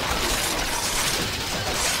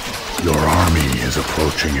 Your army is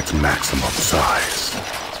approaching its maximum size.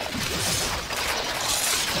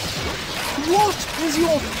 What is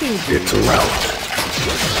your thinking? It's a rout.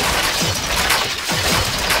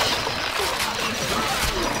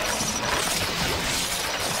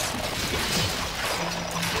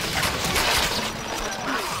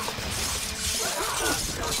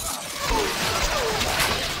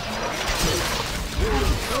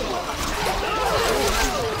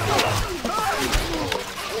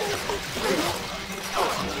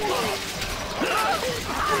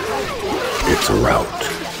 It's a rout.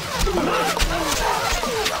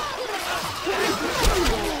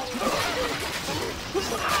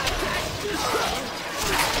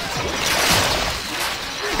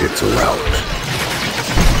 It's a rout.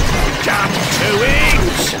 Jump to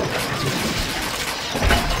wings!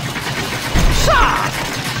 Sir!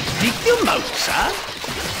 Did you moat, sir?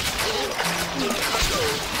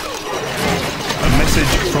 A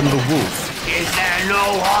message from the wolf. Is there no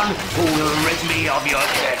one who will rid me of your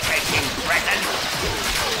irritating presence?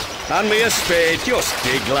 Hand me a spade, just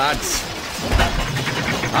dig, lads.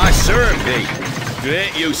 I serve thee.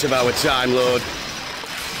 Great use of our time, Lord.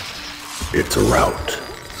 It's a rout.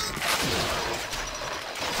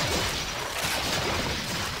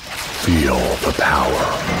 Feel the power.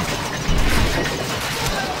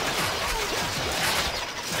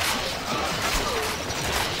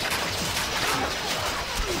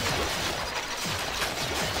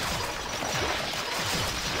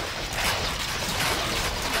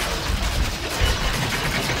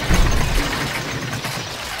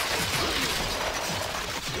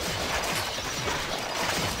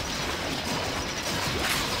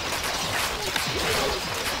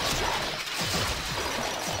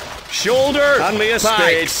 Shoulder, hand me a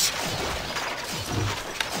spade.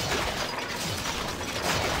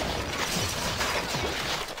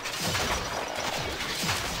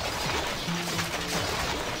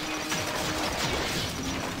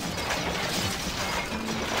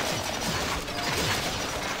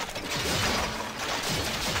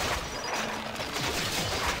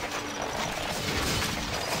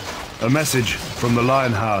 message from the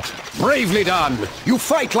Lionheart. Bravely done! You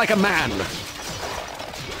fight like a man!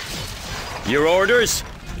 Your orders?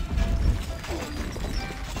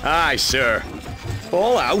 Aye, sir.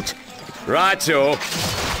 All out. Righto.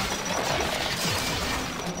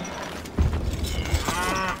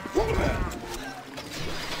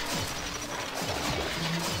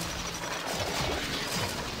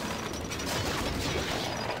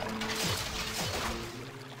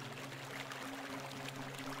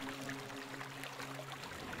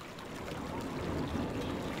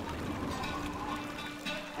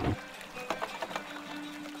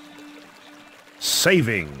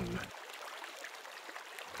 Saving.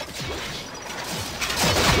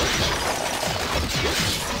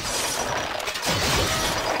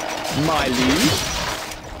 My liege.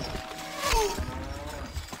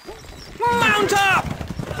 Mount up!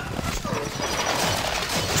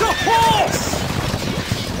 To horse!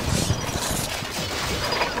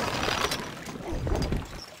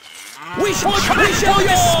 We shall trample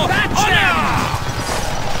your honor!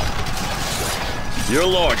 Your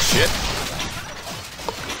lordship.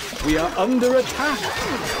 We are under attack.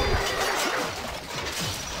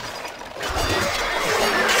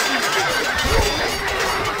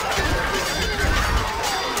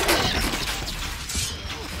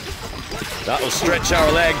 That'll stretch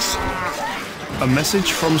our legs. A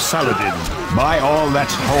message from Saladin. By all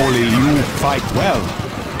that's holy, you fight well.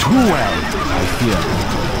 Too well, I fear.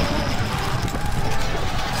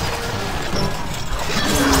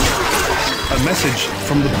 A message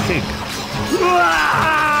from the pig.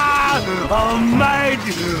 I'll mad!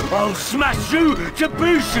 I'll smash you to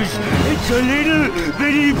pieces into little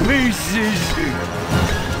bitty pieces!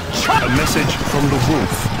 A message from the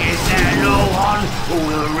wolf. Is there no one who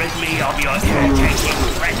will rid me of your irritating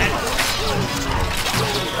presence?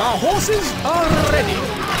 Our horses are ready.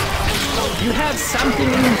 You have something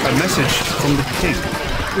in... A message from the pig.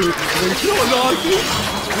 It's not like it!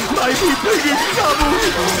 Maybe pig is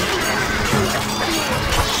trouble!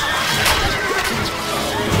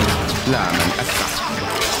 لا من أسرع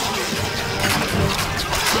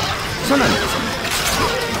سننتصر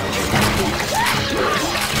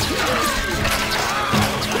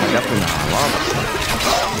هدفنا واضح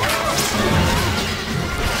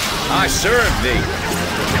I serve thee.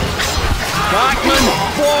 Bachman,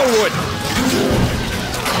 forward!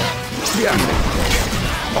 بأمرك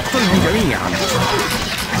اقتلهم جميعا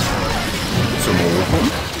سموهم.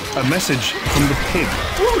 A message from the pig.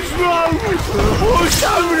 What's wrong? What's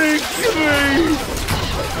happening to me?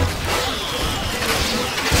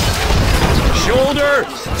 Shoulder,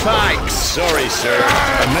 pikes. Sorry, sir.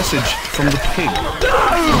 A message from the pig. No!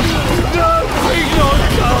 No! Please don't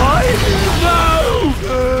die! No!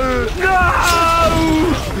 No!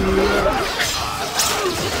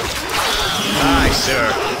 Aye, sir.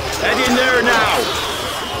 Head in there now.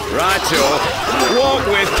 Righto. Walk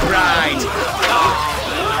with pride.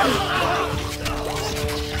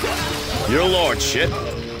 Your lordship.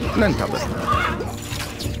 ننتظر.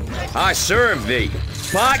 I serve thee.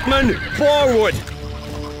 Bachman, forward!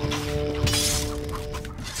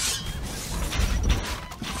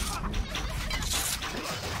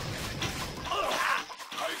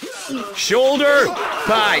 Shoulder,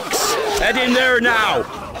 pikes. Head in there now.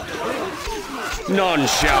 None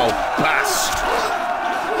shall pass.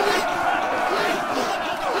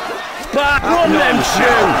 Back, run them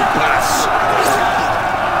shall pass.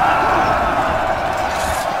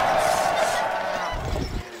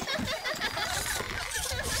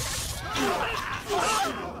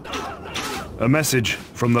 A message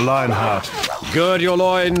from the Lionheart. Gird your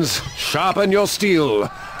loins, sharpen your steel.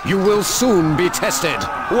 You will soon be tested.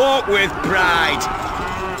 Walk with pride.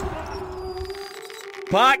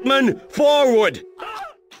 Bachman, forward.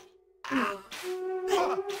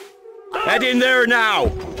 Head in there now.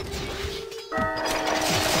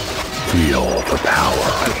 Feel the power.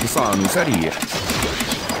 الحصان سريع.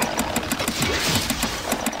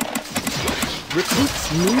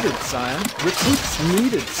 Recruits needed, sire. Recruits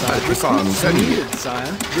needed, sire. Recruits needed,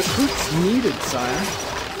 sire. Recruits needed, sire.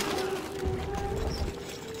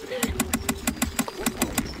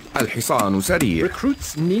 الحصان سريع.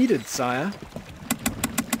 Recruits needed, sire.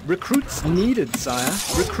 Recruits needed, sire.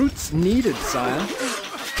 Recruits needed, sire.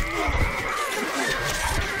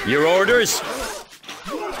 Your orders?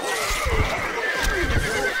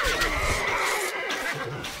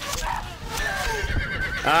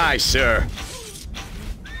 Aye, sir.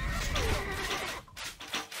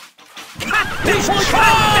 We shall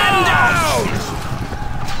cut them down!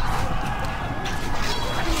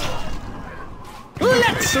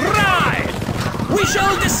 Let's ride! We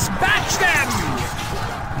shall dispatch them!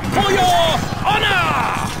 For your honor!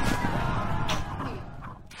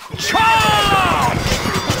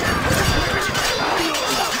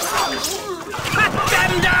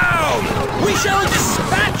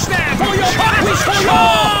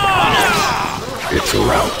 It's a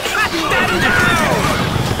rout. Cut them down!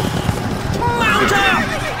 Mount up!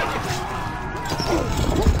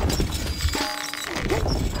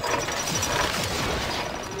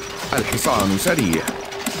 الحصان سريع.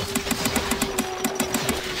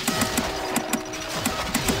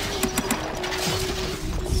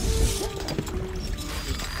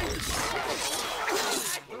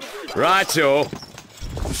 Righto.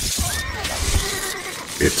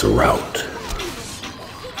 It's a rout.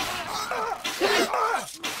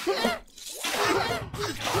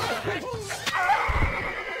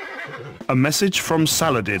 A message from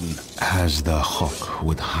Saladin. As the hawk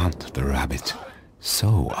would hunt the rabbit,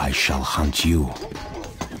 so I shall hunt you.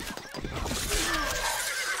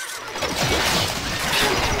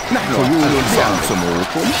 نحن الحصان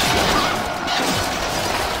سموكم.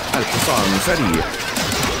 الحصان سريع.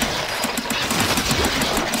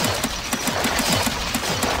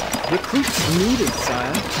 Recruits needed,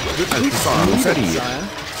 sire. Recruits الحصان needed, سريع. sire.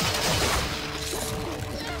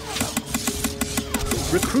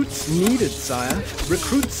 Recruits needed, sire.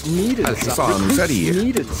 Recruits needed, sire. الحصان Recruits سريع.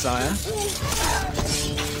 needed, sire.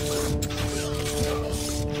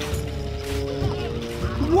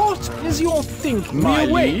 What is your thinking, my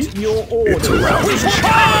await liege? your It's a orders. rout.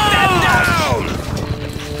 Cut them down!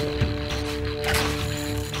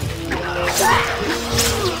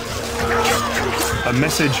 A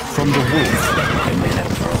message from the wolf. My men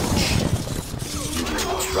approach.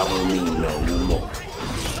 Trouble me no more.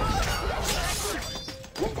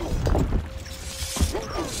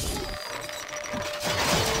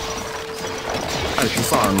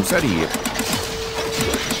 الحصان سريع.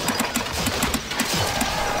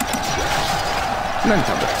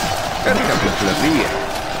 ننتظر. اركب مثل الريح.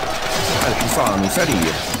 الحصان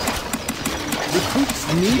سريع.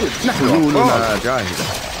 Recruits needed. نحن عيوننا جاهزة.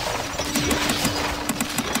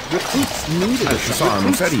 Recruits needed.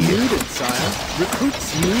 الحصان Recruits سريع. needed, sire. Recruits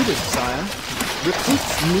needed, sire.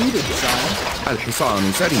 Recruits needed, sire.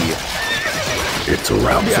 الحصان سريع. It's a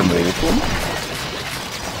rout. بأمركم.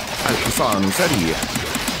 الحصان سريع.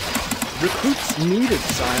 Recruits needed,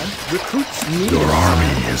 sire. Recruits needed. Your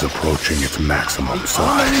army is approaching its maximum Armory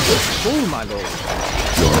size. is full, my lord.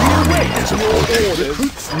 Your army is approaching.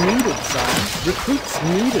 Recruits needed, sire. Recruits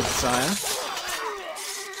needed, sire.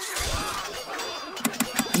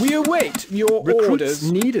 We await your Recruits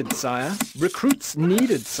orders. needed, sire. Recruits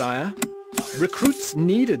needed, sire. Recruits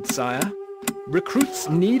needed, sire. Recruits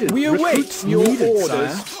needed. We await Recruits your needed,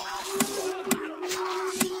 orders. sire.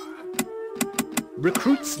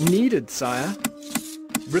 Recruits needed, sire.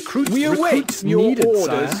 Recruits. We await recruits your needed,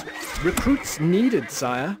 orders. sire. Recruits needed,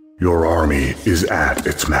 sire. Your army is at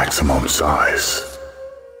its maximum size.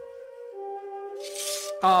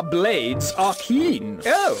 Our blades are keen.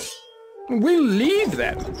 Oh, we'll leave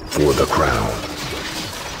them. For the crown.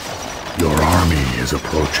 Your army is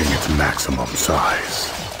approaching its maximum size.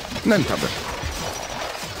 ننتظر.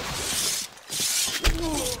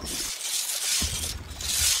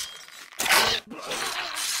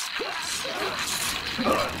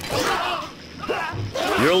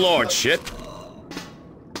 Your lordship.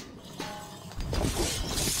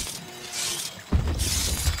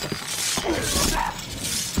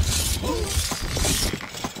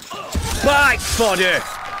 Back fodder!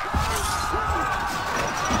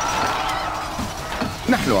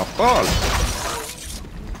 نحن أبطال.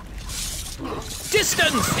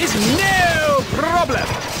 Distance is no problem.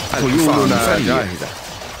 عيوننا جاهزة.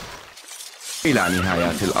 إلى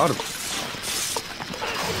نهايات الأرض.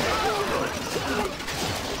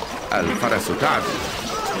 الفرس تعدو.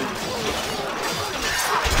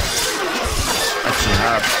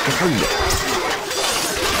 الشهاب تحلق.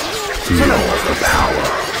 Feel the power.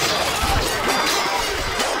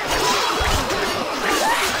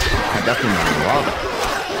 هدفنا واضح.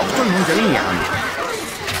 اقتلهم جميعا.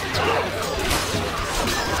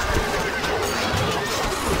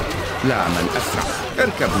 لا من أسرع.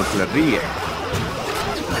 اركب مثل الريح.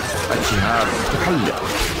 الشهاب تحلق.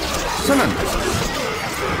 سننتصر.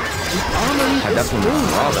 هدفنا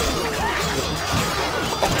واضح.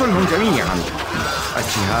 اقتلهم جميعا.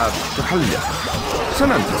 الشهاب تحلق.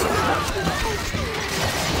 سننتصر.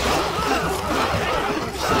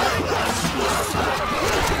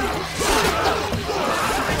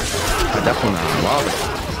 هدفنا واضح.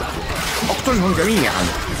 اقتلهم جميعا.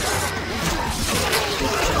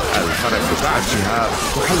 الفرس بعد شهاب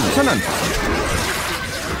تحلق. سننتصر.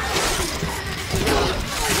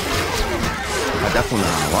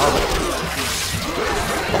 هدفنا واضح.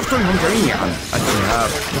 اقتلهم جميعا. الشهاب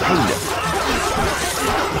تحلق.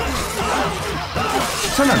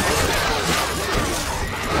 سننتصر.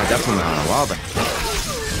 هدفنا واضح.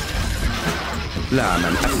 لا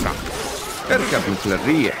من أسرع. اركب مثل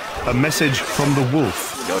الريح. A message from the wolf.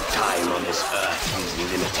 Your time on this earth is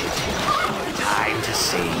limited. Time to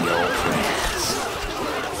say your prayers.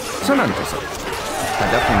 سننتصر.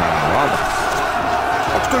 هدفنا واضح.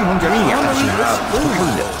 اقتلهم جميعا.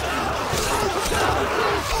 تحلق.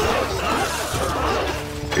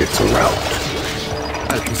 It's a rout.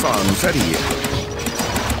 الحصان سريع.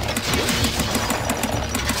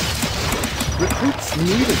 Recruits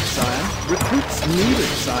needed, sire. Recruits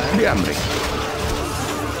needed, sire. بأمرك.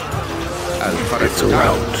 الفرس It's a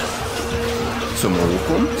rout.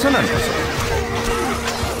 سموكم سننتصر.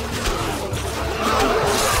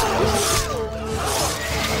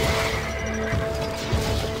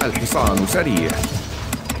 الحصان سريع.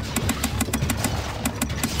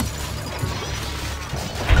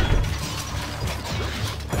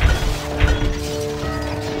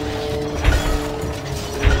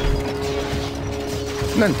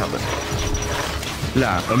 ننتظر.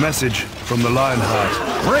 لا. A message from the Lionheart.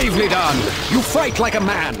 Bravely done! You fight like a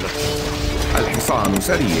man! الحصان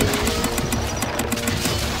سريع.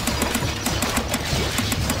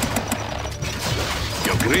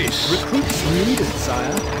 Your Grace. Recruits needed,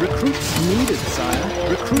 sire. Recruits needed, sire.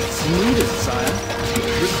 Recruits needed, sire.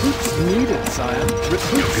 Recruits needed, sire.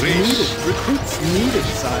 Recruits needed. Recruits needed,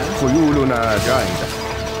 sire. خيولنا جاهزة.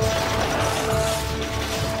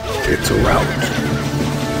 It's a rout.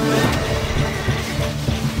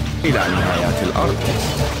 إلى نهايات الأرض.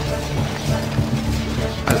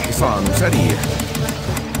 الحصان سريع.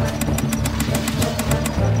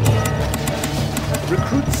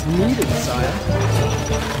 Recruits needed, sire.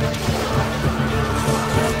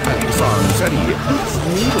 الحصان سريع. Recruits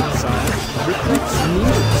needed, sire. Recruits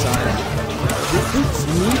needed, sire. Recruits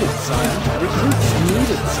needed, sire. Recruits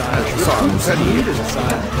needed, sire. الحصان Recruits سريع. needed,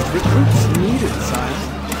 sire. Recruits needed, sire.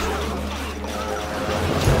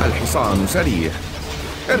 الحصان سريع.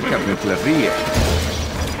 اركب مثل الريح.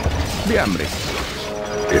 بأمرك.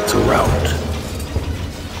 It's a rout.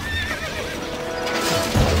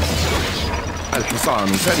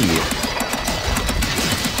 الحصان سريع.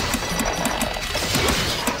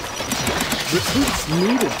 Recruits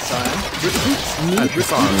needed, sire. Recruits needed.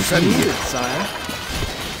 الحصان Recruits سريع. needed, sire.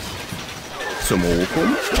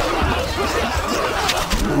 سموكم.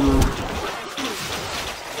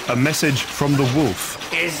 A message from the wolf.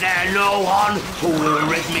 Is there no one who will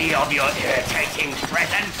rid me of your irritating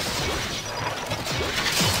presence?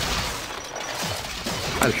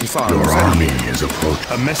 الحصان Your سريع. army is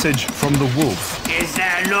approaching. A message from the wolf. Is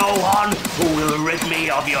there no one who will rid me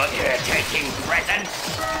of your irritating presence?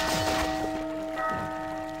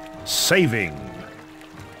 Saving.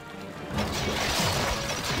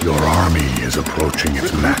 Your army is approaching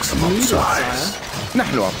its maximum size.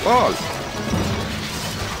 نحن أبطال.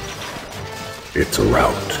 It's a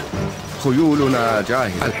rout. خيولنا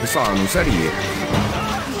جاهزة. الحصان سريع.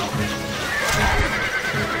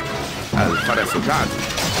 الفرس تعدو.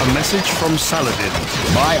 A message from Saladin.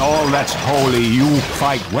 By all that's holy, you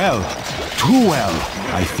fight well. Too well,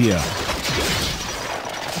 I fear.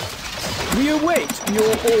 We await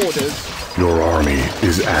your orders. Your army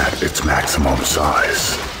is at its maximum size.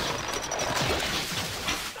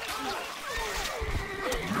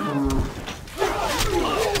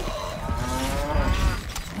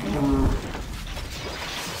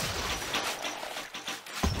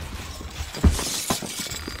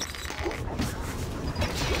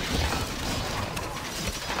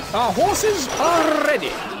 Our horses are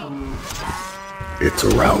ready. It's a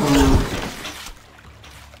rout.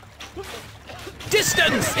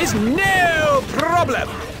 Distance is no problem.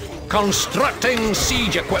 Constructing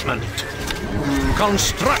siege equipment.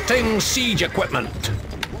 Constructing siege equipment.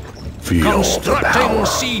 Feel the Constructing power.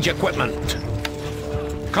 siege equipment.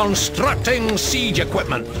 Constructing siege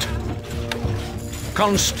equipment.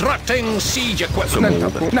 Constructing siege equipment.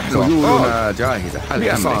 ننتظر. نحن خيولنا جاهزة.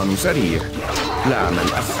 الحصان سريع. لا من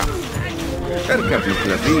أسرع. اركب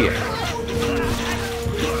مثل الريح.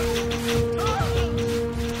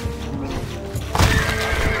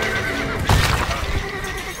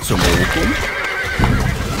 سموكم.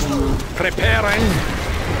 Preparing.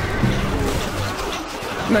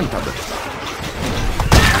 ننتظر.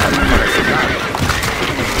 الفرس تعدو.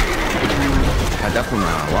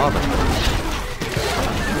 هدفنا واضح.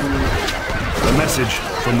 A message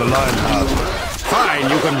from the Lionheart. Fine,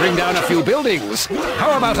 you can bring down a few buildings.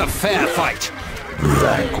 How about a fair fight?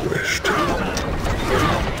 Vanquished.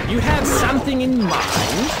 You have something in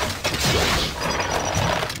mind?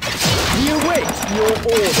 We await your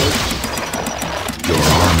orders. Your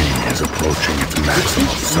army is approaching its maximum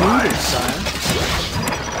Needed, size. sire.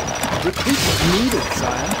 Recruits needed,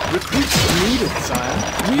 sire. Recruits needed, sire.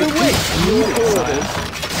 We await your orders.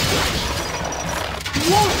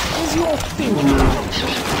 What is your thinking?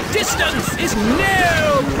 Distance is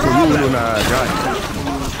no problem! خيولنا جاهزة.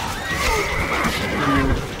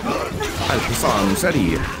 الحصان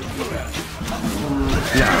سريع.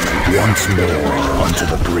 Once more onto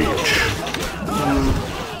the breach.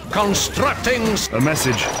 Constructing. A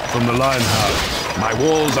message from the Lionheart. My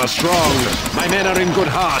walls are strong. My men are in good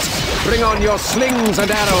heart. Bring on your slings and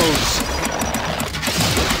arrows.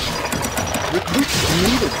 Recruits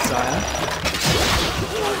needed, sire.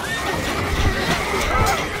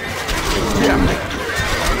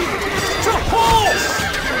 To horse!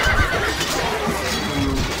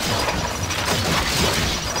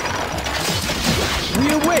 We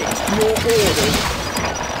await your orders.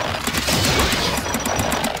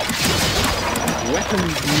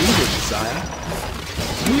 Weapons needed, sire.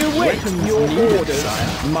 We await your orders, sire.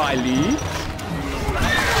 My liege.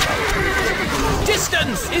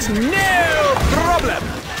 Distance is no problem.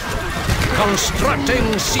 Constructing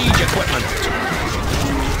siege equipment.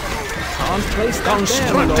 Can't place that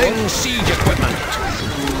Constructing there, siege equipment.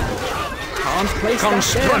 Can't place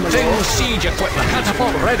Constructing that there, siege equipment.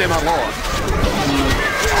 Catapult ready, my lord.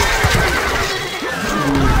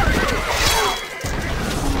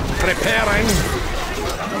 Preparing.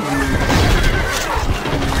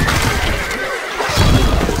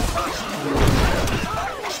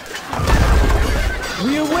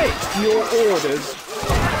 We await your orders.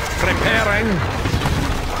 Preparing.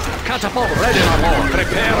 Catapult ready, my lord.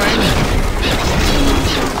 Preparing.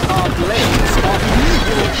 Our blades are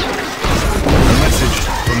evil. A message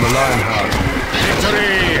from the Lionheart.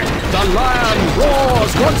 Victory! The lion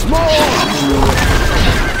roars once more!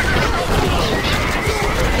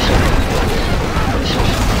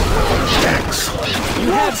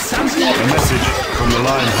 You have something. A message from the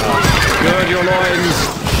Lionheart. Gird your loins,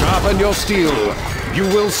 sharpen your steel. You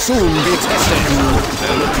will soon be tested.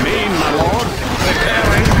 They'll look mean, my lord.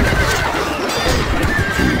 Preparing.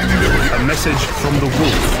 A message from the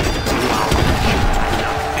Wolf.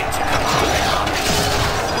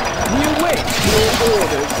 We await your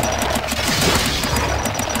orders.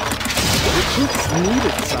 Recruits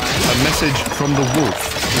needed, sire. A message from the Wolf.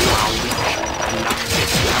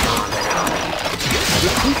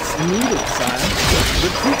 Recruits needed, sire.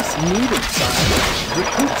 Recruits needed, sire.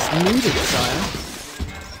 Recruits needed, sire.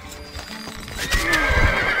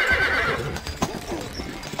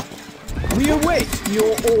 We await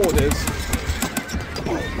your orders.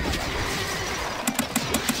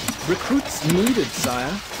 Recruits needed,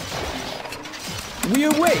 sire. We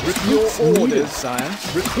await your orders, sire.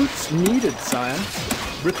 Recruits needed, sire.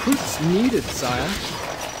 Recruits needed, sire.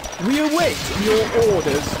 We await your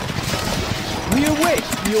orders. We await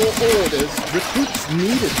your orders. Recruits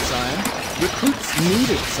needed, sire. Recruits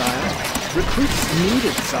needed, sire. Recruits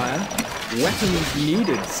needed, sire. Weapons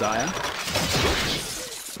needed, sire.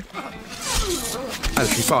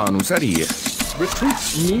 الحصان سريع.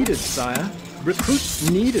 Recruits needed, sire. Recruits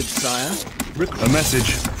needed, sire. A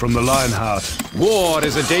message from the Lionheart. War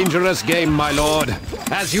is a dangerous game, my lord,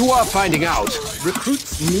 as you are finding out.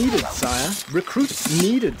 Recruits needed, sire. Recruits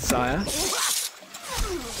needed, sire.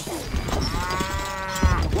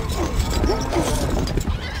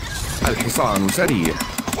 الحصان سريع.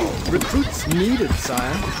 Recruits needed,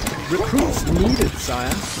 sire. Recruits needed,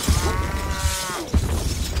 sire.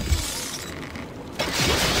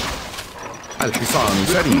 الحصان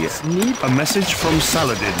سريع. A message from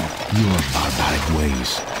Saladin. Your barbaric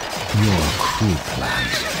ways, your cruel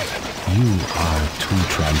plans. You are too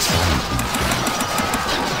transparent, my friend.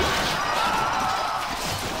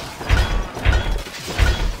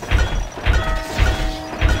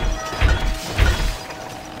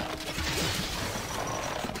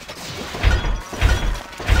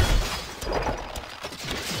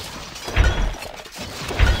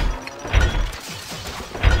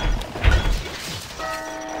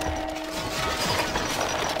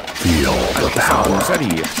 الحصان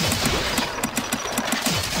سريع.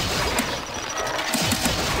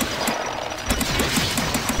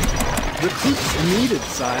 Recruits needed,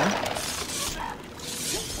 sire.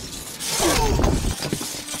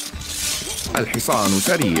 الحصان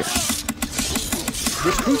سريع.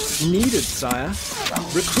 Recruits needed, sire.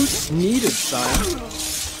 Recruits needed, sire.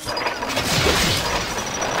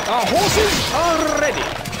 Our horses are ready.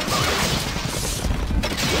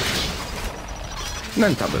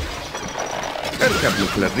 ننتظر. اركب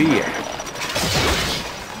مثل الريح.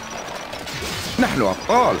 نحن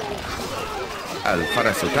أبطال.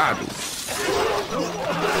 الفرس تعدو.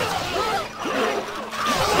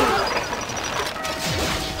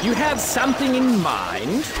 You have something in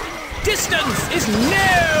mind? Distance is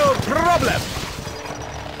no problem.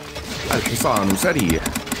 الحصان سريع.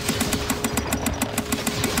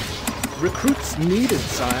 Recruits needed,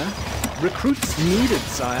 sire. Recruits needed,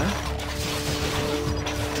 sire.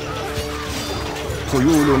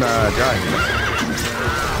 خيولنا جاهزة.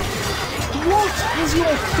 What is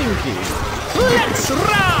your thinking? Let's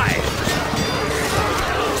ride!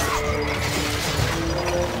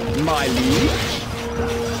 My liege.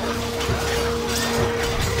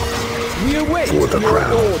 We await For the your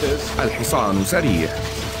crown. orders. الحصان سريع.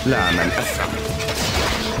 لا من أسرع.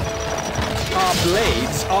 Our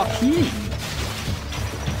blades are keen.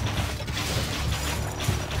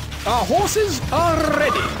 Our horses are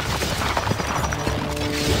ready.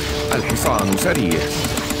 الحصان سريع.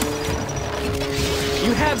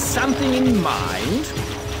 You have something in mind?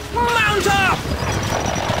 Mount up!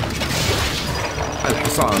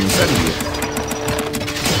 الحصان سريع.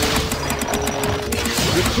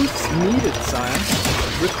 Recruits needed, sire.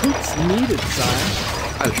 Recruits needed, sire.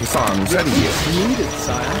 الحصان سريع. Needed,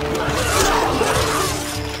 sire.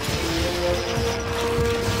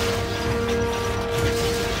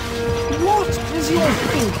 What is your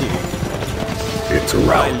thinking? It's a My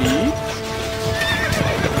rout. liege?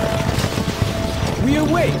 We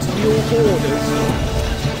await your orders.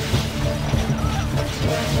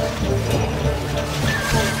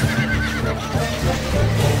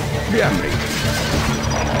 بأمري.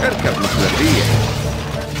 اركب مثل الريح.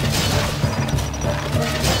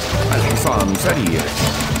 الحصان سريع.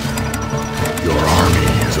 Your army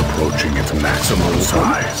is approaching its maximum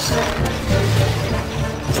size.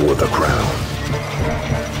 For the crown.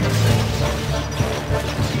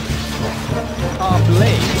 Our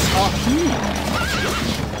blades are keen.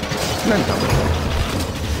 ننتظر.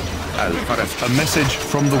 الفرس. A message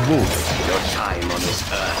from the wolf. Your time on this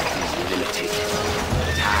earth is limited.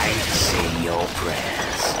 Time to say your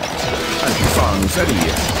prayers. الحصان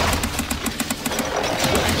سريع.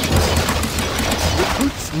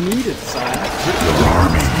 Recruits needed, sire. Your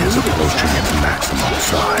army is approaching its maximum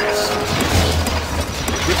size.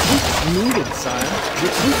 Recruits needed, sire.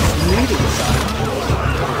 Recruits needed, sire.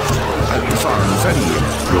 الحصان سريع.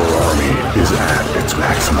 Your army is at its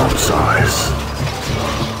maximum size.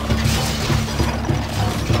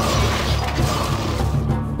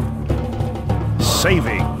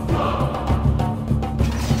 Saving.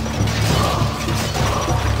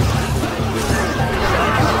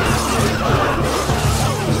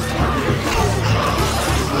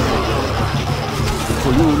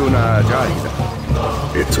 خيولنا جاهزة.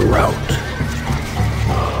 It's a rout.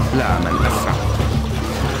 لا من أسرع.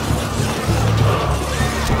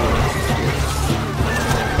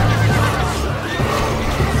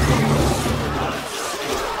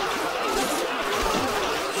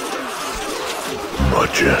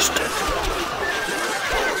 Majestic.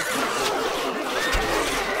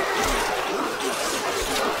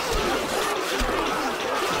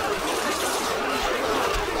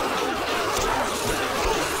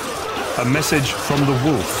 A message from the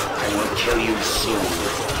wolf. I will kill you soon.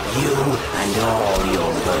 You and all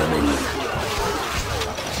your vermin.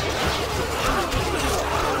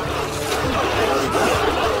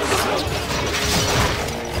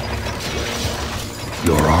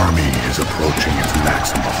 Your army is approaching its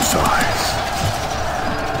maximum size.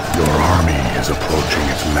 Your army is approaching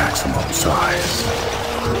its maximum size.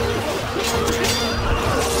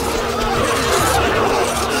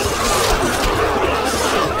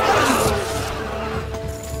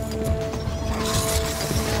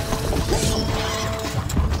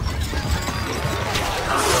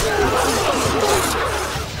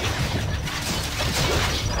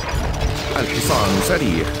 الحصان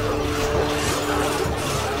سريع.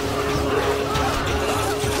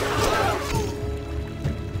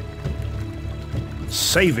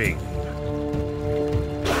 Saving.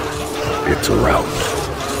 It's a rout.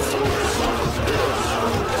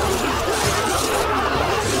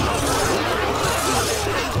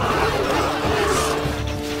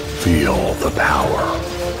 Feel the power.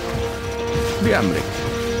 بأمرك.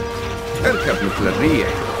 اركب مثل الريح.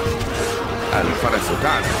 الفرس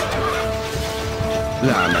تعرف.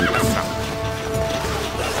 لا من أسرع.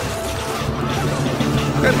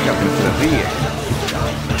 اركب مثل الريح.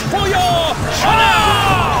 For your honor!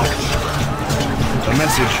 A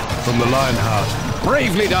message from the Lionheart.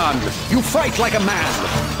 Bravely done. You fight like a man.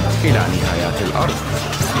 إلى نهاية الأرض.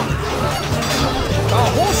 Our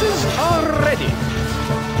horses are ready.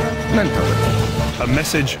 ننتظر. A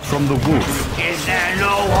message from the wolf. Is there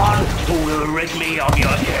no one who will rid me of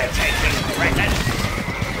your irritating presence?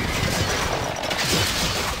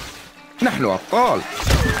 نحن أبطال.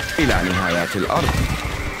 إلى نهاية الأرض.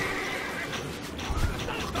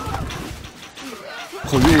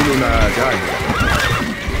 خيولنا جاهزة.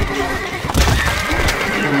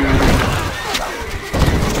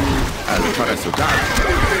 الفرس تعد.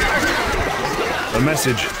 A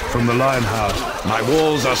message from the Lionheart. My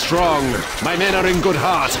walls are strong. My men are in good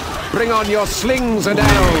heart. Bring on your slings and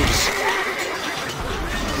arrows.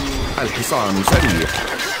 الحصان سريع.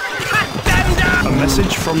 A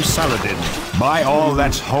message from Saladin. By all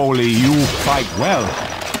that's holy, you fight well.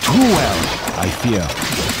 Too well, I fear.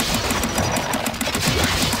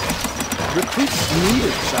 Recruits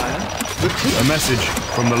needed, sire. A message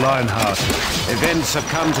from the Lionheart. Events have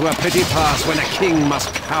come to a pretty pass when a king must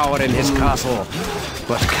cower in his castle.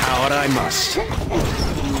 But cower I must.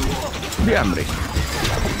 بأمرك.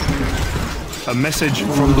 A message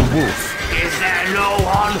from the wolf. Is there no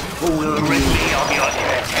one who will rid me of your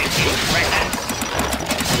irritating presence?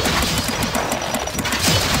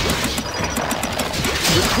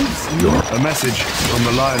 A message from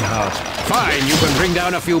the Lionheart. Fine, you can bring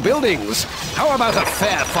down a few buildings. How about a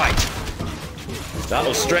fair fight?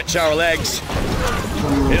 That'll stretch our legs.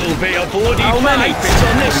 It'll be a bloody How many bits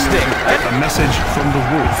on this thing? A message from the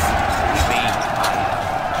wolf.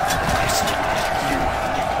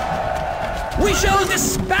 We shall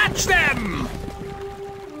dispatch them!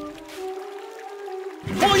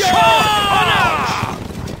 For your honor!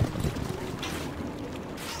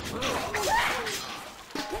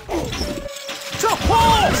 To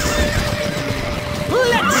horse!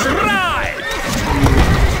 Let's ride!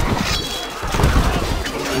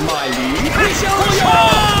 My liege, we shall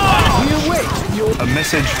charge! We await your... A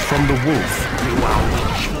message from the wolf. You are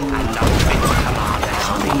weak and not fit to command us.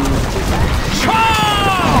 Charge!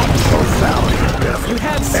 You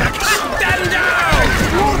have cut them down!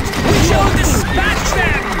 We shall dispatch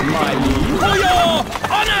them! My liege, for your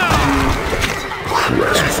honor!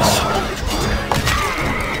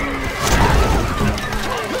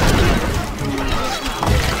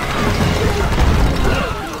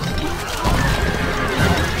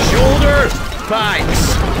 Shoulder fights.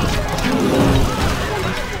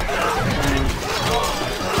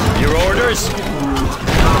 Your orders?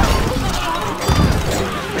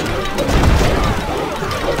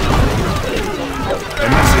 A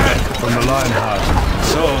message from the Lionheart.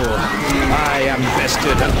 So, I am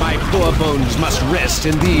bested and my poor bones must rest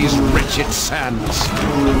in these wretched sands.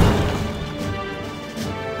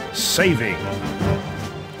 Saving.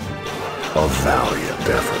 A valiant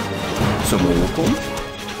effort. سموكم.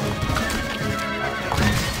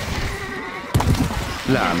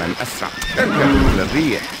 لا من أسرع. اركبوا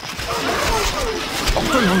للريح.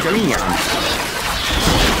 اقتلهم جميعا.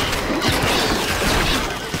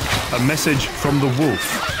 A message from the wolf.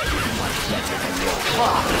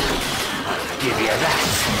 Give you that.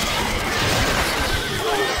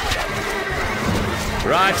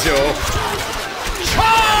 Righto.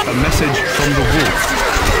 A message from the wolf.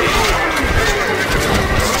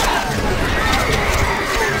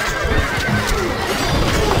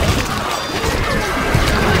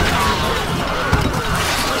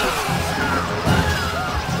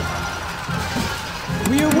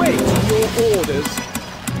 We await your orders.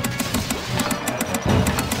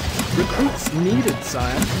 Recruits needed,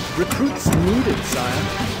 sire. Recruits needed, sire.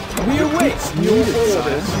 We await your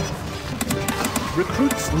orders.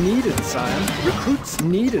 Recruits needed, sire. Recruits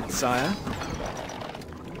needed, sire.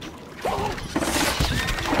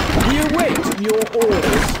 We await your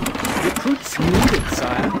orders. Recruits needed,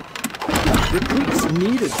 sire. Recruits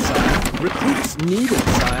needed, sire. Recruits needed,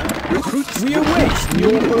 sire. Recruits. We await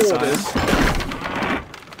your orders.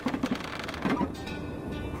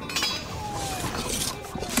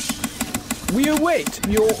 We await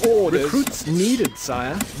your orders. Recruits needed,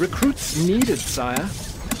 sire. Recruits needed, sire.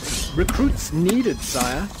 Recruits needed,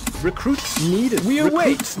 sire. Recruits needed. We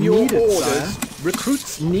await your orders.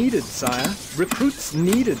 Recruits needed, sire. Recruits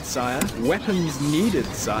needed, sire. Weapons needed,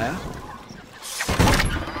 sire.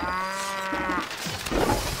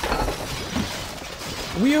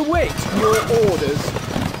 We await your orders.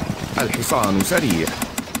 الحصان سريع.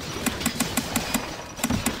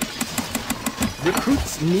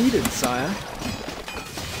 Recruits needed, sire.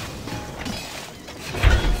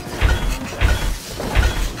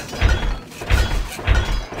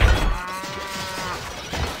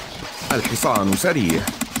 الحصان سريع.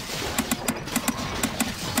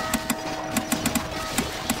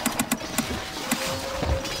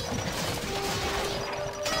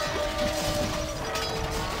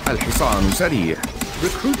 الحصان سريع.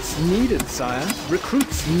 Recruits needed, sire.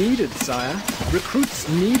 Recruits needed, sire. Recruits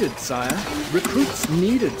needed, sire. Recruits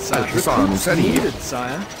needed, sire. الحصان Recruits سريع. needed,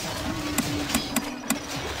 sire.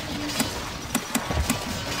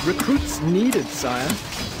 Recruits needed, sire.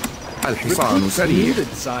 الحصان Recruits سريع.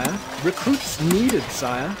 needed, sire. Recruits needed,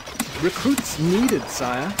 sire. Recruits needed,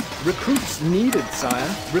 sire. Recruits needed, sire.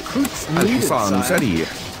 Recruits needed, الحصان sire. سريع.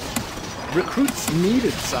 Recruits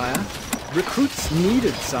needed, sire. Recruits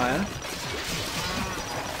needed, sire.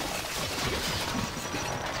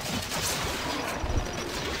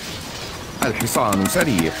 الحصان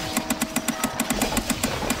سريع.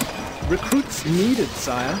 Recruits needed,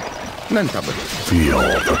 sire. ننتظر. Feel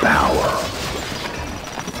the power.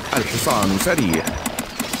 الحصان سريع.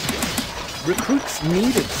 Recruits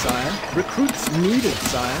needed, sire. Recruits needed,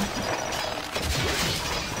 sire.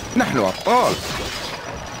 نحن أبطال.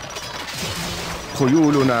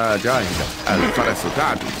 خيولنا جاهزة. الفرس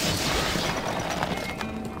تعدو.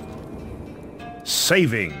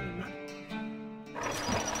 Saving.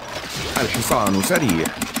 الحصان سريع.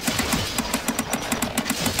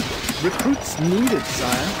 Recruits needed,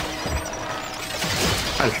 sire.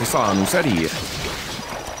 الحصان سريع.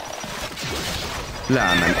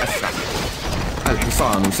 لا من أسرع.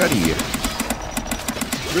 الحصان سريع.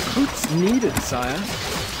 Recruits needed, sire.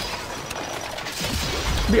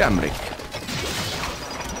 بأمرك.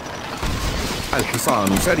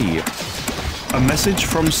 الحصان سريع. A message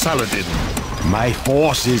from Saladin. My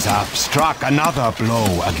forces have struck another blow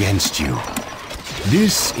against you.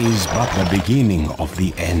 This is but the beginning of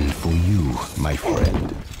the end for you, my friend.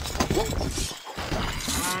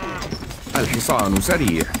 الحصان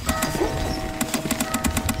سريع.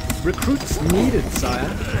 Recruits needed,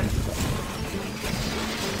 sire.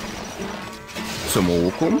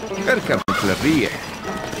 سموكم اركب مثل الريح.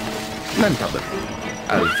 ننتظر.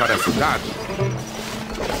 الفرس تعدو.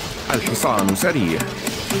 الحصان سريع.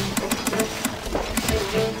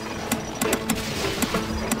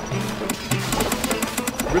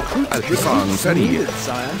 الحصان سريع.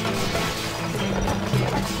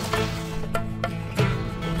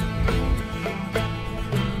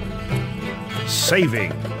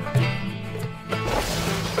 Saving.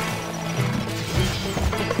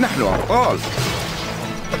 نحن أبطال.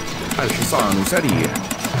 الحصان سريع.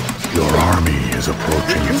 Your army is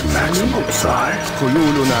approaching its maximum size.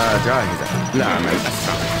 خيولنا جاهزة. لا من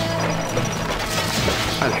أسرع.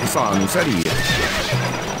 الحصان سريع.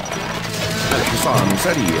 الحصان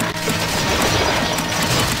سريع.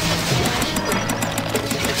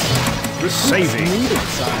 Saving.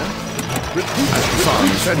 الحصان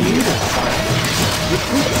سريع.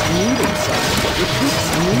 Recruits needed, sire. Recruits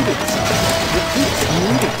needed, sire. Recruits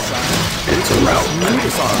needed, sire. It's a rout.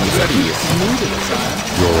 الحصان سريع. Needed, sire.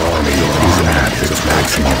 Your army is at its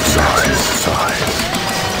maximum size.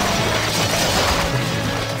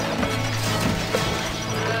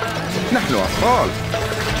 نحن أبطال.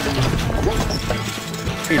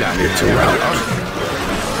 إلى أن It's a rout.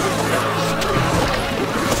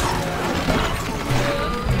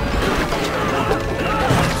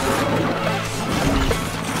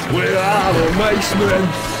 Where are the macemen?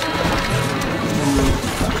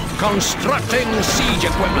 Constructing siege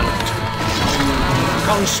equipment.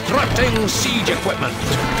 Constructing siege equipment.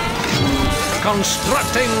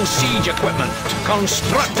 Constructing siege equipment.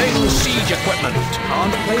 Constructing siege equipment.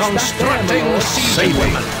 Constructing siege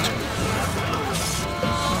equipment.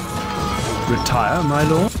 Retire, my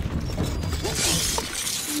lord.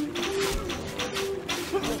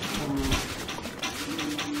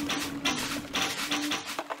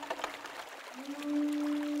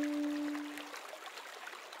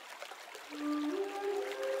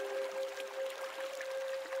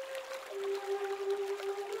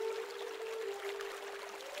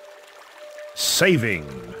 Saving.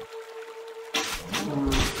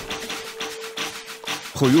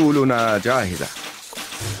 خيولنا جاهزة.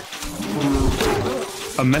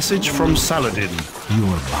 A message from Saladin.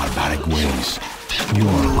 Your barbaric ways,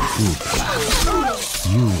 your cruel plans.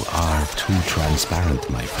 You are too transparent,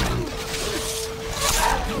 my friend.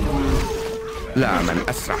 لا من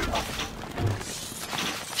أسرع.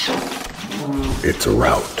 It's a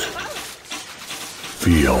rout.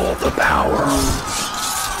 Feel the power.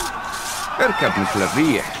 اركب مثل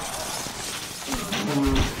الريح.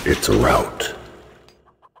 It's a rout.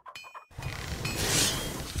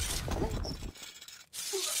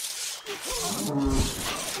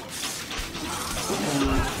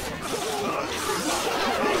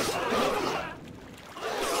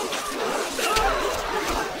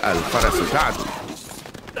 الفرس تعدو.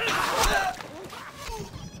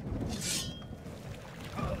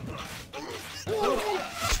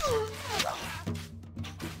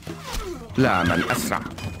 لا من أسرع.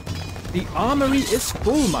 The armory is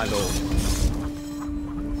full, my lord.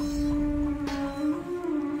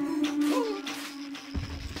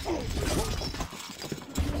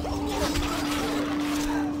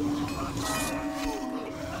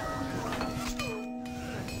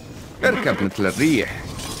 اركب مثل الريح.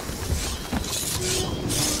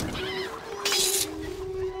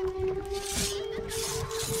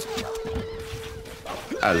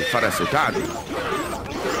 الفرس تعدو.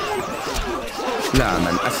 لا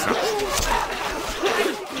من أسرع.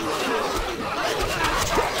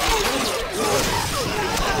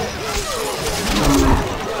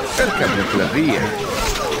 اركب مثل الريح.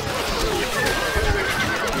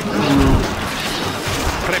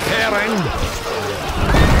 Preparing.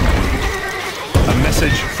 A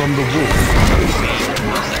message from the wolf.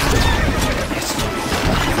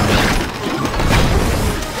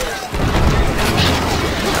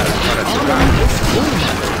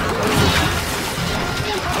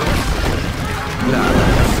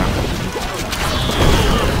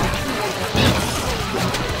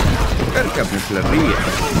 اركب مثل الريح.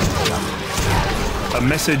 A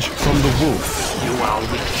message from the wolf. You are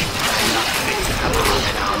weak and not fit to command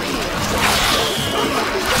an army.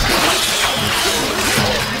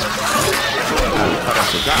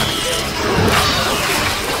 الفرس تعدو.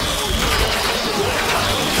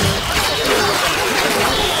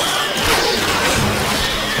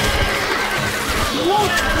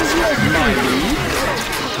 What is your mind?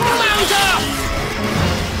 Mount up!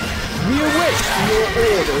 We await your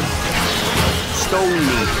orders. Stone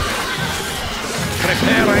me.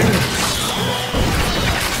 Preparing.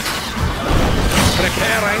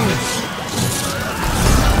 Preparing.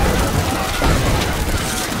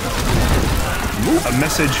 A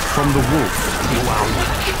message from the wolf. You are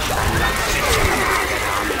weak and not fit to command an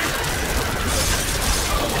army.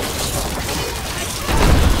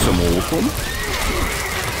 سموكم.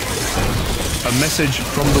 A message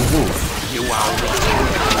from the wolf. You are weak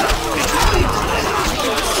and not fit to command an army.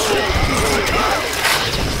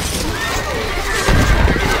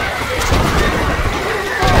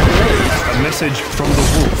 A message from the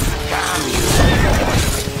wolf.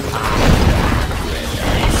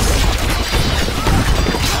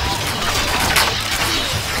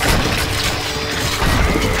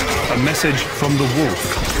 A message from the wolf.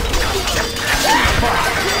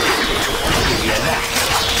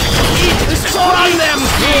 Destroy them,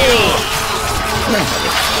 fool!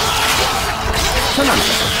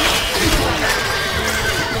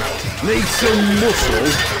 Need some muscle.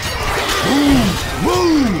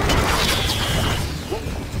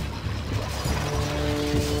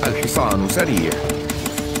 الحصان سريع.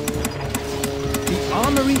 The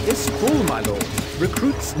armory is full, my lord.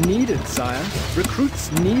 Recruits needed, sire. Recruits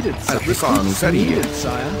needed, sire. الحصان Recruits سريع. needed,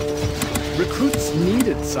 sire. Recruits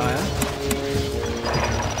needed, sire.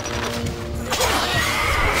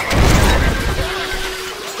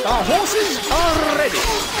 Our horses are ready.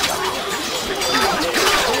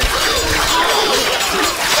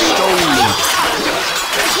 Stone me.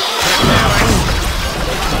 Preparing.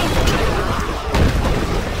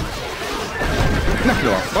 نحن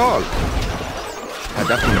أبطال.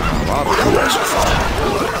 هدفنا واضح.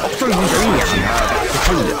 اقتلهم جميعا.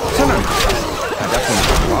 تحلق. سننهض. هدفنا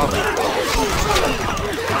واضح.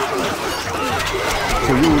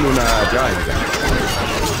 خيولنا جاهزة.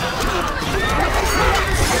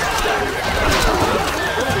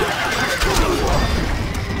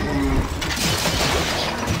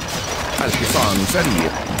 الحصان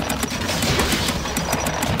سريع.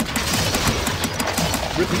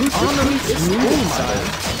 Recruits armory is full, sire.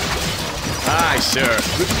 Aye, sir.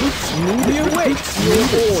 Recruits needed. We await your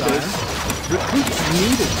orders. Recruits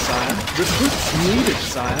needed, sire. Recruits needed,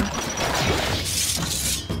 sire.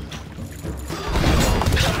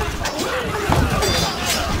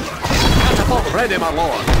 Catapult ready, my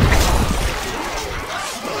lord.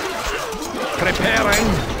 Preparing.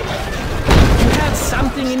 You have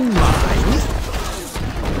something in mind?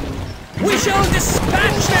 We shall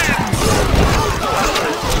dispatch them!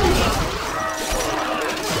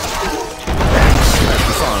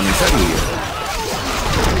 الحصان سريع.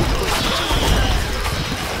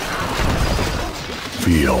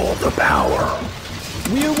 Feel the power.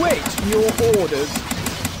 We await your orders.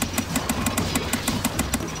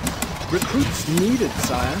 Recruits needed,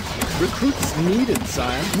 sire. Recruits needed,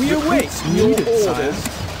 sire. We await your orders.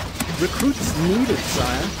 Recruits needed,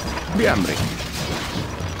 sire. بأمرك.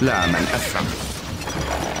 لا من أسرع.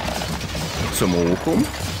 سموكم.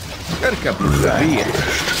 اركب مثل الريح.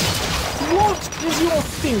 What is your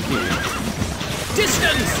thinking?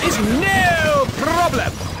 Distance is no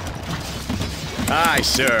problem! Aye,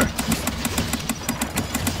 sir.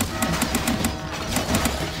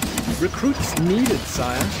 Recruits needed,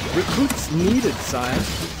 sire. Recruits needed, sire.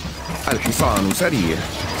 الحصان سريع.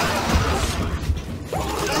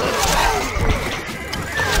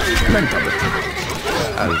 ننتظر.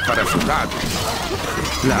 الفرس تعدو.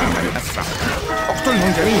 لا من أسرع.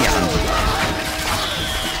 اقتلهم جميعا.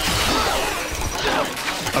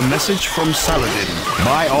 A message from Saladin.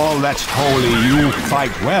 By all that's holy, you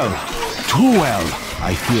fight well. Too well.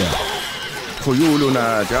 I fear.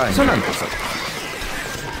 خيولنا جاهزة. سننتصر.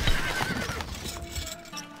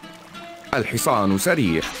 الحصان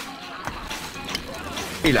سريع.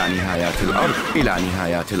 إلى نهايات الأرض. إلى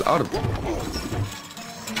نهايات الأرض.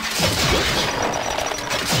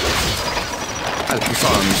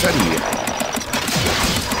 الحصان سريع.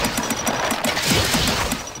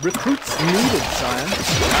 Recruits needed, sire.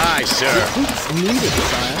 Aye, sir. Recruits needed,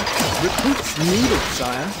 sire. Recruits needed,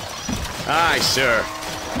 sire. Aye, sir.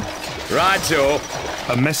 Righto.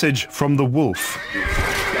 A message from the wolf.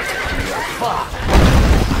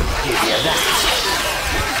 Give you that.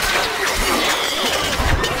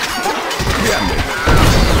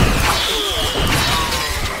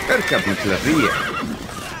 اركب مثل الريح.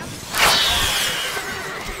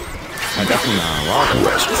 هدفنا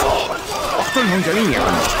واضح. اقتلهم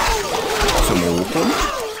جميعا. سموكم.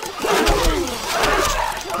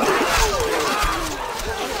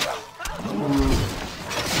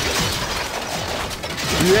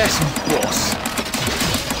 Yes, boss.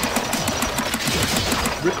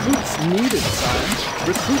 Recruits needed, sire.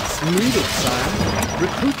 Recruits needed, sire.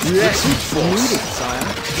 Recruits needed, sire.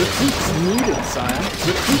 Recruits needed, sire.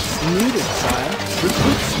 Recruits needed, sire.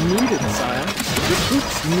 Recruits needed, sire.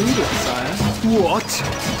 Recruits needed, sire. What?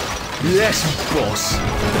 Yes, boss.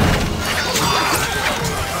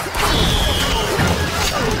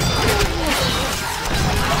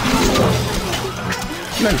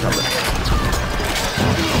 ننتظر.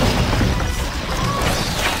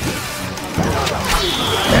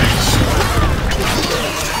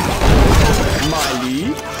 My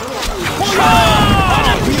lead?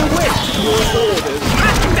 We await your orders.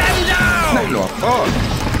 نحن أبطال.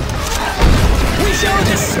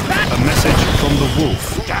 A message from the wolf.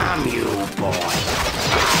 Damn you, boy.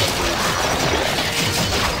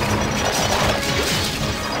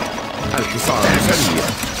 الحصان سريع.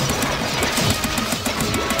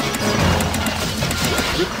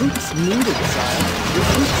 Recruits needed, sire.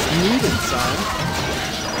 Recruits needed, sire.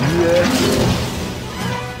 Yes.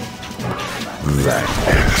 That's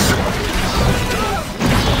excellent.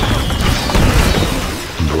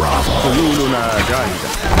 Bravo. خيولنا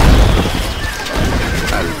جاهزة.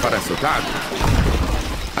 الفرس تعدو.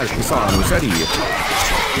 الحصان سريع.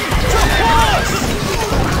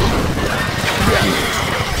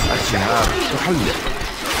 الشهاب تحلق.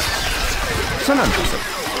 سننتصر.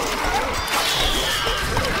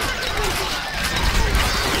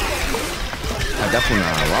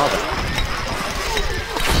 هدفنا واضح.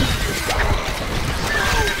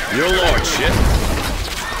 Your lordship.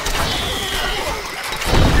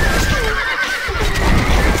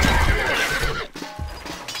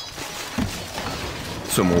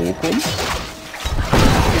 سموكم.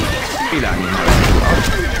 إلى نهاية الأرض.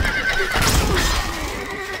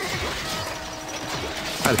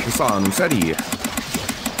 الحصان سريع.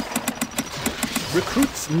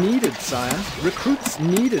 Recruits needed, sire. Recruits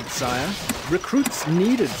needed, sire. Recruits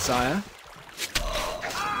needed, sire.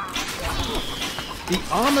 The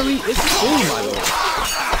armory is full, my lord.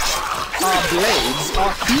 Our blades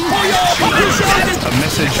are huge. A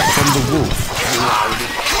message from the wolf.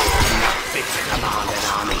 Fit to command an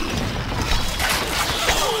army.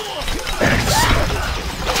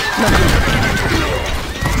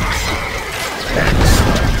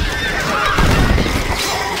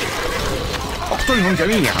 اقتلهم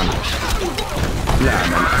جميعا. لا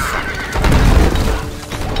من أسرع.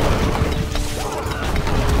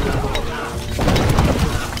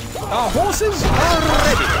 Our horses are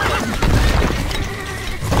ready.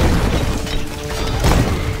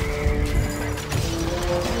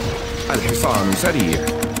 الحصان سريع.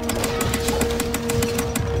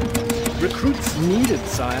 Recruits needed,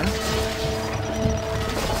 sire.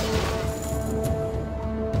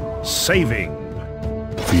 Saving.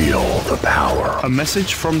 Feel the power. A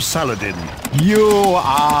message from Saladin. You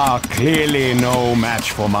are clearly no match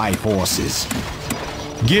for my forces.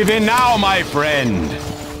 Give in now, my friend.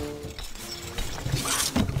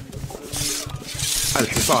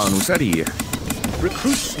 الحصان سريع.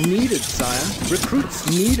 Recruits needed, sire. Recruits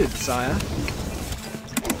needed, sire.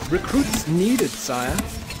 Recruits needed, sire.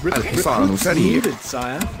 الحصان Recruits سريع. needed,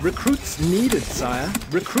 sire. Recruits needed, sire.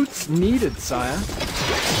 Recruits needed, sire.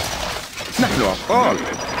 نحن أبطال.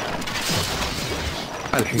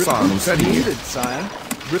 الحصان Recruits سريع. needed, sire.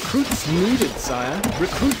 Recruits needed, sire.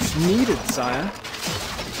 Recruits needed, sire.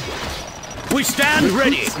 We stand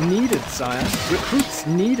ready. Recruits needed, sire. Recruits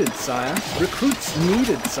needed, sire. Recruits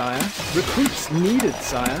needed, sire. Recruits needed,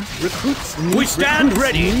 sire. Recruits We stand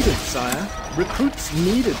ready. needed, sire. Recruits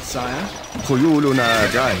needed, sire.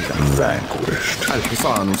 خيولنا جاهزة. Vanquished.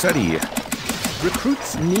 الحصان سريع.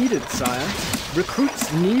 Recruits needed, sire.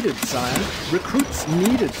 Recruits needed, sire. Recruits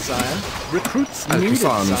needed, sire. Recruits needed,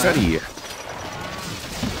 الحصان sire. سريع.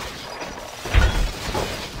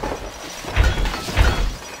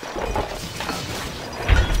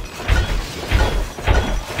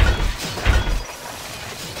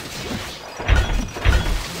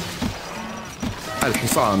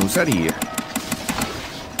 الحصان سريع.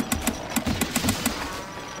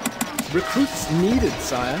 Recruits needed,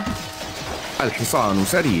 sire. الحصان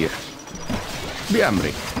سريع.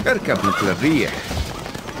 بأمرك اركب مثل الريح.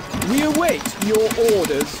 We await your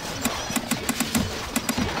orders.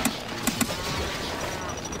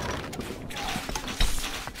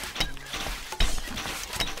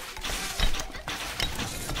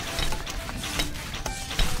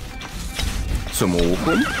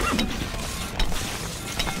 سموكم.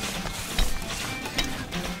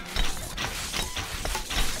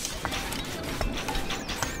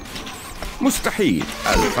 مستحيل،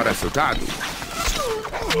 الفرس تعدو.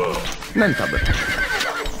 ننتظر.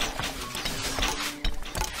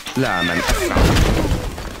 لا من أسرع.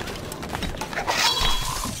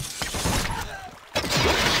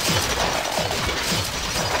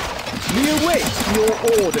 We await your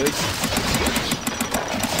orders.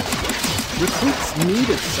 Recruits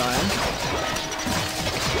needed, sire.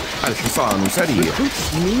 الحصان سريع.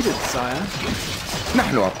 Recruits needed, sire.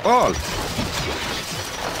 نحن أبطال.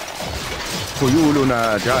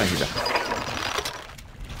 خيولنا جاهزة.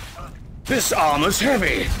 This armor's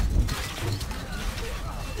heavy.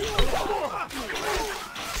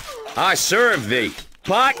 I serve thee.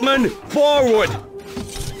 Pikemen, forward!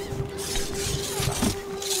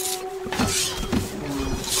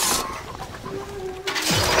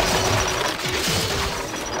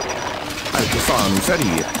 الحصان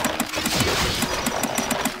سريع.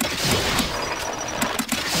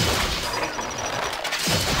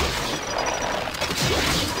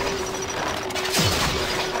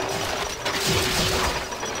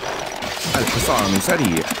 الحصان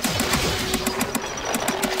سريع.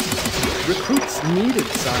 Recruits needed,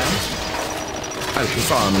 sire.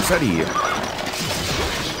 الحصان سريع.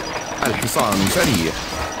 الحصان سريع.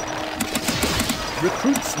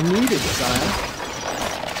 Recruits needed, sire.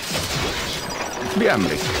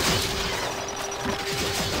 بأمرك.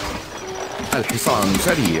 الحصان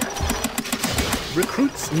سريع.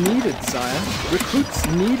 Recruits needed, sire. Recruits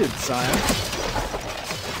needed, sire.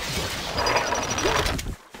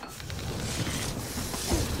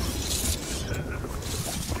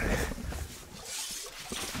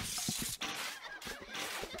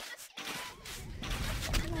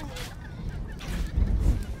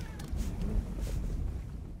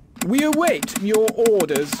 We await your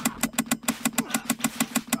orders.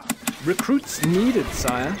 Recruits needed,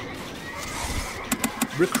 sire.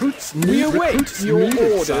 Recruits needed. We await your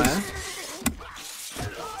orders. Sire.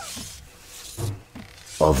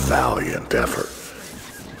 A valiant effort.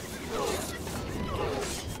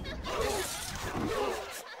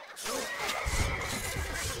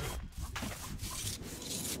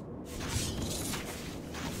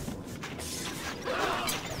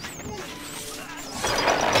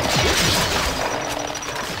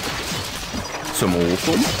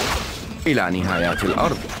 سموكم إلى نهايات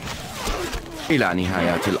الأرض. إلى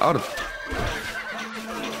نهايات الأرض.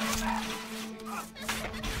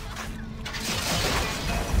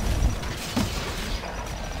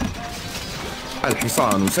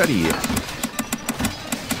 الحصان سريع.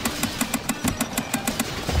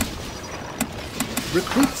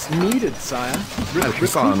 Recruits needed, sire.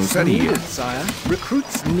 الحصان سريع. Sire.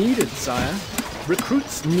 Recruits needed, sire.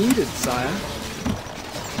 Recruits needed, sire.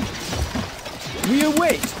 We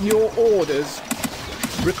await your orders.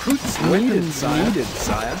 Recruits needed,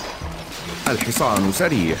 sire. الحصان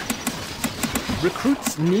سريع.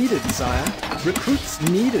 Recruits needed, sire. Recruits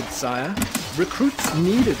needed, sire. Recruits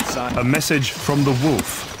needed, sire. A message from the wolf.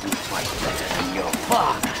 You fight better than your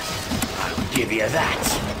father. I'll give you that.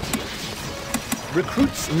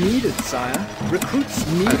 Recruits needed, sire. Recruits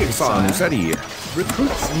needed, الحصان sire. سريع.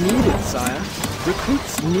 Recruits needed, sire.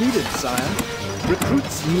 Recruits needed, sire.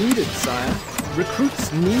 Recruits needed, sire. Recruits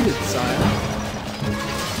needed, sire.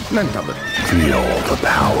 ننتظر. Feel the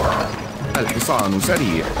power. الحصان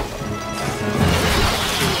سريع.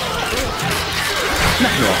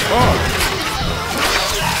 نحن أبطال.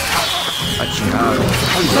 الجهاد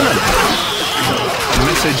حلزنا. A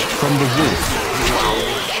message from the wolf.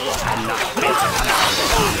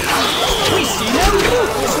 We see no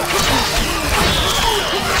rules.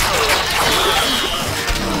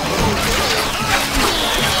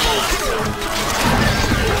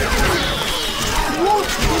 What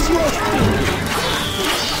is your thing?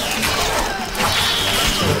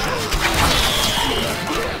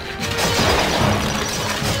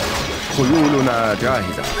 خيولنا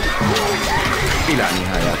جاهزة إلى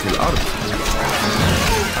نهاية الأرض.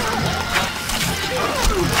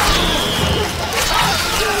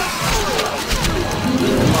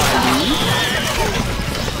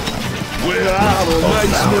 We're out of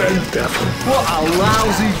masonry. What a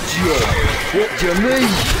lousy job. What do you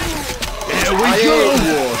mean? Here we go.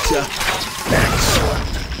 Water.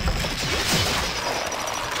 Excellent.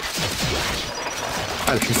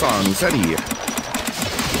 الحصان سريع.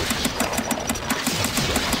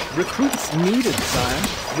 Recruits needed, sire.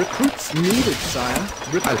 Recruits needed, sire.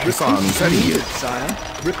 الحصان سريع. Sire.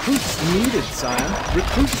 Recruits needed, sire.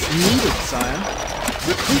 Recruits needed, sire.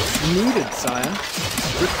 Recruits needed, sire.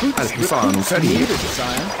 الحصان سريع. Needed,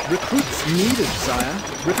 sire. Recruits needed, sire.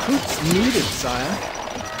 Recruits needed, sire.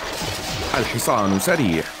 الحصان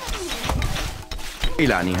سريع.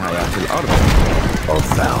 إلى نهاية الأرض.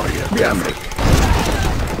 بأمرك.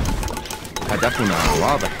 هدفنا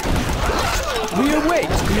واضح. We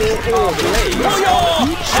await your orders.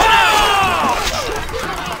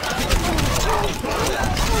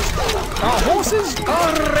 Our horses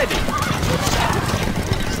are ready.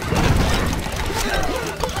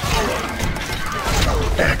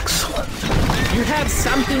 Excellent. You have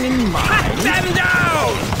something in mind? Cut them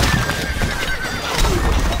down!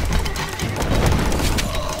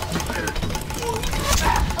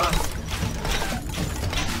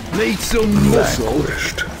 Need some muscle.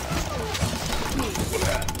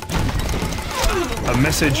 A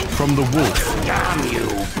message from the wolf. Damn you,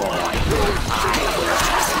 boy.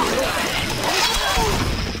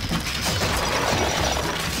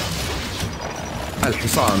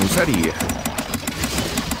 الحصان سريع.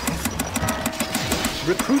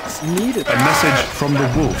 Recruits needed. A message from the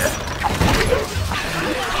wolf.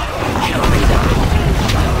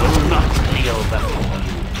 Will not kneel before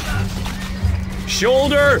you.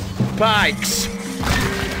 Shoulder pikes.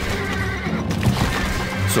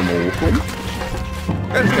 سموكم.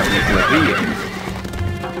 ارجع للريح.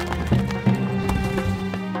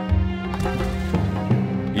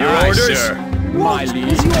 Your orders? Sir. My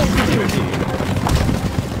liege.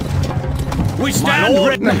 We stand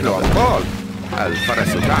ready. نحن أبطال.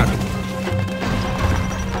 الفرس تعدو.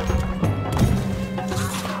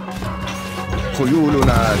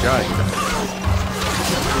 خيولنا جاهزة.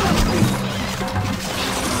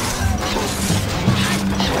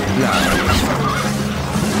 لا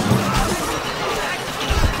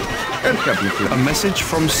اركب مثل. A message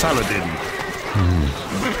from Saladin.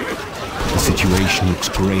 The situation looks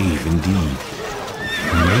grave indeed.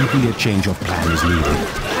 Maybe a change of plan is needed.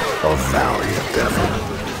 A valiant effort.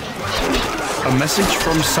 A message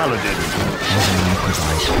from Saladin. As I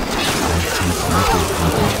provide, I take little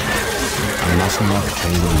comfort. I must not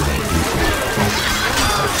fail in my duty.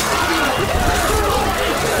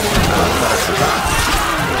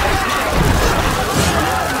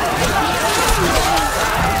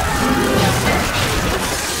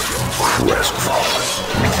 Crestfallen.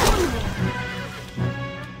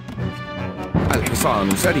 الحصان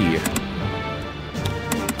سريع.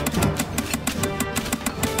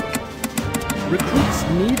 Recruits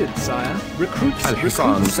needed, sire. Recruits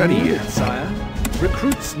الحصان سريع. needed, sire.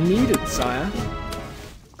 Recruits needed, sire.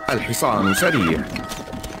 الحصان سريع.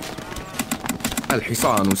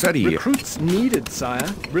 الحصان سريع. Recruits needed, sire.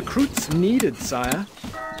 Recruits needed, sire.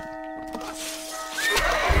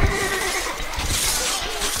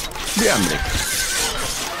 بأمرك.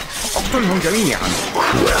 اقتلهم جميعا.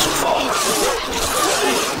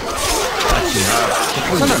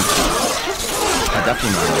 حسنا.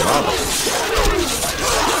 هدفنا واضح.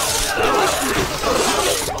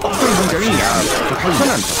 اقتلهم جميعا.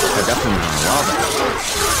 حسنا. هدفنا واضح.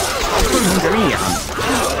 اقتلهم جميعا.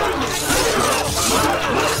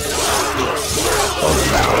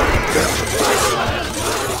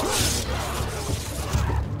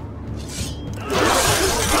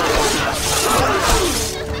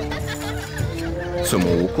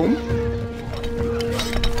 سموكم.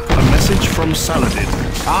 A message from Saladin.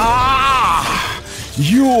 Ah!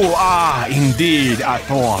 You are indeed a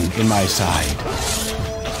thorn in my side.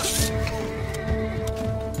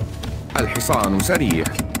 الحصان سريع.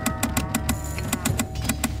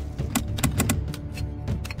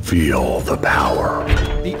 Feel the power.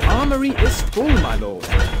 The armory is full, my lord.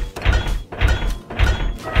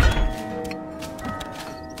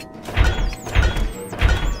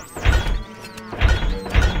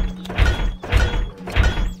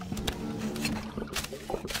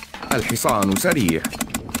 الحصان سريع.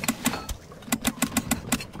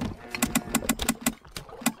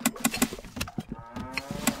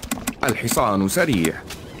 الحصان سريع.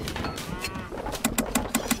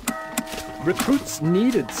 Recruits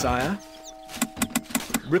needed, sire.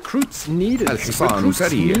 Recruits needed. الحصان Recruits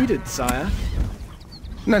سريع. needed, sire.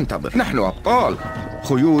 ننتظر. نحن أبطال.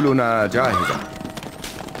 خيولنا جاهزة.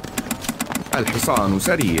 الحصان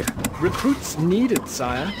سريع. Recruits needed,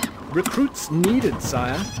 sire. Recruits needed,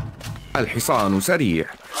 sire. الحصان سريع.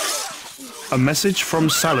 A message from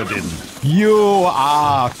Saladin. You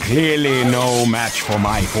are clearly no match for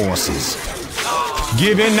my forces.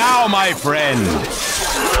 Give in now, my friend.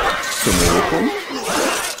 سموكم.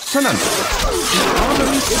 سننتظر.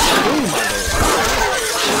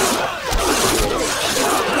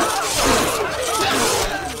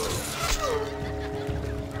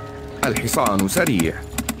 الحصان سريع.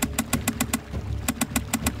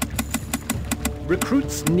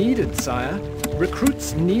 Recruits needed, sire. Recruits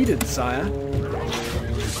needed, sire.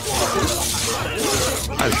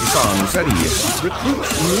 الحصان سريع.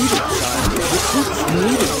 Recruits needed, sire. Recruits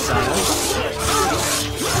needed, sire.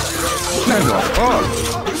 نحن أبطال.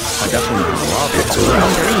 هدفنا واضح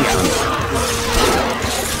جميعا.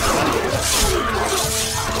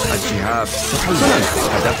 الجهاد تحلل.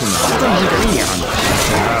 هدفنا جميعا.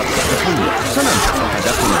 الجهاد تحلل. سننتظر.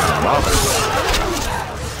 هدفنا واضح.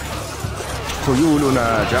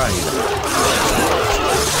 خيولنا جاهزة.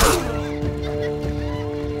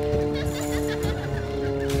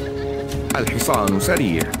 الحصان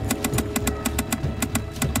سريع.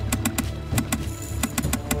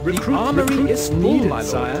 The armory is needed,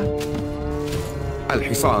 sire.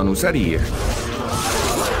 الحصان سريع.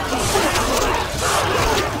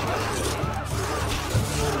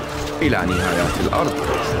 إلى نهاية الأرض.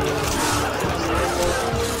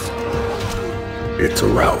 It's a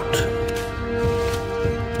rout.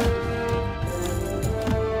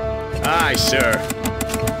 Aye, sir.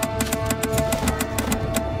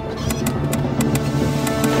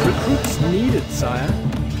 Recruits needed, sire.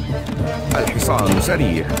 الحصان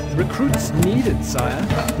سريع. Recruits needed, sire.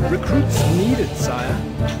 Recruits needed, sire.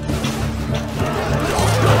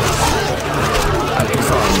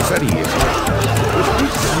 الحصان سريع.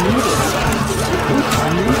 Recruits needed, sire. Recruits needed, sire.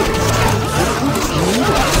 Recruits needed.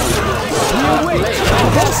 Wait,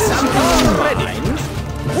 there's something ready.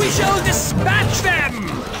 We shall dispatch them!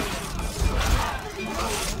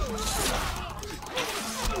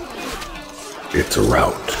 It's a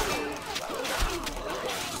rout.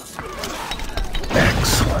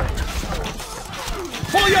 Excellent.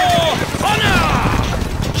 For your honor!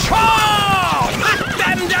 Charge! Cut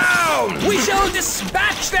them down! We shall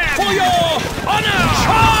dispatch them! For your honor!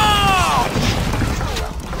 Charge!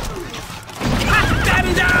 Cut them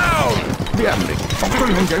down! بأمرك.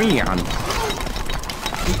 اقتلهم جميعا.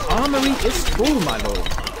 The armory is full, my lord.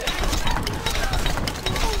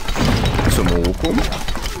 سموكم.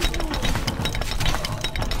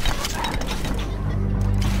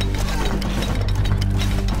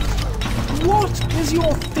 What is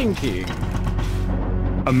your thinking?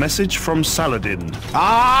 A message from Saladin.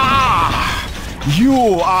 Ah! You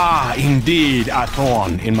are indeed a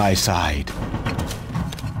thorn in my side.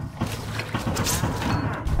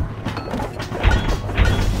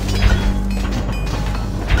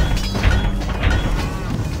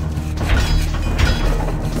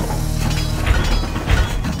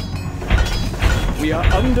 We are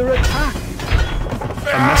under attack.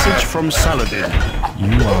 A message from Saladin.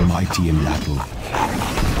 You are mighty in battle,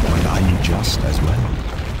 but are you just as well?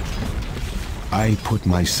 I put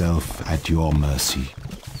myself at your mercy.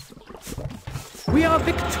 We are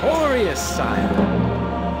victorious, sire.